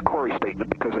dealt with the Corey statement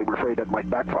because they were afraid that might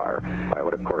backfire. Why,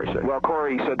 what did Corey say? Well,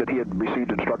 Corey said that he had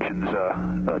received instructions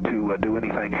to do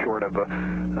anything short of a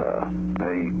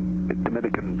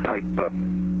Dominican-type,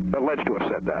 alleged to have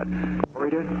said that. Corey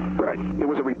did? Right. It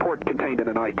was a report contained in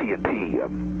an IT&T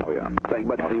thing,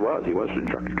 but he was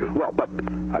instructed to. Well, but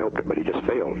I hoped it, but he just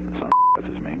failed. That's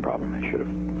his main problem. He should have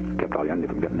kept Allende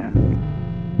from getting in.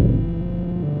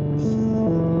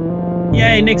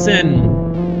 Yay, Nixon!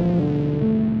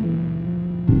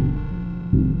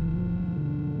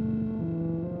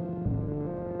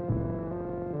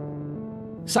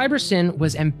 Cybersyn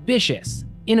was ambitious,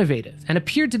 innovative, and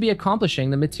appeared to be accomplishing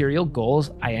the material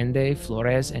goals Allende,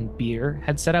 Flores, and Beer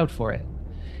had set out for it.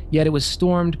 Yet it was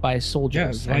stormed by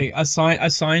soldiers. Yeah, like a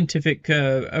scientific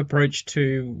approach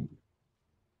to,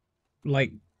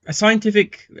 like, a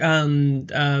scientific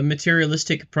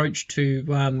materialistic approach to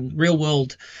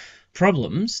real-world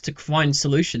problems to find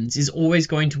solutions is always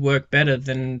going to work better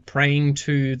than praying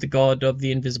to the god of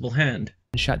the invisible hand.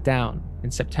 Shut down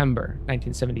in September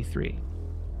 1973.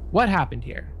 What happened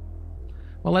here?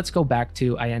 Well, let's go back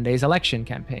to Allende's election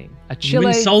campaign. A Chile you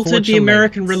insulted for the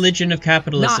American religion of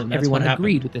capitalism. Not everyone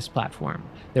agreed with this platform.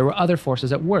 There were other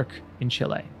forces at work in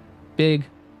Chile. Big,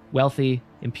 wealthy,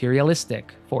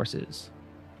 imperialistic forces.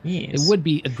 Yes. It would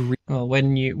be agreed. Well,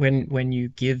 when you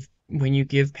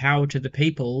give power to the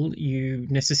people, you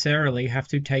necessarily have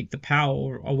to take the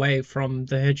power away from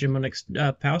the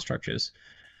hegemonic power structures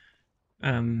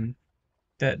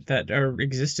that are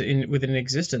within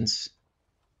existence.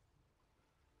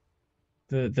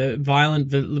 The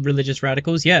violent religious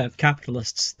radicals, yeah,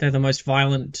 capitalists. They're the most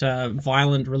violent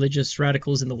religious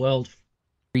radicals in the world.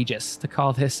 Egregious to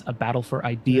call this a battle for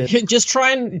ideas. Just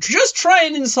try and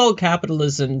insult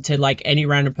capitalism to like any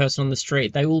random person on the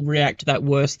street. They will react to that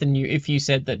worse than you if you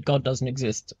said that God doesn't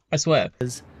exist. I swear.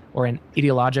 Or an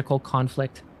ideological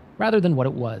conflict, rather than what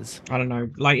it was. I don't know.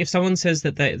 Like if someone says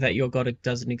that your God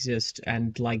doesn't exist,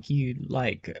 and like you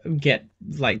like get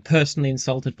like personally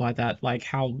insulted by that, like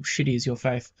how shitty is your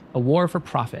faith? A war for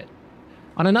profit.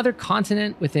 On another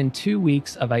continent, within 2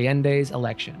 weeks of Allende's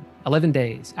election, 11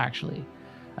 days actually,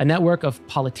 a network of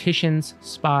politicians,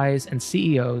 spies, and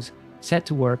CEOs set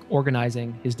to work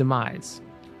organizing his demise,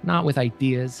 not with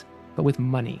ideas, but with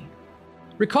money.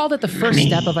 Recall that the first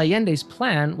step of Allende's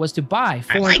plan was to buy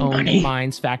foreign-owned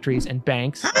mines, factories, and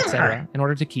banks, etc., in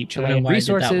order to keep Chilean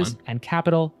resources and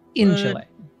capital in Chile.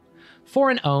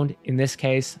 Foreign-owned, in this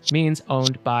case, means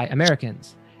owned by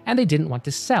Americans, and they didn't want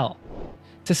to sell.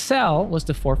 To sell was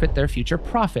to forfeit their future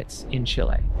profits in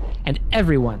Chile, and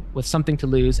everyone with something to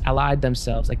lose allied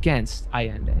themselves against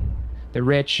Allende. The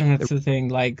rich. That's the thing.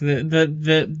 Like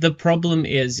the problem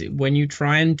is when you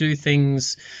try and do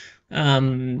things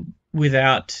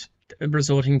without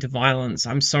resorting to violence.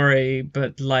 I'm sorry,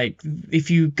 but like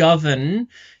if you govern,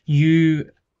 you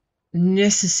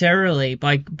necessarily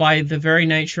by the very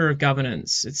nature of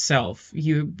governance itself,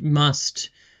 you must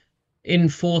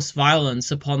enforce violence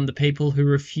upon the people who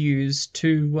refuse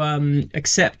to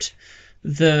accept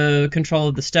the control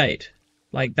of the state.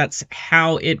 Like that's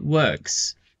how it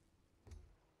works.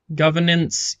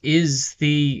 Governance is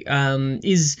the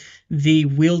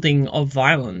wielding of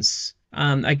violence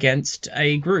against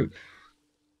a group.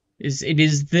 A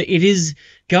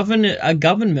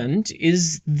government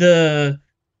is the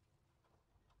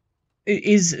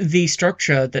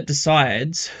structure that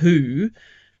decides who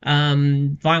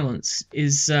violence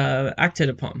is acted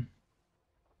upon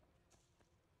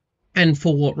and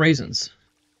for what reasons.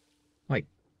 Like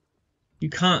you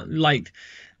can't, like,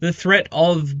 the threat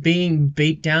of being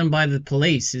beat down by the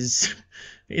police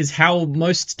is how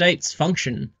most states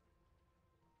function.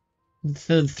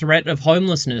 The threat of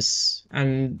homelessness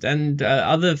and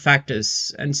other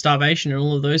factors and starvation and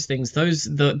all of those things,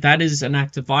 that is an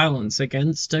act of violence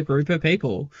against a group of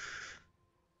people.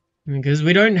 Because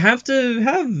we don't have to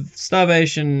have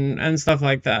starvation and stuff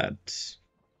like that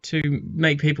to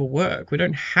make people work. We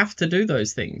don't have to do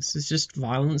those things. It's just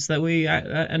violence that we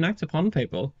enact upon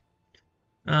people.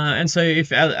 And so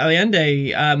if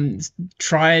Allende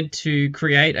tried to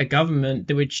create a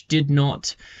government which did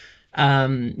not,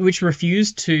 which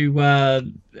refused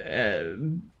to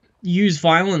use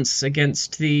violence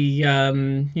against the,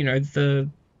 the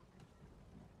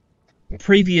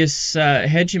previous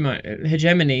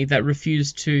hegemony that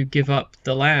refused to give up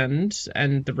the land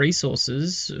and the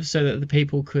resources so that the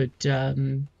people could,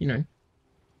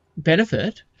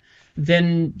 benefit,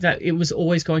 then that it was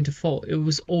always going to fall. It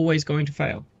was always going to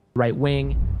fail. Right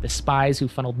wing, the spies who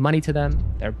funneled money to them,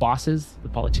 their bosses, the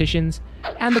politicians,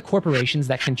 and the corporations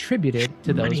that contributed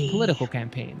to those political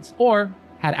campaigns, or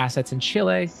had assets in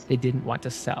Chile they didn't want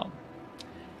to sell.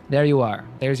 There you are.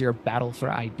 There's your battle for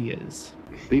ideas.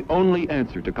 The only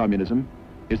answer to communism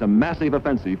is a massive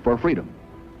offensive for freedom.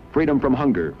 Freedom from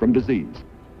hunger, from disease,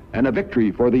 and a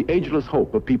victory for the ageless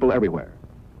hope of people everywhere.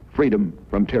 Freedom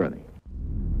from tyranny.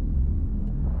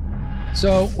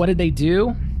 So what did they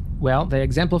do? Well, they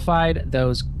exemplified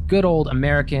those good old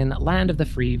American land of the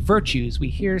free virtues we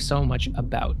hear so much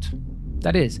about.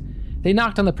 That is, they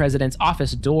knocked on the president's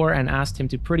office door and asked him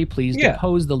to pretty please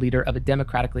depose the leader of a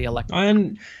democratically elected.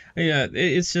 And yeah,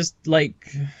 it's just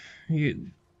like,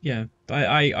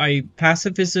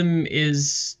 pacifism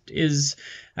is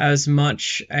as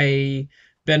much a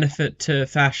benefit to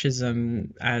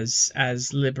fascism as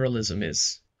liberalism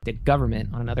is.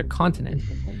 Government on another continent,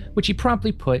 which he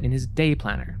promptly put in his day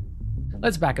planner.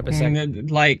 Let's back up a second.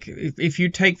 Like, if you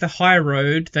take the high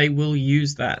road, they will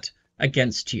use that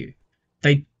against you.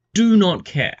 They do not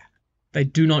care. They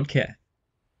do not care.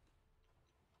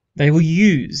 They will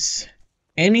use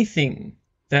anything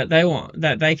that they want,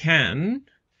 that they can,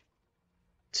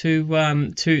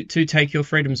 to take your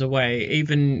freedoms away,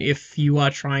 even if you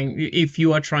are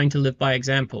trying to live by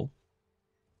example.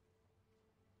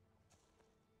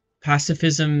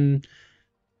 Pacifism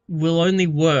will only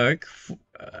work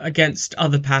against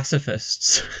other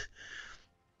pacifists.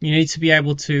 You need to be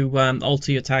able to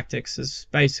alter your tactics. Is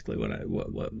basically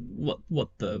what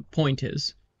the point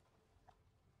is.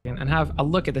 And have a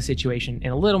look at the situation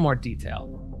in a little more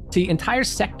detail. See, entire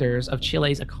sectors of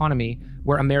Chile's economy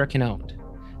were American-owned.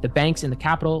 The banks in the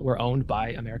capital were owned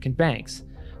by American banks.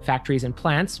 Factories and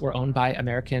plants were owned by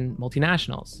American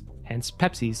multinationals. hence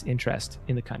Pepsi's interest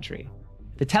in the country.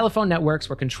 The telephone networks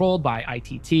were controlled by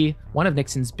ITT, one of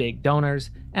Nixon's big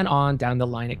donors, and on down the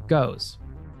line it goes.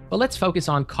 But let's focus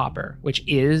on copper, which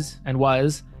is and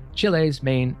was Chile's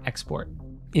main export.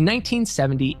 In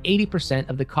 1970, 80%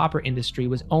 of the copper industry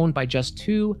was owned by just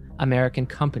 2 American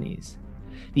companies.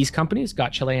 These companies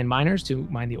got Chilean miners to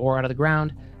mine the ore out of the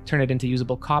ground, turn it into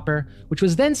usable copper, which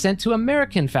was then sent to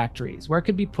American factories where it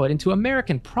could be put into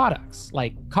American products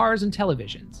like cars and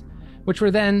televisions, which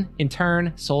were then, in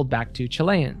turn, sold back to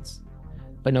Chileans.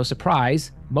 But no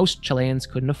surprise, most Chileans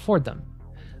couldn't afford them.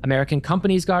 American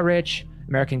companies got rich,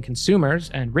 American consumers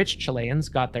and rich Chileans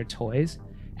got their toys,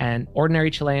 and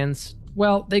ordinary Chileans,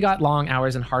 well, they got long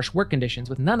hours and harsh work conditions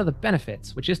with none of the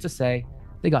benefits, which is to say,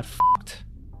 they got fucked.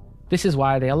 This is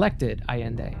why they elected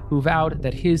Allende, who vowed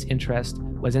that his interest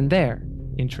was in their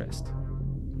interest.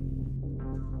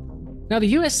 Now, the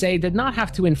USA did not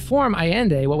have to inform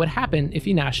Allende what would happen if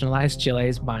he nationalized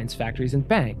Chile's mines, factories, and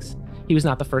banks. He was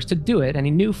not the first to do it, and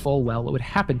he knew full well what would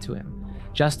happen to him,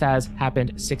 just as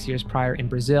happened 6 years prior in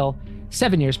Brazil,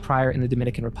 7 years prior in the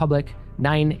Dominican Republic,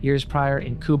 9 years prior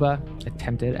in Cuba,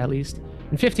 attempted at least,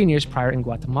 and 15 years prior in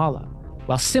Guatemala,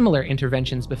 while similar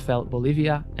interventions befell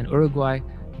Bolivia and Uruguay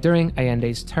during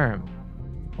Allende's term.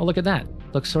 Well, look at that.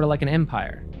 Looks sort of like an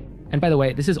empire. And by the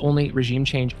way, this is only regime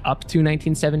change up to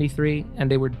 1973, and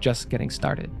they were just getting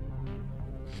started.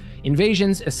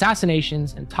 Invasions,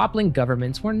 assassinations, and toppling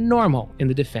governments were normal in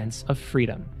the defense of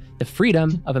freedom. The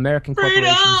freedom of American corporations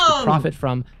to profit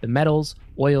from the metals,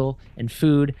 oil, and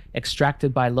food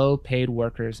extracted by low-paid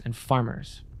workers and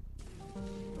farmers.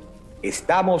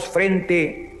 Estamos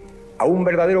frente a un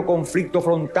verdadero conflicto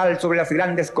frontal sobre las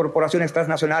grandes corporaciones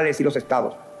transnacionales y los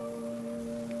estados.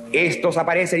 Estos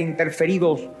aparecen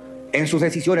interferidos en sus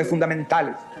decisiones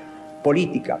fundamentales,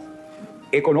 políticas,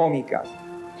 económicas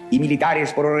y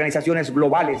militares por organizaciones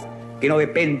globales que no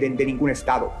dependen de ningún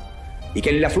estado y que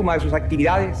en la suma de sus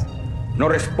actividades no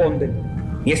responden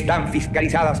ni están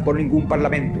fiscalizadas por ningún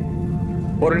parlamento,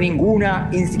 por ninguna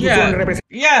institución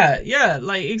representativa. Yeah,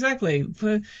 like exactly.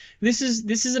 This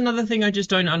is another thing I just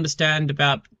don't understand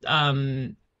about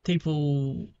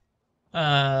people.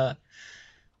 I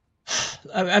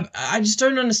just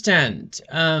don't understand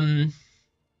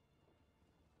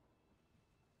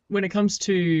when it comes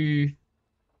to.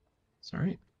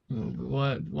 Sorry,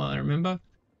 while I remember.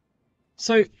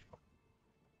 So.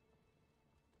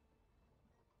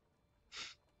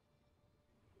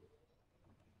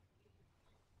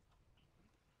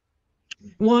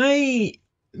 Why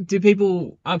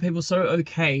are people so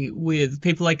okay with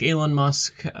people like Elon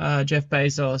Musk, Jeff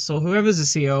Bezos, or whoever's the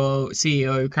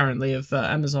CEO currently of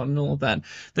Amazon and all of that?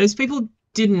 Those people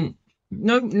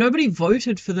nobody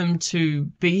voted for them to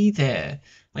be there.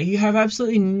 Like, you have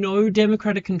absolutely no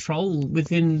democratic control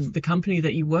within the company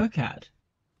that you work at.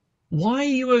 Why are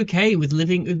you okay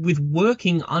with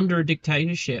working under a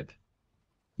dictatorship?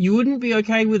 You wouldn't be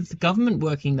okay with the government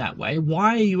working that way.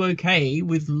 Why are you okay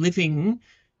with living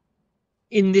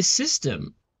in this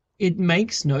system? It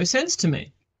makes no sense to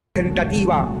me.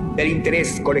 Representativa del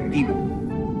interés colectivo.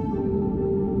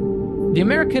 The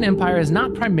American empire is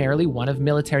not primarily one of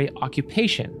military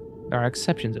occupation. There are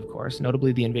exceptions, of course,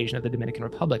 notably the invasion of the Dominican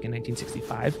Republic in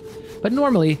 1965. But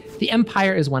normally, the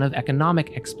empire is one of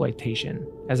economic exploitation,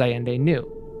 as Allende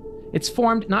knew. It's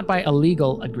formed not by a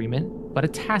legal agreement, but a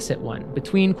tacit one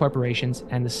between corporations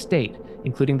and the state,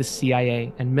 including the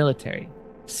CIA and military.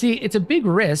 See, it's a big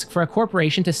risk for a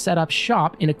corporation to set up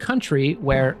shop in a country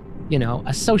where, you know,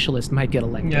 a socialist might get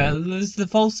elected. Yeah, there's the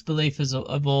false belief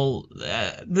of all.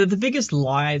 The biggest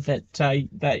lie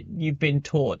that you've been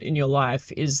taught in your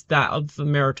life is that of the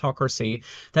meritocracy,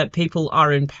 that people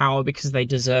are in power because they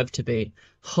deserve to be.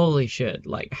 Holy shit!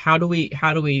 Like, how do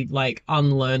we like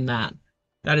unlearn that?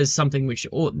 That is something which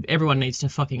everyone needs to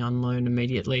fucking unlearn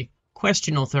immediately.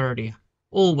 Question authority,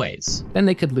 always. Then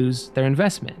they could lose their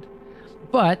investment.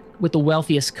 But with the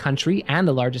wealthiest country and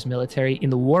the largest military in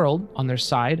the world on their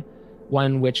side,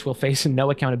 one which will face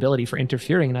no accountability for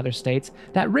interfering in other states,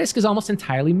 that risk is almost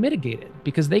entirely mitigated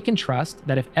because they can trust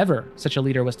that if ever such a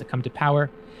leader was to come to power,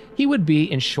 he would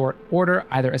be in short order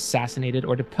either assassinated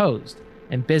or deposed,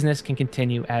 and business can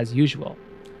continue as usual.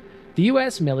 The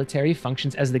US military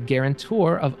functions as the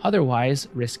guarantor of otherwise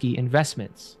risky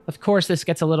investments. Of course, this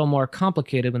gets a little more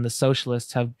complicated when the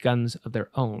socialists have guns of their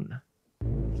own.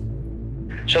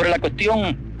 Sobre la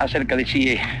cuestión acerca de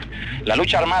si la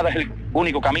lucha armada es el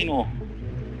único camino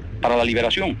para la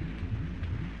liberación,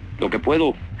 lo que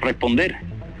puedo responder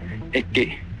es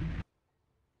que...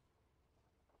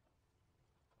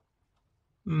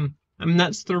 I mean,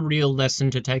 that's the real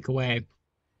lesson to take away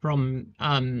from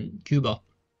Cuba.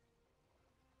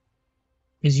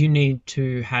 is you need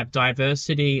to have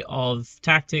diversity of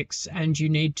tactics, and you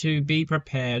need to be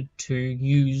prepared to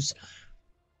use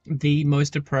the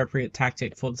most appropriate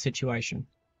tactic for the situation.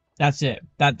 That's it.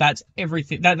 That's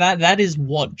everything. That is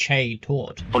what Che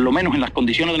taught. Por lo menos en las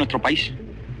condiciones de nuestro país,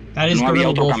 That is no había guerrilla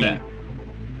otro warfare. camino.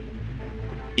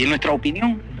 Y en nuestra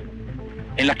opinión,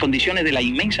 en las condiciones de la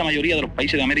inmensa mayoría de los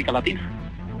países de América Latina,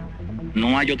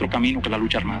 no hay otro camino que la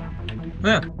lucha armada.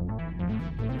 Yeah.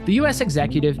 The US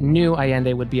executive knew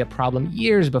Allende would be a problem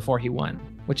years before he won,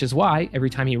 which is why every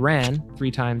time he ran,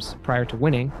 3 times prior to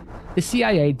winning, the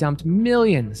CIA dumped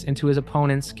millions into his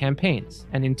opponent's campaigns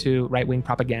and into right-wing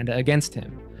propaganda against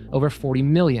him, over 40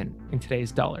 million in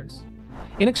today's dollars.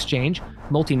 In exchange,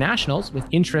 multinationals with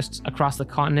interests across the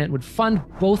continent would fund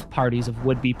both parties of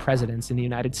would-be presidents in the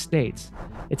United States.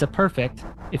 It's a perfect,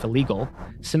 if illegal,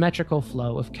 symmetrical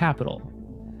flow of capital.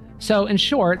 So, in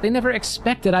short, they never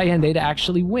expected Allende to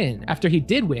actually win. After he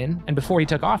did win, and before he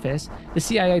took office, the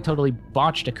CIA totally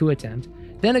botched a coup attempt,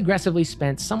 then aggressively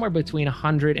spent somewhere between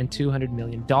 $100 and $200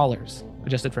 million,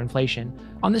 adjusted for inflation,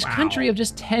 on this country of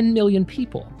just 10 million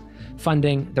people,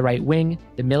 funding the right wing,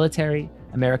 the military,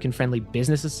 American-friendly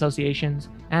business associations,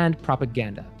 and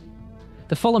propaganda.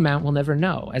 The full amount we'll never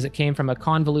know, as it came from a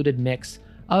convoluted mix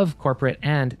of corporate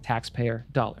and taxpayer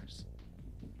dollars.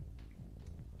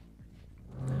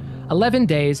 11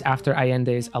 days after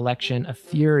Allende's election, a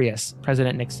furious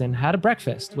President Nixon had a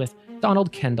breakfast with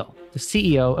Donald Kendall, the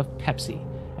CEO of Pepsi,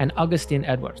 and Agustin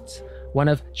Edwards, one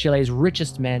of Chile's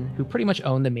richest men who pretty much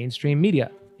owned the mainstream media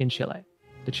in Chile,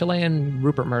 the Chilean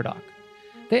Rupert Murdoch.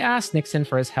 They asked Nixon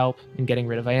for his help in getting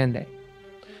rid of Allende.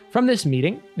 From this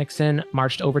meeting, Nixon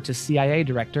marched over to CIA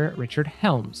Director Richard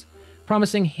Helms,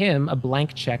 promising him a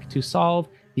blank check to solve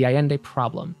the Allende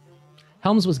problem.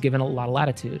 Helms was given a lot of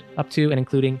latitude, up to and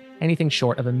including anything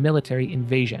short of a military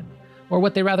invasion, or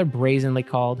what they rather brazenly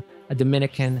called a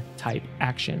Dominican-type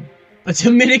action. A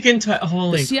Dominican-type?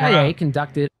 Holy The CIA crap.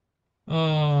 conducted...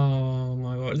 Oh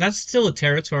my god. That's still a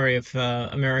territory of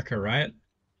America, right?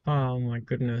 Oh my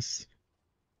goodness.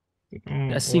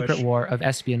 a secret war of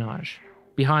espionage,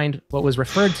 behind what was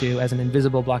referred to as an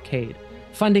invisible blockade,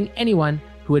 funding anyone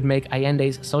who would make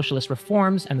Allende's socialist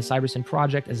reforms and the Cybersyn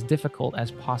project as difficult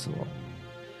as possible.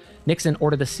 Nixon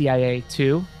ordered the CIA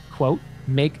to, quote,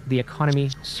 make the economy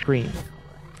scream.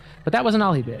 But that wasn't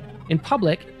all he did. In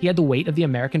public, he had the weight of the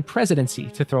American presidency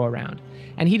to throw around,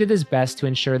 and he did his best to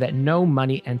ensure that no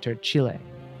money entered Chile.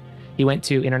 He went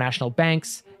to international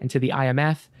banks and to the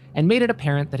IMF and made it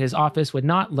apparent that his office would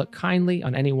not look kindly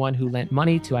on anyone who lent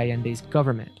money to Allende's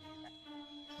government.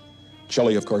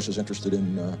 Chile, of course, is interested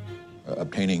in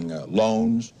obtaining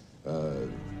loans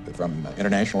from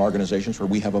international organizations where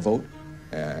we have a vote.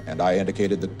 And I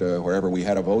indicated that wherever we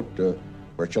had a vote,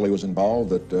 where Chile was involved,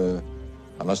 that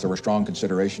unless there were strong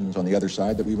considerations on the other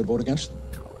side, that we would vote against them.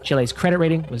 Chile's credit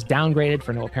rating was downgraded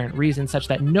for no apparent reason, such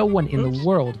that no one in the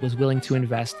world was willing to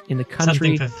invest in the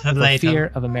country for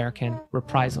fear of American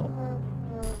reprisal.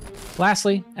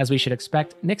 Lastly, as we should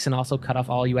expect, Nixon also cut off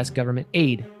all U.S. government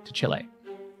aid to Chile.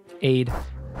 Aid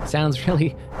sounds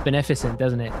really beneficent,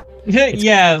 doesn't it?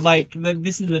 Yeah, like,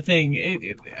 this is the thing.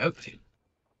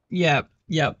 Yeah.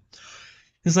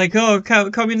 It's like, oh,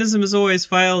 communism has always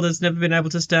failed. It's never been able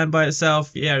to stand by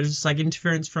itself. Yeah, it's just like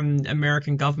interference from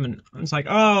American government. It's like,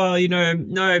 oh,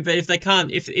 no, but if they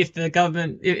can't, if the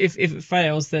government, if it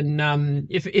fails, then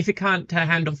if it can't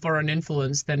handle foreign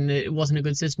influence, then it wasn't a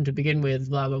good system to begin with.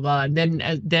 Blah blah blah. And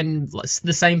then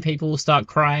the same people will start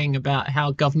crying about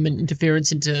how government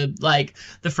interference into like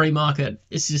the free market.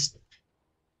 It's just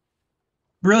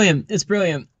brilliant. It's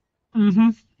brilliant. Mm-hmm.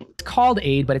 It's called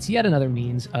aid, but it's yet another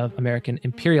means of American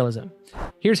imperialism.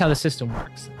 Here's how the system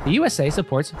works. The USA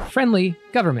supports friendly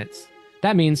governments.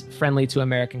 That means friendly to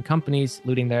American companies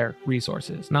looting their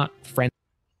resources, not friendly.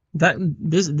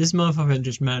 This motherfucker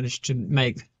just managed to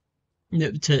make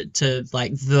to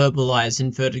like verbalize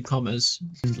inverted commas.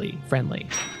 Friendly.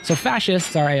 So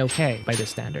fascists are A-okay by this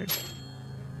standard.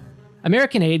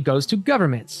 American aid goes to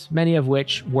governments, many of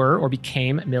which were or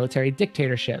became military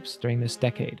dictatorships during this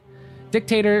decade.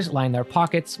 Dictators line their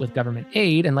pockets with government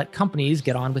aid and let companies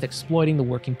get on with exploiting the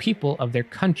working people of their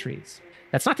countries.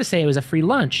 That's not to say it was a free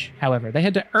lunch, however. They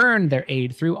had to earn their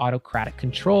aid through autocratic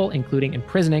control, including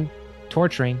imprisoning,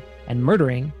 torturing, and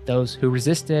murdering those who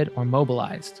resisted or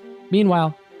mobilized.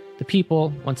 Meanwhile, the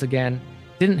people, once again,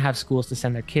 didn't have schools to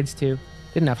send their kids to,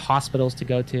 didn't have hospitals to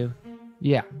go to.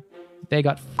 Yeah, they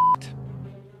got f***ed.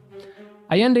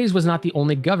 Allende's was not the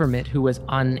only government who was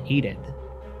unaided.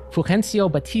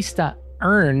 Fulgencio Batista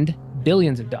earned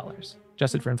billions of dollars,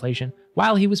 adjusted for inflation,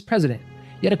 while he was president.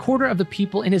 Yet a quarter of the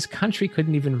people in his country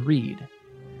couldn't even read.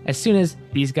 As soon as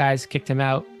these guys kicked him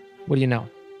out, what do you know?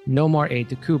 No more aid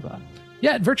to Cuba.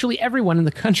 Yet virtually everyone in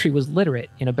the country was literate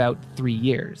in about 3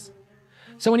 years.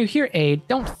 So when you hear aid,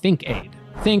 don't think aid.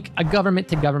 Think a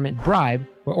government-to-government bribe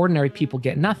where ordinary people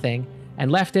get nothing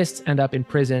and leftists end up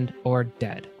imprisoned or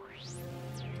dead.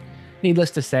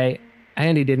 Needless to say,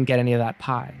 Allende didn't get any of that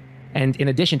pie. And in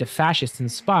addition to fascists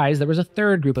and spies, there was a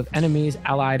third group of enemies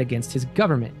allied against his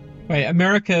government. Wait,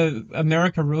 America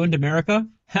ruined America?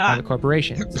 Private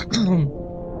corporations.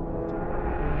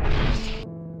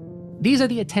 These are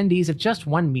the attendees of just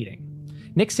one meeting.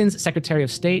 Nixon's Secretary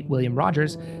of State, William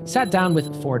Rogers, sat down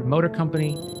with Ford Motor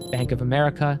Company, Bank of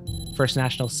America, First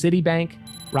National City Bank,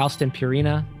 Ralston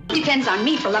Purina. Depends on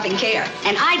me for loving care,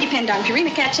 and I depend on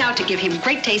Purina Cat Chow to give him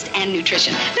great taste and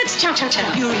nutrition. That's chow chow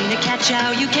chow. Purina Cat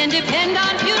Chow, you can depend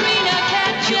on Purina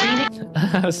Cat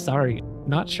Chow. Sorry,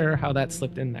 not sure how that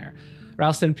slipped in there.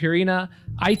 Ralston Purina,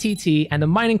 ITT, and the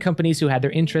mining companies who had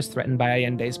their interests threatened by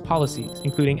Allende's policies,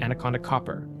 including Anaconda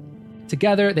Copper.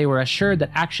 Together, they were assured that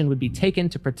action would be taken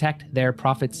to protect their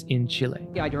profits in Chile.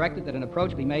 I directed that an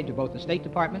approach be made to both the State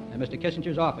Department and Mr.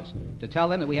 Kissinger's office to tell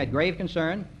them that we had grave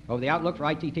concern over the outlook for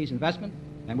ITT's investment,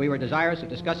 and we were desirous of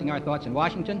discussing our thoughts in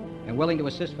Washington and willing to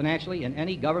assist financially in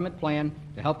any government plan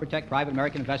to help protect private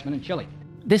American investment in Chile.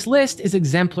 This list is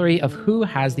exemplary of who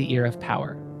has the ear of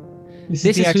power.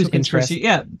 This is whose interest.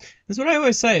 Yeah, that's what I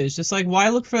always say. It's just like, why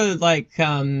look for like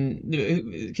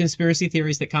conspiracy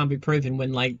theories that can't be proven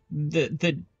when like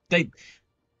they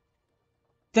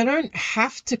don't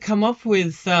have to come up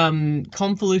with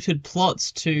convoluted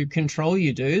plots to control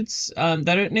you, dudes. They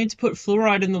don't need to put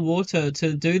fluoride in the water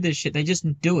to do this shit. They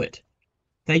just do it.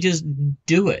 They just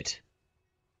do it.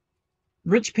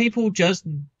 Rich people just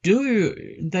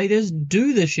do. They just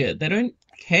do the shit. They don't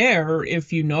care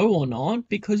if you know or not,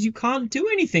 because you can't do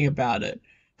anything about it.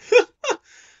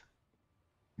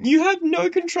 You have no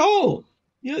control.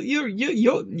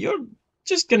 You're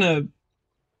just gonna,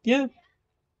 yeah.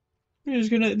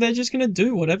 They're just gonna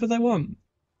do whatever they want,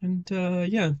 and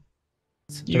yeah,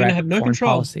 you're gonna have no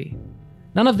control. Policy.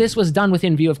 None of this was done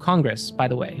within view of Congress, by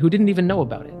the way, who didn't even know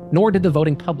about it, nor did the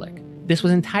voting public. This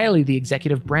was entirely the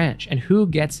executive branch, and who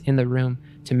gets in the room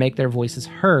to make their voices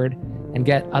heard and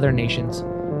get other nations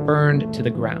burned to the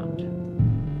ground.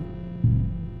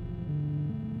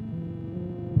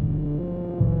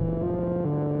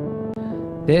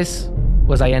 This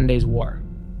was Allende's war,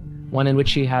 one in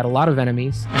which he had a lot of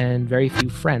enemies and very few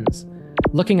friends.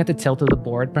 Looking at the tilt of the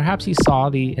board, perhaps he saw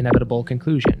the inevitable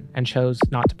conclusion and chose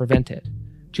not to prevent it,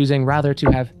 choosing rather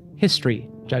to have history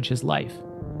judge his life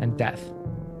and death.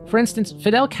 For instance,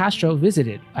 Fidel Castro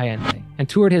visited Allende and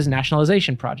toured his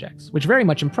nationalization projects, which very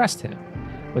much impressed him.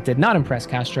 What did not impress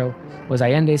Castro was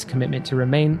Allende's commitment to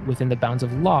remain within the bounds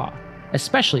of law,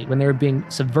 especially when they were being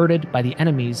subverted by the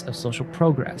enemies of social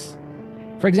progress.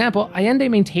 For example, Allende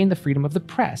maintained the freedom of the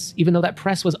press, even though that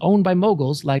press was owned by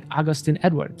moguls like Agustin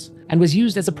Edwards, and was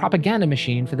used as a propaganda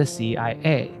machine for the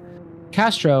CIA.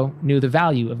 Castro knew the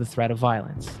value of the threat of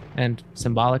violence, and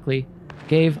symbolically,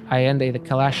 gave Allende the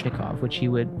Kalashnikov, which he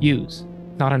would use,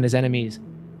 not on his enemies,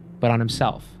 but on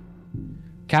himself.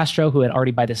 Castro, who had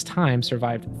already by this time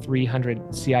survived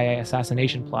 300 CIA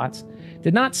assassination plots,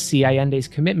 did not see Allende's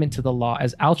commitment to the law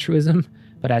as altruism,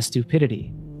 but as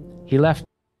stupidity. He left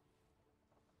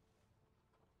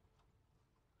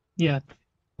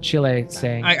Chile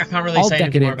saying, I can't really all say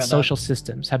anything more decadent about social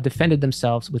systems have defended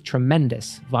themselves with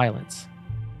tremendous violence.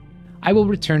 I will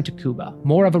return to Cuba,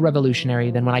 more of a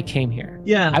revolutionary than when I came here.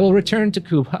 Yeah. I will return to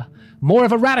Cuba, more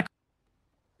of a radical.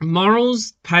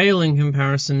 Morals pale in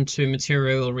comparison to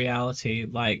material reality.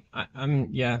 Like,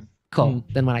 yeah. Than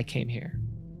when I came here.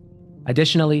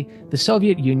 Additionally, the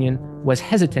Soviet Union was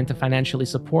hesitant to financially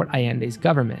support Allende's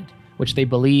government, which they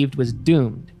believed was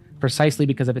doomed, precisely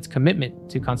because of its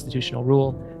commitment to constitutional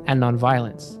rule and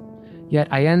nonviolence.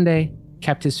 Yet Allende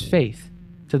kept his faith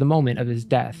to the moment of his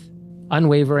death,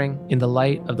 unwavering in the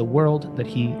light of the world that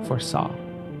he foresaw.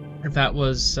 That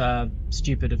was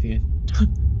stupid of you.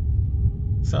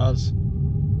 Soz.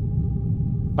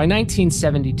 By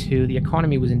 1972, the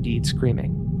economy was indeed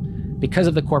screaming. Because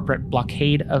of the corporate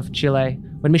blockade of Chile,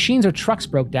 when machines or trucks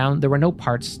broke down, there were no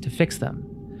parts to fix them.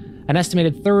 An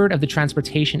estimated third of the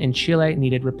transportation in Chile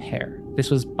needed repair. This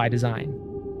was by design.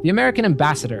 The American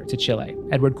ambassador to Chile,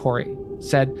 Edward Corey,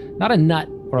 said, "Not a nut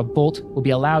or a bolt will be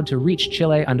allowed to reach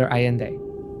Chile under Allende.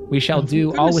 We shall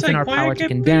do all within our power to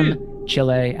condemn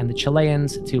Chile and the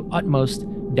Chileans to utmost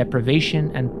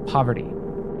deprivation and poverty."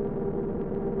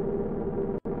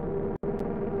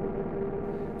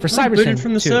 For booted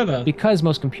from the Cybersyn, too, server. because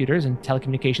most computers and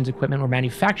telecommunications equipment were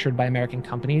manufactured by American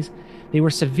companies, they were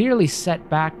severely set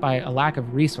back by a lack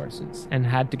of resources and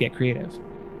had to get creative.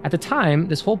 At the time,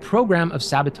 this whole program of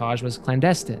sabotage was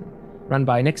clandestine, run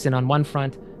by Nixon on one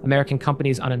front, American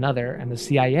companies on another, and the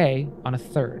CIA on a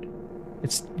third.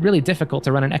 It's really difficult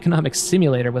to run an economic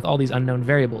simulator with all these unknown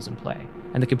variables in play,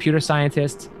 and the computer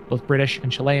scientists, both British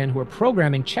and Chilean, who were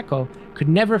programming Checo, could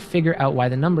never figure out why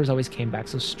the numbers always came back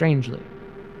so strangely.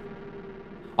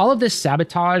 All of this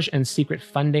sabotage and secret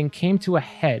funding came to a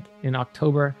head in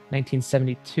October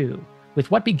 1972 with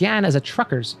what began as a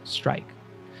truckers' strike.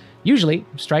 Usually,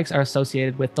 strikes are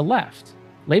associated with the left,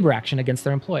 labor action against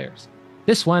their employers.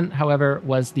 This one, however,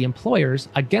 was the employers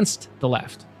against the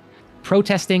left,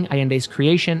 protesting Allende's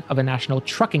creation of a national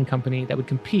trucking company that would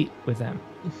compete with them.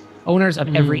 Owners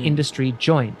of every industry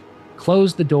joined,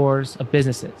 closed the doors of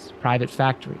businesses, private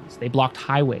factories. They blocked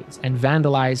highways and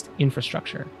vandalized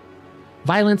infrastructure.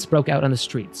 Violence broke out on the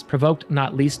streets, provoked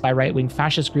not least by right-wing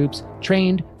fascist groups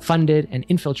trained, funded, and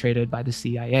infiltrated by the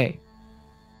CIA.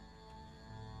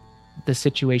 The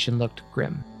situation looked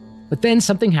grim. But then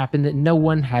something happened that no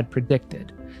one had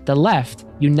predicted. The left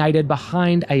united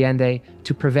behind Allende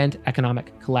to prevent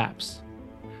economic collapse.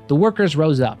 The workers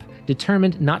rose up,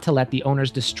 determined not to let the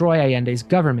owners destroy Allende's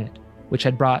government, which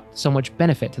had brought so much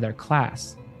benefit to their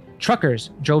class. Truckers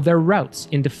drove their routes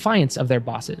in defiance of their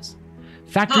bosses.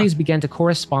 Factories began to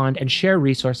correspond and share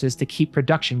resources to keep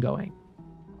production going.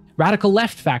 Radical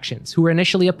left factions, who were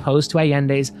initially opposed to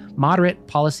Allende's moderate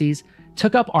policies,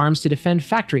 took up arms to defend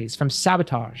factories from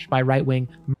sabotage by right-wing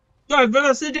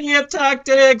diversity of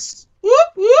tactics. Whoop,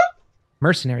 whoop.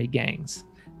 Mercenary gangs.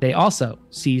 They also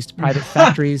seized private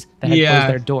factories that had closed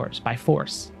their doors by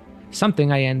force,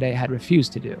 something Allende had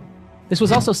refused to do. This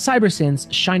was also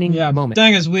Cybersyn's shining moment.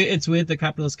 Dang, it's weird that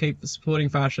capitalists keep supporting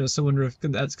fascists. I wonder if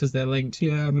that's because they're linked.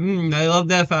 Yeah, they love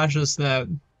their fascists there.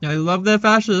 They love their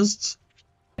fascists.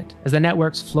 As the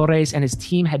networks Flores and his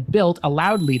team had built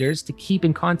allowed leaders to keep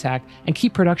in contact and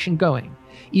keep production going,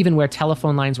 even where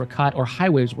telephone lines were cut or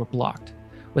highways were blocked.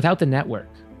 Without the network,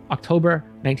 October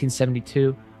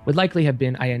 1972 would likely have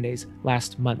been Allende's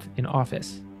last month in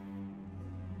office.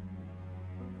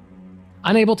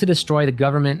 Unable to destroy the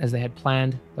government as they had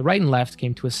planned, the right and left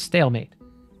came to a stalemate,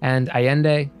 and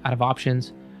Allende, out of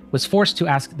options, was forced to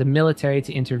ask the military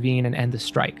to intervene and end the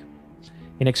strike.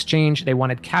 In exchange, they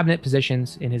wanted cabinet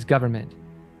positions in his government.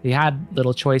 He had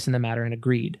little choice in the matter and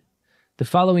agreed. The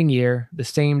following year, the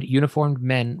same uniformed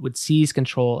men would seize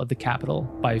control of the capital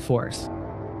by force.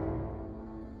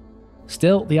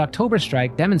 Still, the October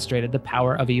strike demonstrated the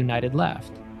power of a united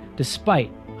left.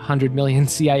 Despite $100 million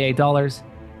CIA dollars,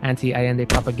 anti-Allende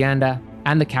propaganda,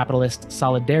 and the capitalist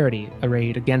solidarity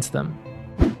arrayed against them.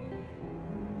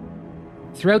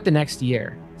 Throughout the next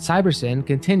year, Cybersyn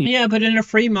continued. Yeah, but in a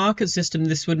free market system,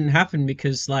 this wouldn't happen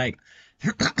because, like,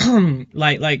 you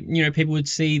know, people would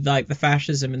see like the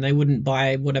fascism and they wouldn't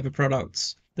buy whatever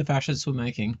products the fascists were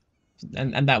making,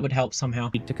 and that would help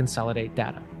somehow to consolidate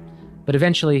data. But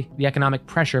eventually, the economic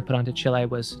pressure put onto Chile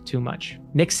was too much.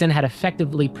 Nixon had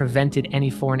effectively prevented any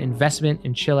foreign investment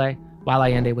in Chile while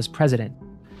Allende was president.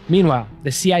 Meanwhile,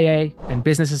 the CIA and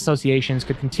business associations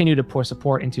could continue to pour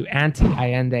support into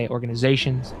anti-Allende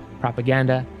organizations,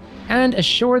 propaganda, and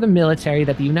assure the military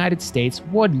that the United States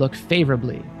would look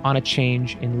favorably on a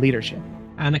change in leadership.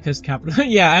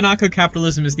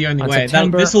 Anarcho-capitalism is the only way.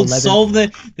 This will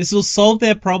solve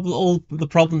their all the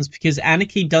problems, because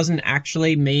anarchy doesn't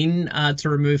actually mean to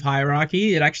remove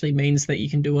hierarchy. It actually means that you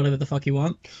can do whatever the fuck you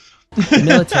want. The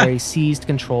military seized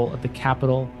control of the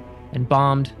capital and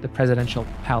bombed the presidential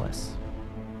palace.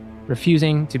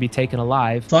 Refusing to be taken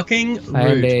alive,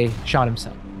 Allende shot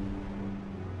himself.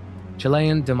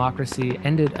 Chilean democracy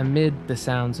ended amid the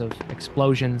sounds of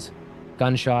explosions,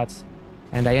 gunshots,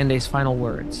 and Allende's final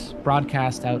words,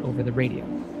 broadcast out over the radio.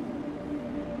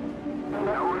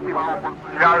 La última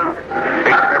oportunidad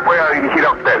me pueda dirigir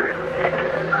a ustedes.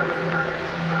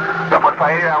 La Fuerza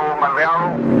Aérea ha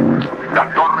bombardeado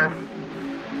las torres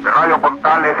de Radio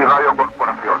Portales y Radio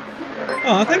Corporación.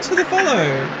 Oh, thanks for the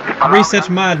follow. Reset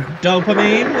my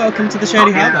dopamine. Welcome to the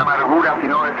Shady Harbor. Amargura,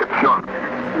 sino decepción.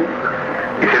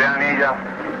 Y serán ellas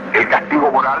el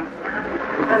castigo moral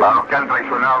para los que han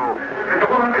traicionado el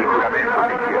juramento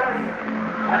que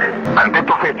hicieron. Ante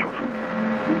estos hechos,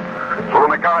 solo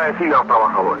me cabe decir a los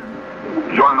trabajadores,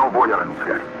 yo no voy a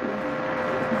renunciar.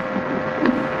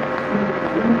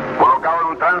 Colocado en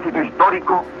un tránsito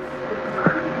histórico,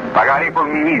 pagaré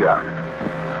con mi vida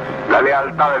la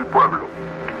lealtad del pueblo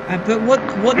But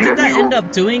what did that end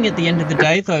up doing at the end of the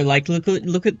day, though? Like, look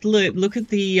at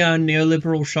the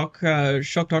neoliberal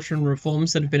shock doctrine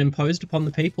reforms that have been imposed upon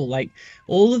the people. Like,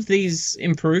 all of these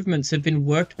improvements have been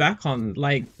worked back on.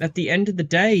 Like, at the end of the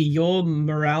day, your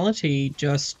morality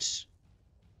just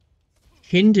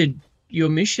hindered your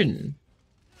mission.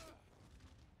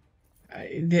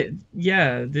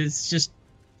 There's just...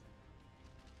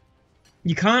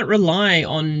 You can't rely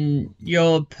on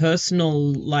your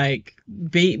personal, like,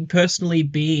 personally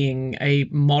being a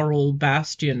moral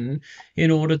bastion in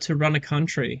order to run a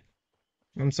country.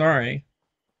 I'm sorry.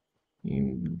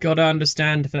 You gotta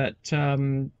understand that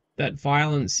that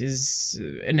violence is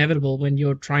inevitable when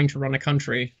you're trying to run a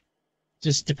country.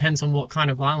 Just depends on what kind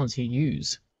of violence you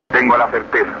use. Tengo la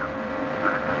certeza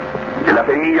que la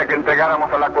semilla que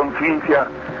entregáramos a la conciencia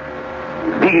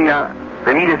digna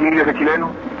de miles y miles de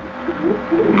chilenos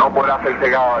no podrá ser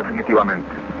cegada definitivamente.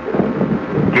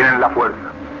 Tienen la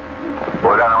fuerza,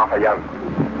 podrán avasallarnos.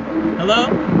 Hello?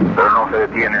 Pero no se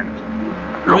detienen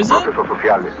los procesos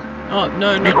sociales. Oh,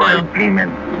 no, ni con el crimen,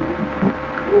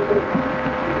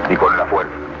 ni con la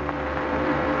fuerza.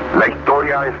 La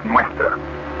historia es nuestra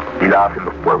y la hacen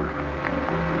los pueblos.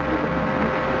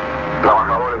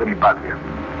 Trabajadores de mi patria.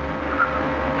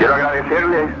 Quiero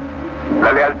agradecerles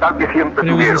la lealtad que siempre But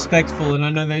he was tuvieron. respectful, and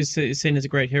I know he's seen as a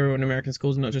great hero in American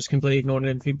schools, not just completely ignored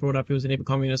it. If he brought up he was an evil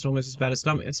communist, almost as bad as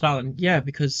Stalin. Yeah,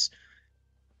 because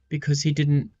he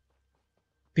didn't...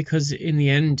 Because in the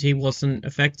end, he wasn't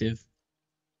effective.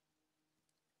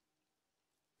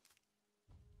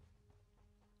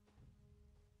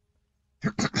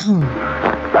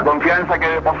 La confianza que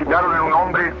depositaron en un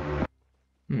hombre.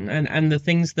 And the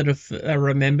things that are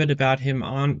remembered about him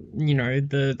aren't, you know,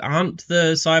 aren't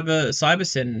the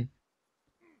Cybersyn.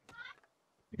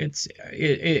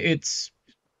 It's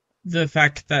the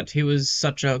fact that he was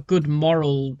such a good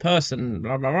moral person,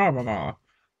 blah blah blah blah blah,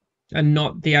 and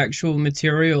not the actual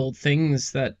material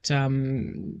things that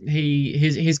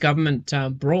his government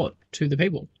brought to the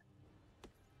people.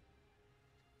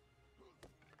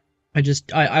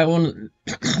 I want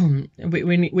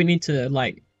we need to,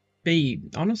 like, be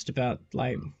honest about,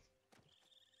 like,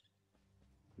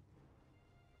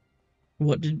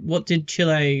 what did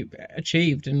Chile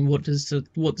achieved, and what does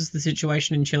the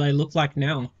situation in Chile look like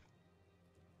now?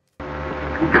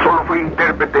 Que solo fue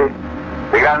intérprete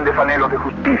de grandes anhelos de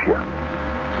justicia,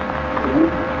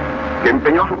 que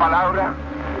empeñó su palabra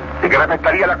de que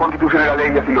respetaría la Constitución y la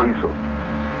ley, y así lo hizo.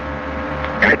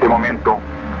 En este momento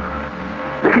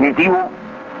definitivo,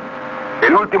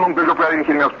 el último en que yo pueda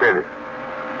dirigirme a ustedes,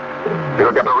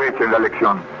 pero que aprovechen la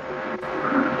lección.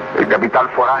 El capital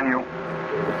foráneo,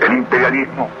 el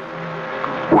imperialismo,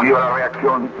 unido a la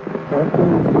reacción,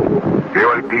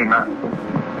 creó el clima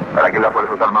para que las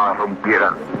Fuerzas Armadas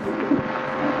rompieran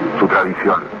su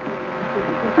tradición,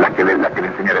 la que le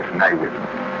enseñara Schneider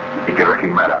y que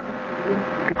reafirmara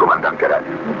el comandante Araya.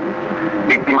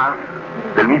 Víctimas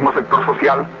del mismo sector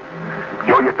social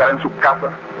que hoy estará en sus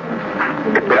casas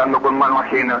esperando con mano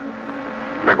ajena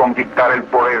reconquistar el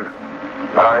poder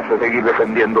para seguir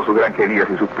defendiendo sus granjerías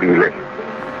y sus privilegios.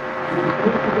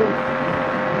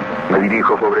 Me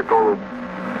dirijo sobre todo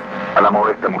a la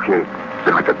modesta mujer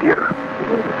de nuestra tierra,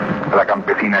 a la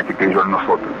campesina que creyó en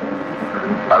nosotros,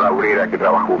 a la obrera que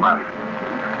trabajó más,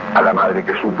 a la madre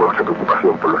que supo nuestra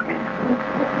preocupación por los niños.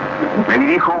 Me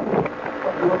dirijo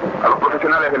a los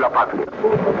profesionales de la patria,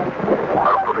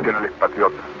 a los profesionales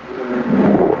patriotas,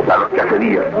 a los que hace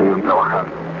días estuvieron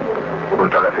trabajando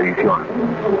contra la sedición,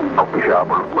 auspiciada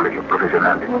por los colegios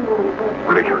profesionales,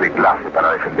 colegios de clase,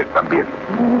 para defender también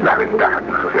las ventajas de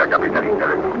una sociedad capitalista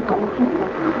de unos pocos.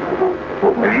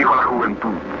 Me dirijo a la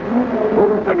juventud,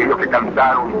 a aquellos que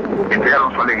cantaron,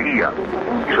 entregaron su alegría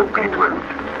y su espíritu de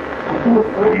lucha.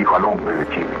 Me dirijo al hombre de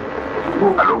Chile,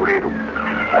 al obrero,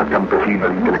 al campesino,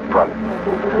 al intelectual,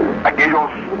 aquellos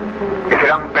que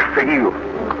serán perseguidos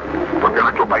porque en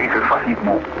nuestro país el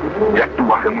fascismo ya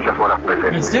estuvo hace muchas horas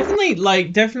presente. It's definitely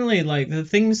like the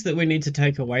things that we need to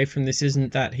take away from this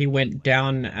isn't that he went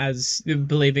down as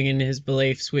believing in his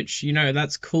beliefs, which, you know,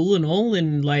 that's cool and all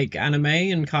in, like, anime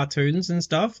and cartoons and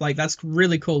stuff. Like, that's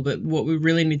really cool, but what we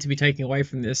really need to be taking away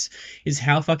from this is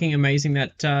how fucking amazing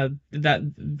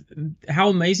how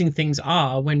amazing things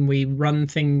are when we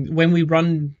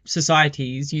run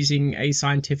societies using a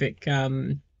scientific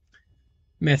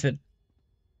method.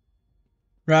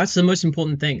 Right, it's the most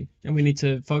important thing, and we need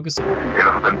to focus on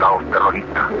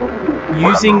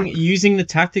using the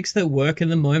tactics that work in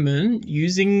the moment,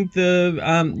 using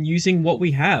what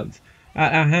we have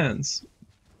at our hands.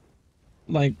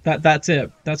 Like that's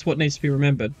it. That's what needs to be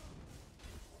remembered.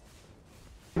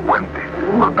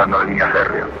 Puente, cortando la línea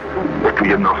férrea,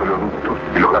 destruyendo los oleoductos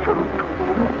y los gasoductos,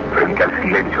 frente al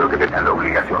silencio que tenían la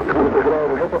obligación de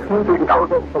proteger. Estaban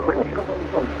comprometidos.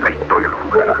 La historia los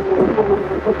juzgará.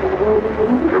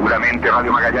 Seguramente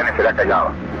Radio Magallanes será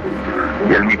callada,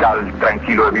 y el metal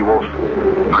tranquilo de mi voz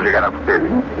no llegará a ustedes,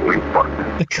 no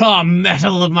importa. The calm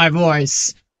metal of my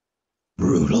voice.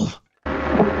 Brutal.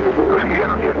 Lo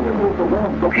seguirán oyendo.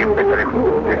 Siempre estaré junto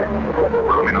a ustedes.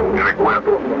 Por lo menos mi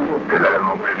recuerdo tendrá el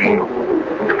nombre mío,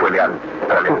 que fue leal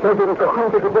a la lealtad.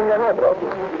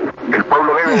 El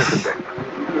pueblo debe defender,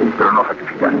 pero no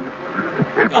sacrificar.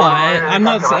 I'm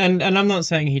not, and I'm not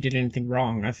saying he did anything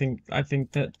wrong. I think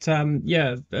that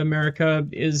yeah, America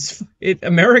is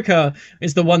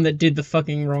the one that did the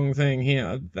fucking wrong thing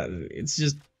here. It's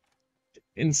just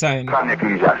insane.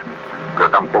 Pero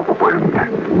tampoco pueden mirar.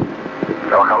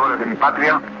 Trabajadores de mi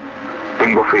patria,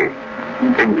 tengo fe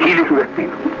en Chile y su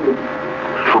destino.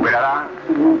 Superará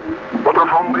otros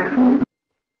hombres.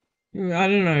 I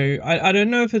don't know. I don't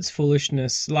know if it's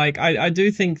foolishness. Like I do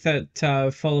think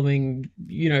that following,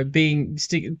 you know,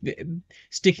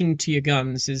 sticking to your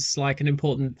guns is like an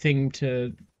important thing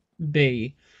to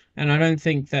be, and I don't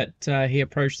think that he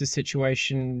approached the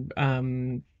situation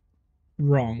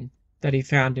wrong that he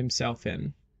found himself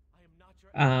in.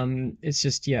 It's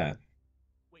just, yeah,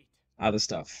 other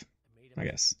stuff, I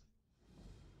guess.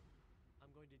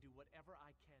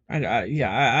 And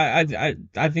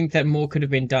I think that more could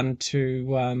have been done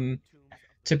to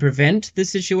prevent the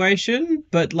situation,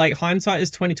 but like hindsight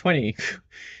is 2020.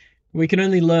 We can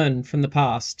only learn from the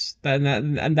past,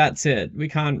 and that's it. We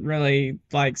can't really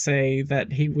like say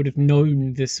that he would have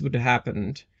known this would have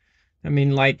happened. I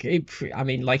mean, like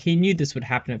he knew this would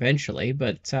happen eventually,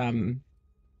 but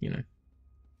you know,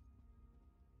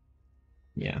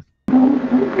 yeah.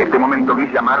 Este momento gris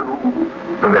y amargo,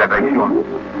 donde la traición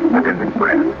pretende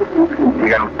imponer.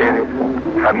 Sigan ustedes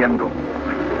sabiendo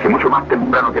que mucho más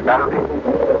temprano que tarde,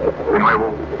 de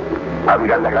nuevo,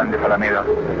 abrirán las grandes alamedas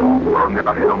por donde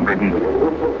pase el hombre libre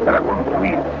para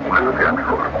construir una sociedad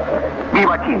mejor.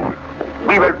 ¡Viva Chile!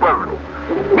 ¡Viva el pueblo!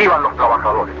 ¡Vivan los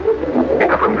trabajadores!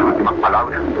 Estas fueron mis últimas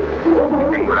palabras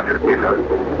y tengo la certeza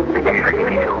de que mi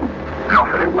sacrificio no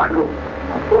será en vano.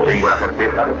 Tengo la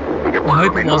certeza de que por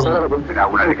lo menos será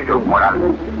una lección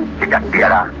moral que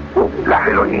castigará la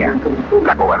felonía,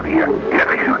 la cobardía y la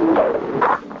traición.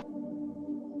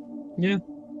 Yeah.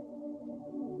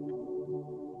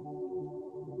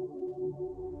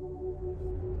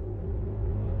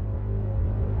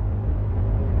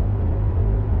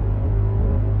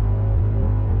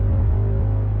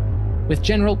 With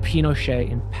General Pinochet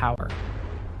in power,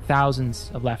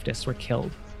 thousands of leftists were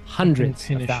killed. Hundreds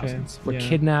of thousands were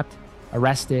kidnapped,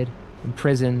 arrested,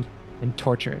 imprisoned, and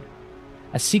tortured.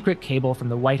 A secret cable from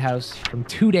the White House from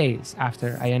 2 days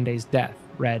after Allende's death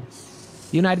read,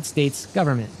 "The United States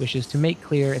government wishes to make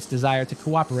clear its desire to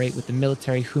cooperate with the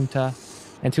military junta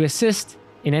and to assist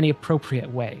in any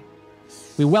appropriate way.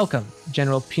 We welcome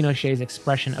General Pinochet's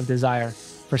expression of desire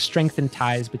for strengthened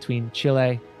ties between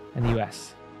Chile and the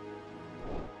US."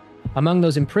 Among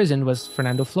those imprisoned was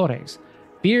Fernando Flores.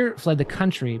 Beer fled the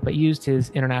country, but used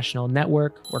his international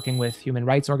network, working with human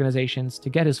rights organizations, to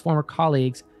get his former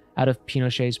colleagues out of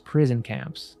Pinochet's prison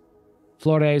camps.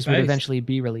 Flores would eventually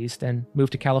be released and move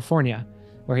to California,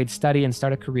 where he'd study and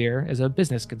start a career as a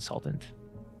business consultant.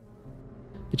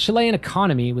 The Chilean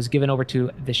economy was given over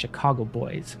to the Chicago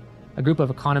Boys, a group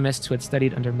of economists who had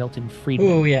studied under Milton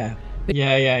Friedman. Oh yeah.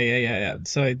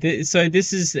 So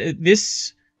this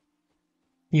is,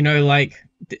 you know, like,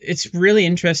 it's really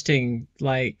interesting.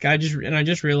 Like, I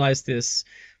just realized this.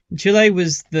 Chile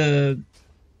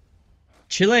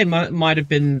might have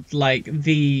been like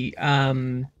the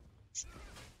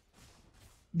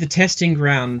testing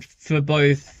ground for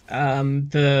both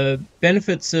the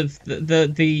benefits of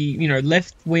the you know,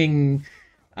 left-wing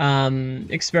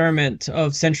experiment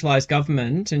of centralized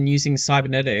government and using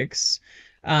cybernetics,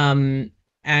 and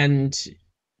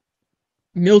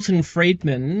Milton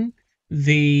Friedman,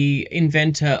 the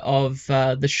inventor of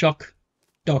the shock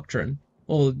doctrine,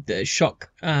 or the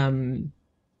shock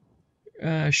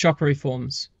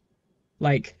reforms.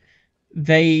 Like,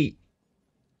 there's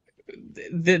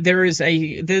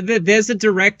a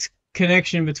direct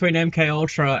connection between MK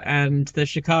Ultra and the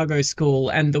Chicago School,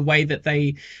 and the way that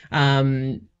they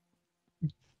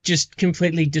just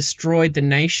completely destroyed the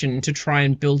nation to try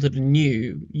and build it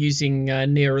anew using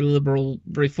neoliberal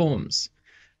reforms.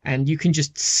 And you can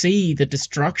just see the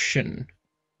destruction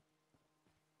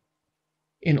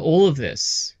in all of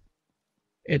this.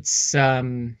 It's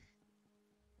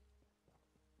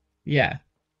yeah,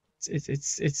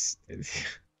 it's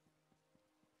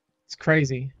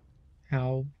crazy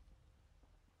how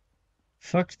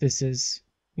fucked this is.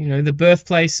 You know, the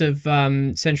birthplace of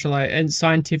centralized and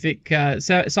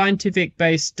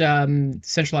scientific-based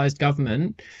centralized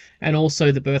government, and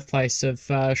also the birthplace of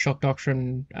shock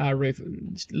doctrine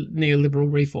neoliberal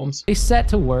reforms. They set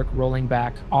to work rolling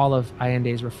back all of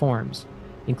Allende's reforms,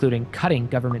 including cutting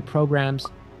government programs,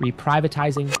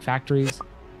 reprivatizing factories,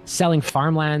 selling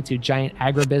farmland to giant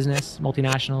agribusiness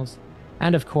multinationals,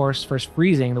 and of course, first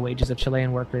freezing the wages of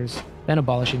Chilean workers, then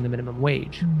abolishing the minimum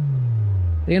wage.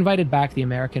 They invited back the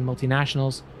American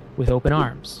multinationals with open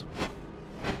arms.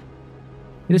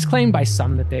 It is claimed by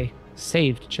some that they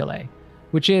saved Chile,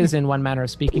 which is, in one manner of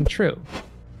speaking, true.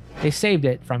 They saved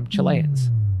it from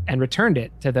Chileans and returned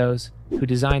it to those who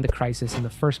designed the crisis in the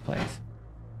first place.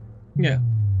 Yeah.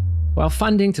 While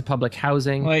funding to public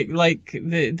housing... Like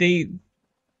the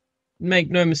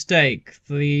make no mistake,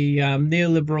 the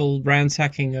neoliberal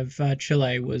ransacking of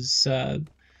Chile was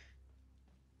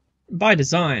by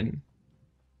design.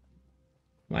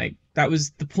 Like, that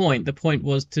was the point. The point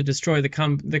was to destroy the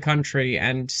country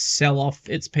and sell off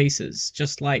its pieces,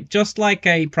 just like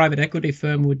a private equity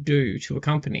firm would do to a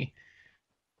company.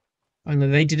 Only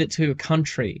they did it to a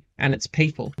country and its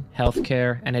people.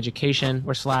 Healthcare and education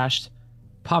were slashed.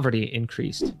 Poverty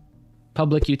increased.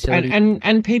 Public utilities...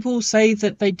 And people say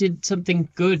that they did something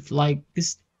good. Like,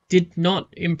 this did not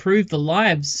improve the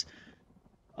lives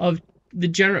of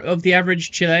the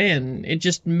average Chilean. It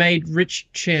just made rich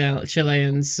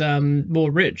Chileans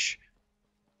more rich.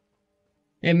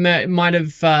 It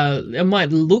might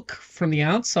look from the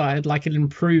outside like it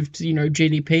improved, you know,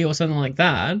 GDP or something like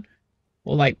that,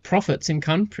 or like profits in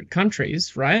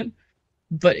countries, right?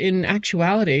 But in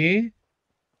actuality,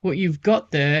 what you've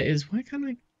got there is, why can't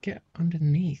I get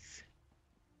underneath?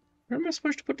 Where am I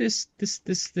supposed to put this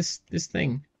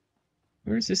thing?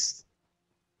 Where is this?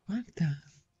 What the?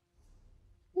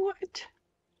 What?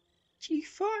 Gee,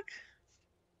 fuck.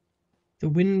 The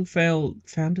Windvale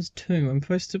Founder's Tomb. I'm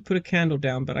supposed to put a candle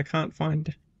down, but I can't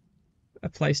find a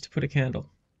place to put a candle.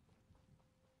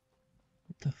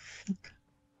 What the fuck?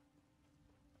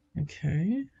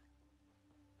 Okay.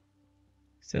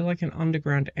 Is there like an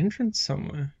underground entrance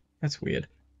somewhere? That's weird.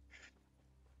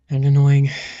 And annoying.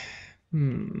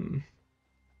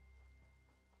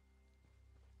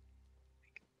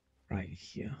 Right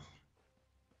here.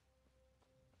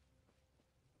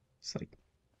 It's like,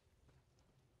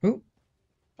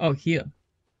 oh, here.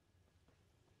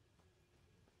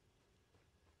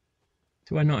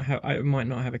 Do I not have? I might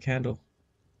not have a candle.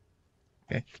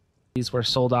 Okay. These were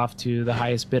sold off to the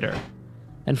highest bidder,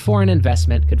 and foreign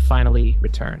investment could finally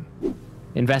return.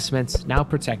 Investments now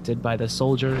protected by the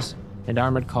soldiers and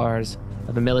armored cars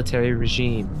of the military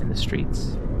regime in the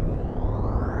streets.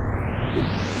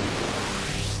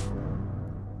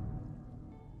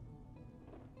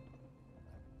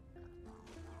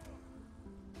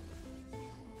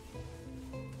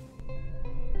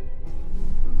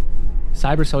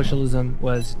 Cybersocialism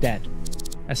was dead,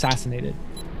 assassinated,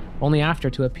 only after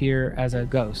to appear as a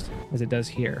ghost, as it does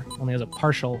here, only as a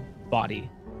partial body,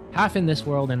 half in this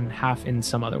world and half in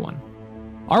some other one.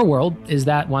 Our world is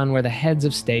that one where the heads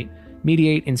of state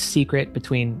mediate in secret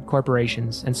between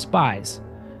corporations and spies,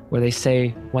 where they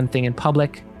say one thing in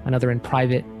public, another in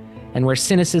private, and where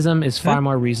cynicism is far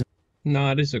more reasonable. No,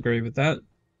 I disagree with that.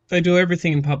 They do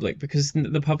everything in public because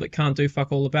the public can't do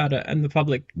fuck all about it, and the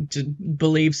public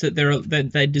believes that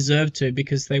they deserve to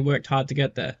because they worked hard to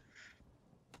get there.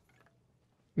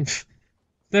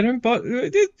 They don't bother.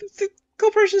 The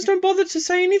corporations don't bother to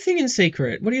say anything in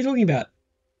secret. What are you talking about?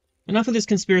 Enough of this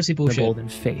conspiracy bullshit. In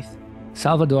faith,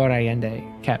 Salvador Allende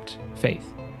kept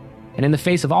faith, and in the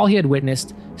face of all he had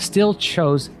witnessed, still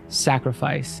chose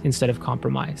sacrifice instead of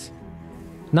compromise.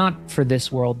 Not for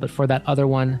this world, but for that other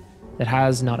one that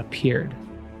has not appeared.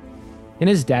 In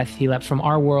his death, he leapt from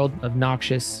our world of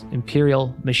noxious,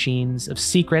 imperial machines, of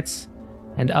secrets,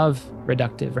 and of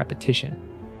reductive repetition.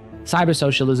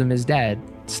 Cybersocialism is dead,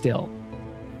 still,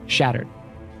 shattered,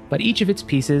 but each of its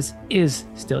pieces is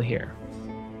still here.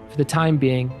 For the time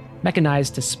being,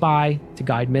 mechanized to spy, to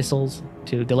guide missiles,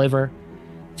 to deliver,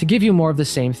 to give you more of the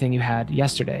same thing you had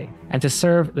yesterday, and to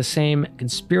serve the same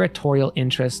conspiratorial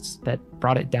interests that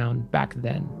brought it down back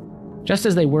then. Just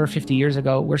as they were 50 years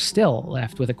ago, we're still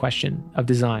left with a question of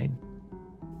design.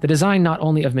 The design not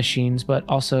only of machines, but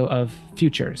also of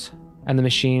futures, and the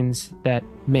machines that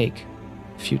make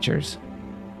futures.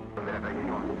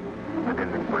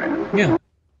 Yeah.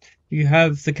 You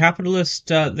have the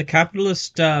capitalist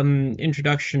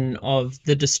introduction of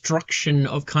the destruction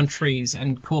of countries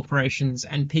and corporations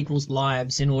and people's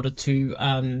lives in order to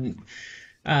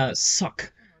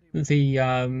suck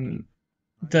the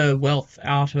the wealth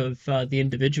out of the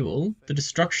individual, the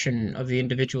destruction of the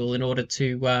individual in order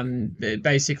to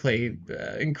basically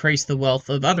increase the wealth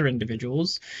of other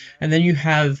individuals. And then you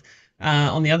have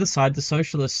on the other side the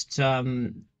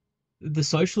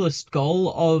socialist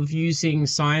goal of using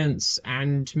science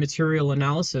and material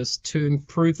analysis to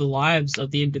improve the lives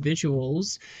of the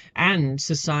individuals and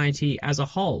society as a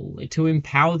whole, to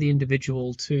empower the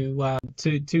individual to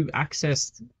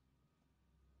access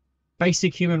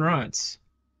basic human rights.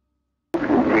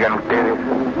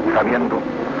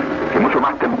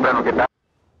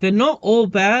 They're not all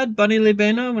bad, Bunny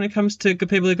Libena, when it comes to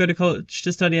people who go to college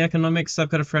to study economics. I've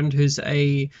got a friend who's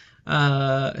who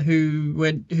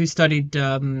studied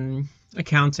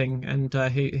accounting, and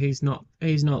he's not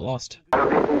lost.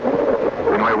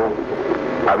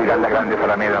 Abrirán las grandes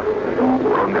alamedas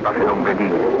por donde pase el hombre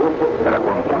libre para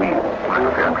construir una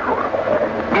sociedad mejor.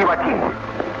 ¡Viva Chile!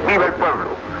 ¡Viva el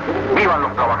pueblo! ¡Vivan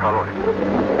los trabajadores!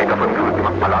 Estas son mis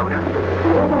últimas palabras.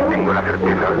 Tengo la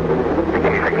certeza de que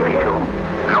mi sacrificio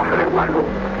no será en vano.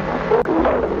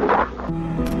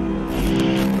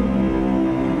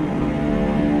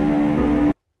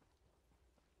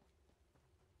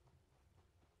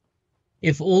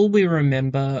 If all we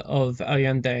remember of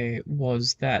Allende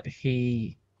was that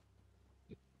he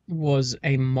was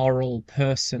a moral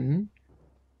person,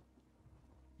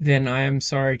 then I am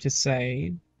sorry to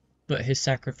say, but his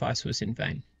sacrifice was in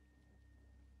vain.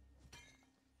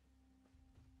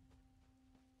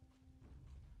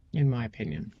 In my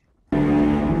opinion.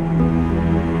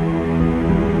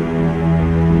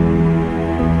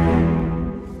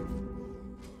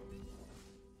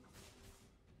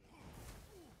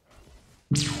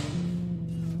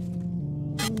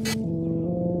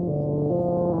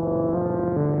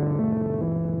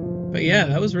 But yeah,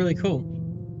 that was really cool.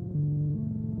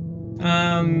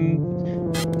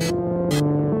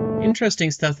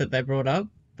 Interesting stuff that they brought up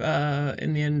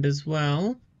in the end as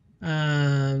well.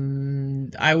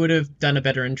 I would have done a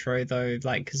better intro though,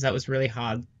 like, because that was really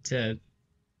hard to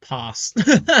pass.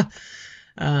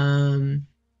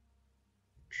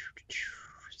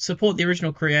 Support the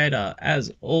original creator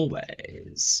as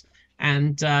always,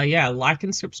 and yeah, like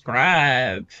and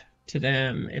subscribe to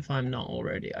them if I'm not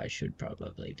already. I should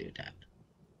probably do that.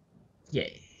 Yeah.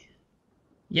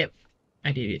 Yep,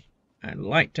 I did it. I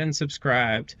liked and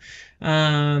subscribed.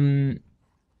 Yeah.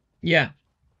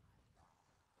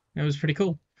 That was pretty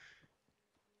cool.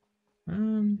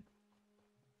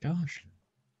 Gosh.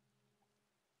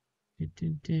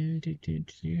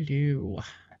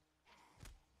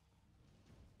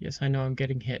 Yes, I know I'm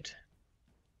getting hit.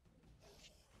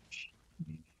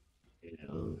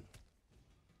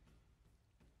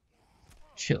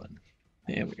 Chilling.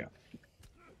 There we go.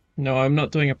 No, I'm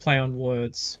not doing a play on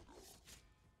words.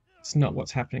 It's not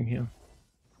what's happening here.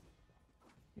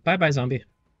 Bye-bye, zombie.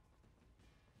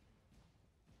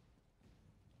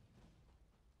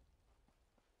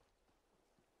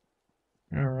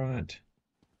 Alright.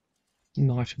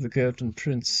 Knight of the Golden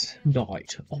Prince.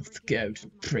 Knight of the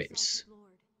Golden Prince.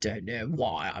 Don't know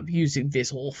why I'm using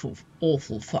this awful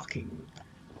fucking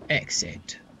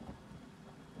accent.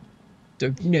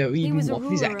 Don't know even what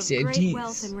this accent is.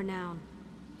 Wealth and renown.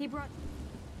 He brought...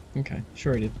 Okay,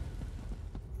 sure he did.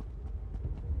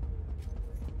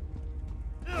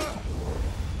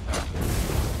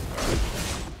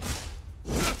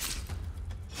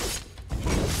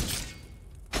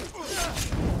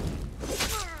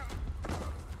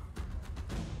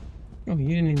 Oh, you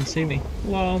didn't even see me.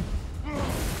 Lol.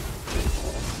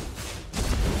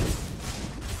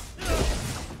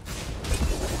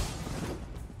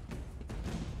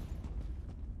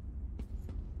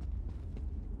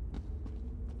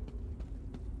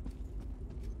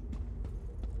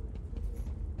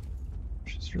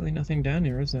 There's really nothing down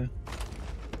here, is there?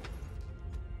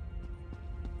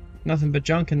 Nothing but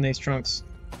junk in these trunks.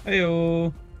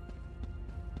 Heyo.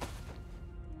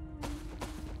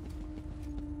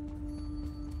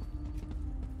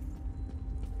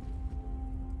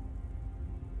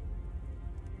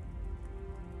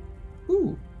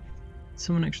 Ooh.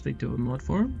 Someone actually do a mod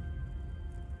for him?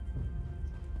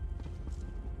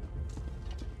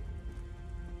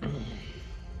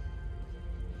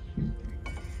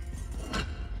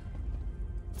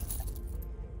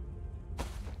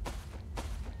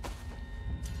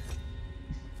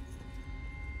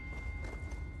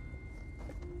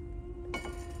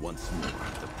 Once more,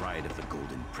 the pride of the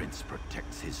Golden Prince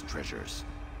protects his treasures.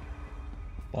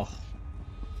 Oh.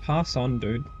 Pass on,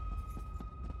 dude.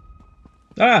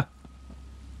 Ah!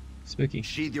 Spooky.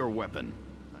 Sheathe your weapon.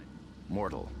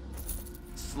 Mortal.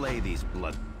 Slay these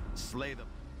blood. Slay them.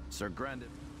 Sir Grandin.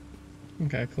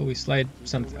 Okay, cool. We slayed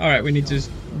something. Alright, we need to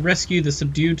rescue the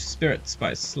subdued spirits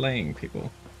by slaying people.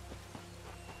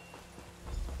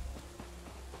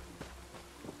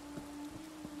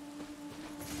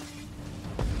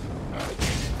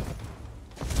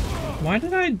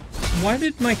 Why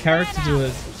did my character do a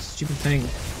stupid thing?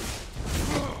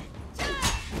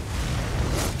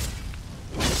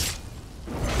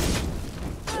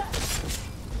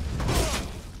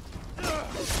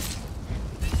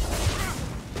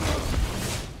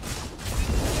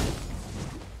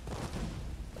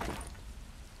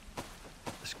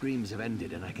 The screams have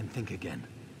ended and I can think again.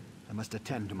 I must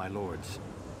attend to my lords.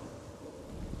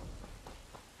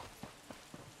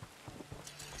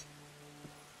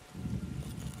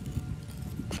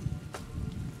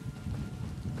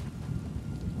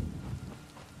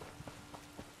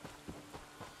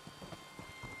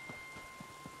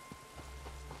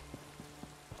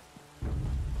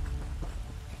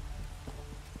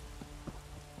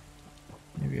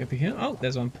 Maybe over here? Oh,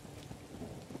 there's one.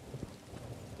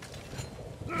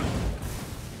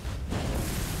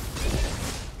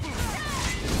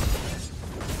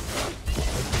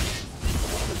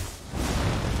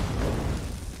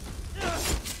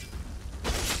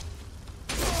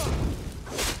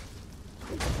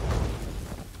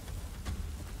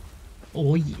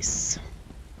 Oh yes.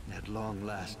 At long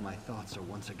last, my thoughts are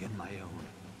once again my own,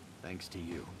 thanks to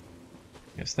you.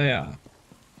 Yes, they are.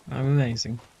 I'm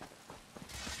amazing.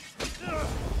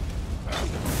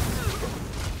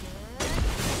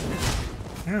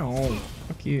 Ow,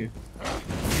 fuck you.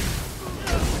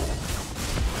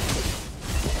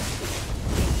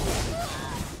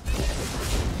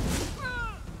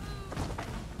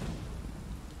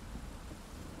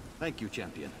 Thank you,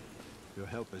 champion. Your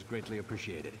help is greatly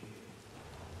appreciated.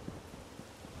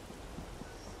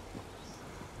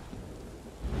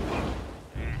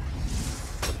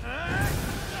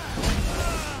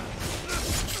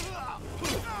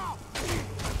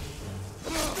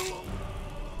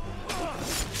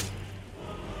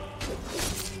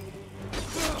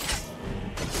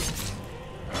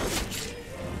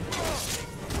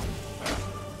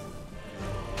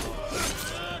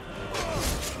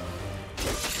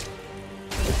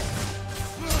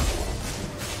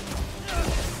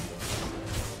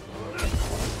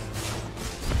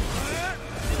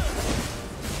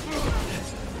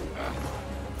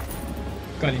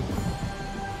 Got him.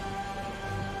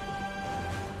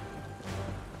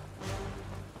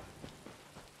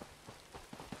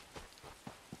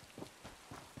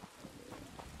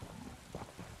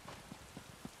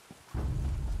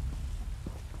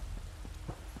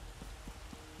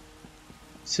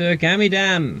 Sir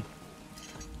Gamidam.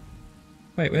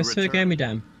 Wait, where's Sir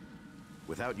Gamidam?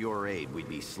 Without your aid, we'd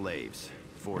be slaves,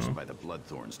 forced by the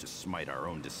Bloodthorns to smite our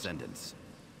own descendants.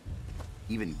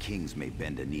 Even kings may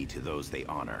bend a knee to those they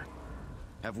honor.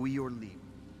 Have we your leave?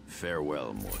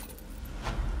 Farewell, mortal.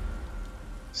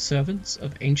 Servants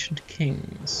of ancient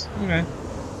kings. Okay.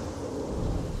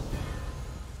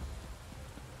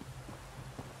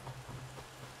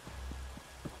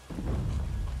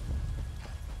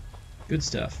 Good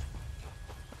stuff.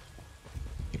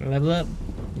 Gonna level up?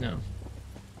 No.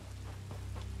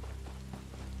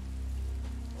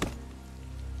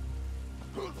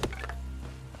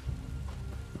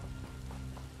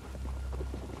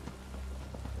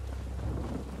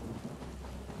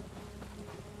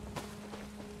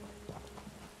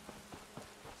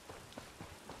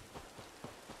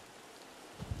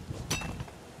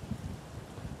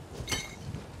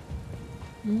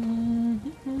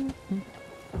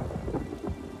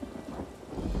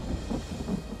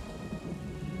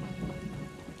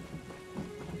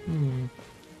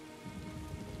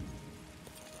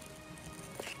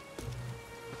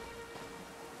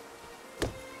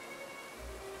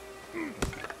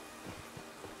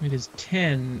 It is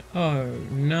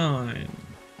 10:09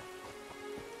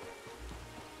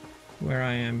 where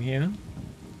I am here.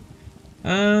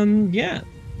 Yeah.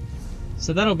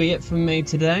 So that'll be it from me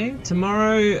today.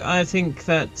 Tomorrow, I think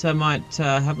that I might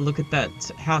have a look at that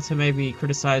how to maybe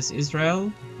criticize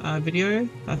Israel video.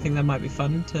 I think that might be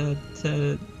fun to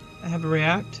have a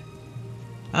react.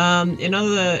 In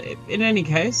any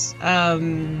case,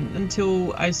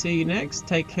 until I see you next,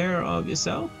 take care of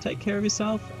yourself,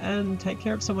 and take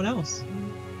care of someone else.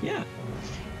 Yeah.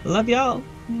 Love y'all.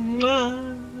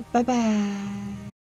 Bye bye.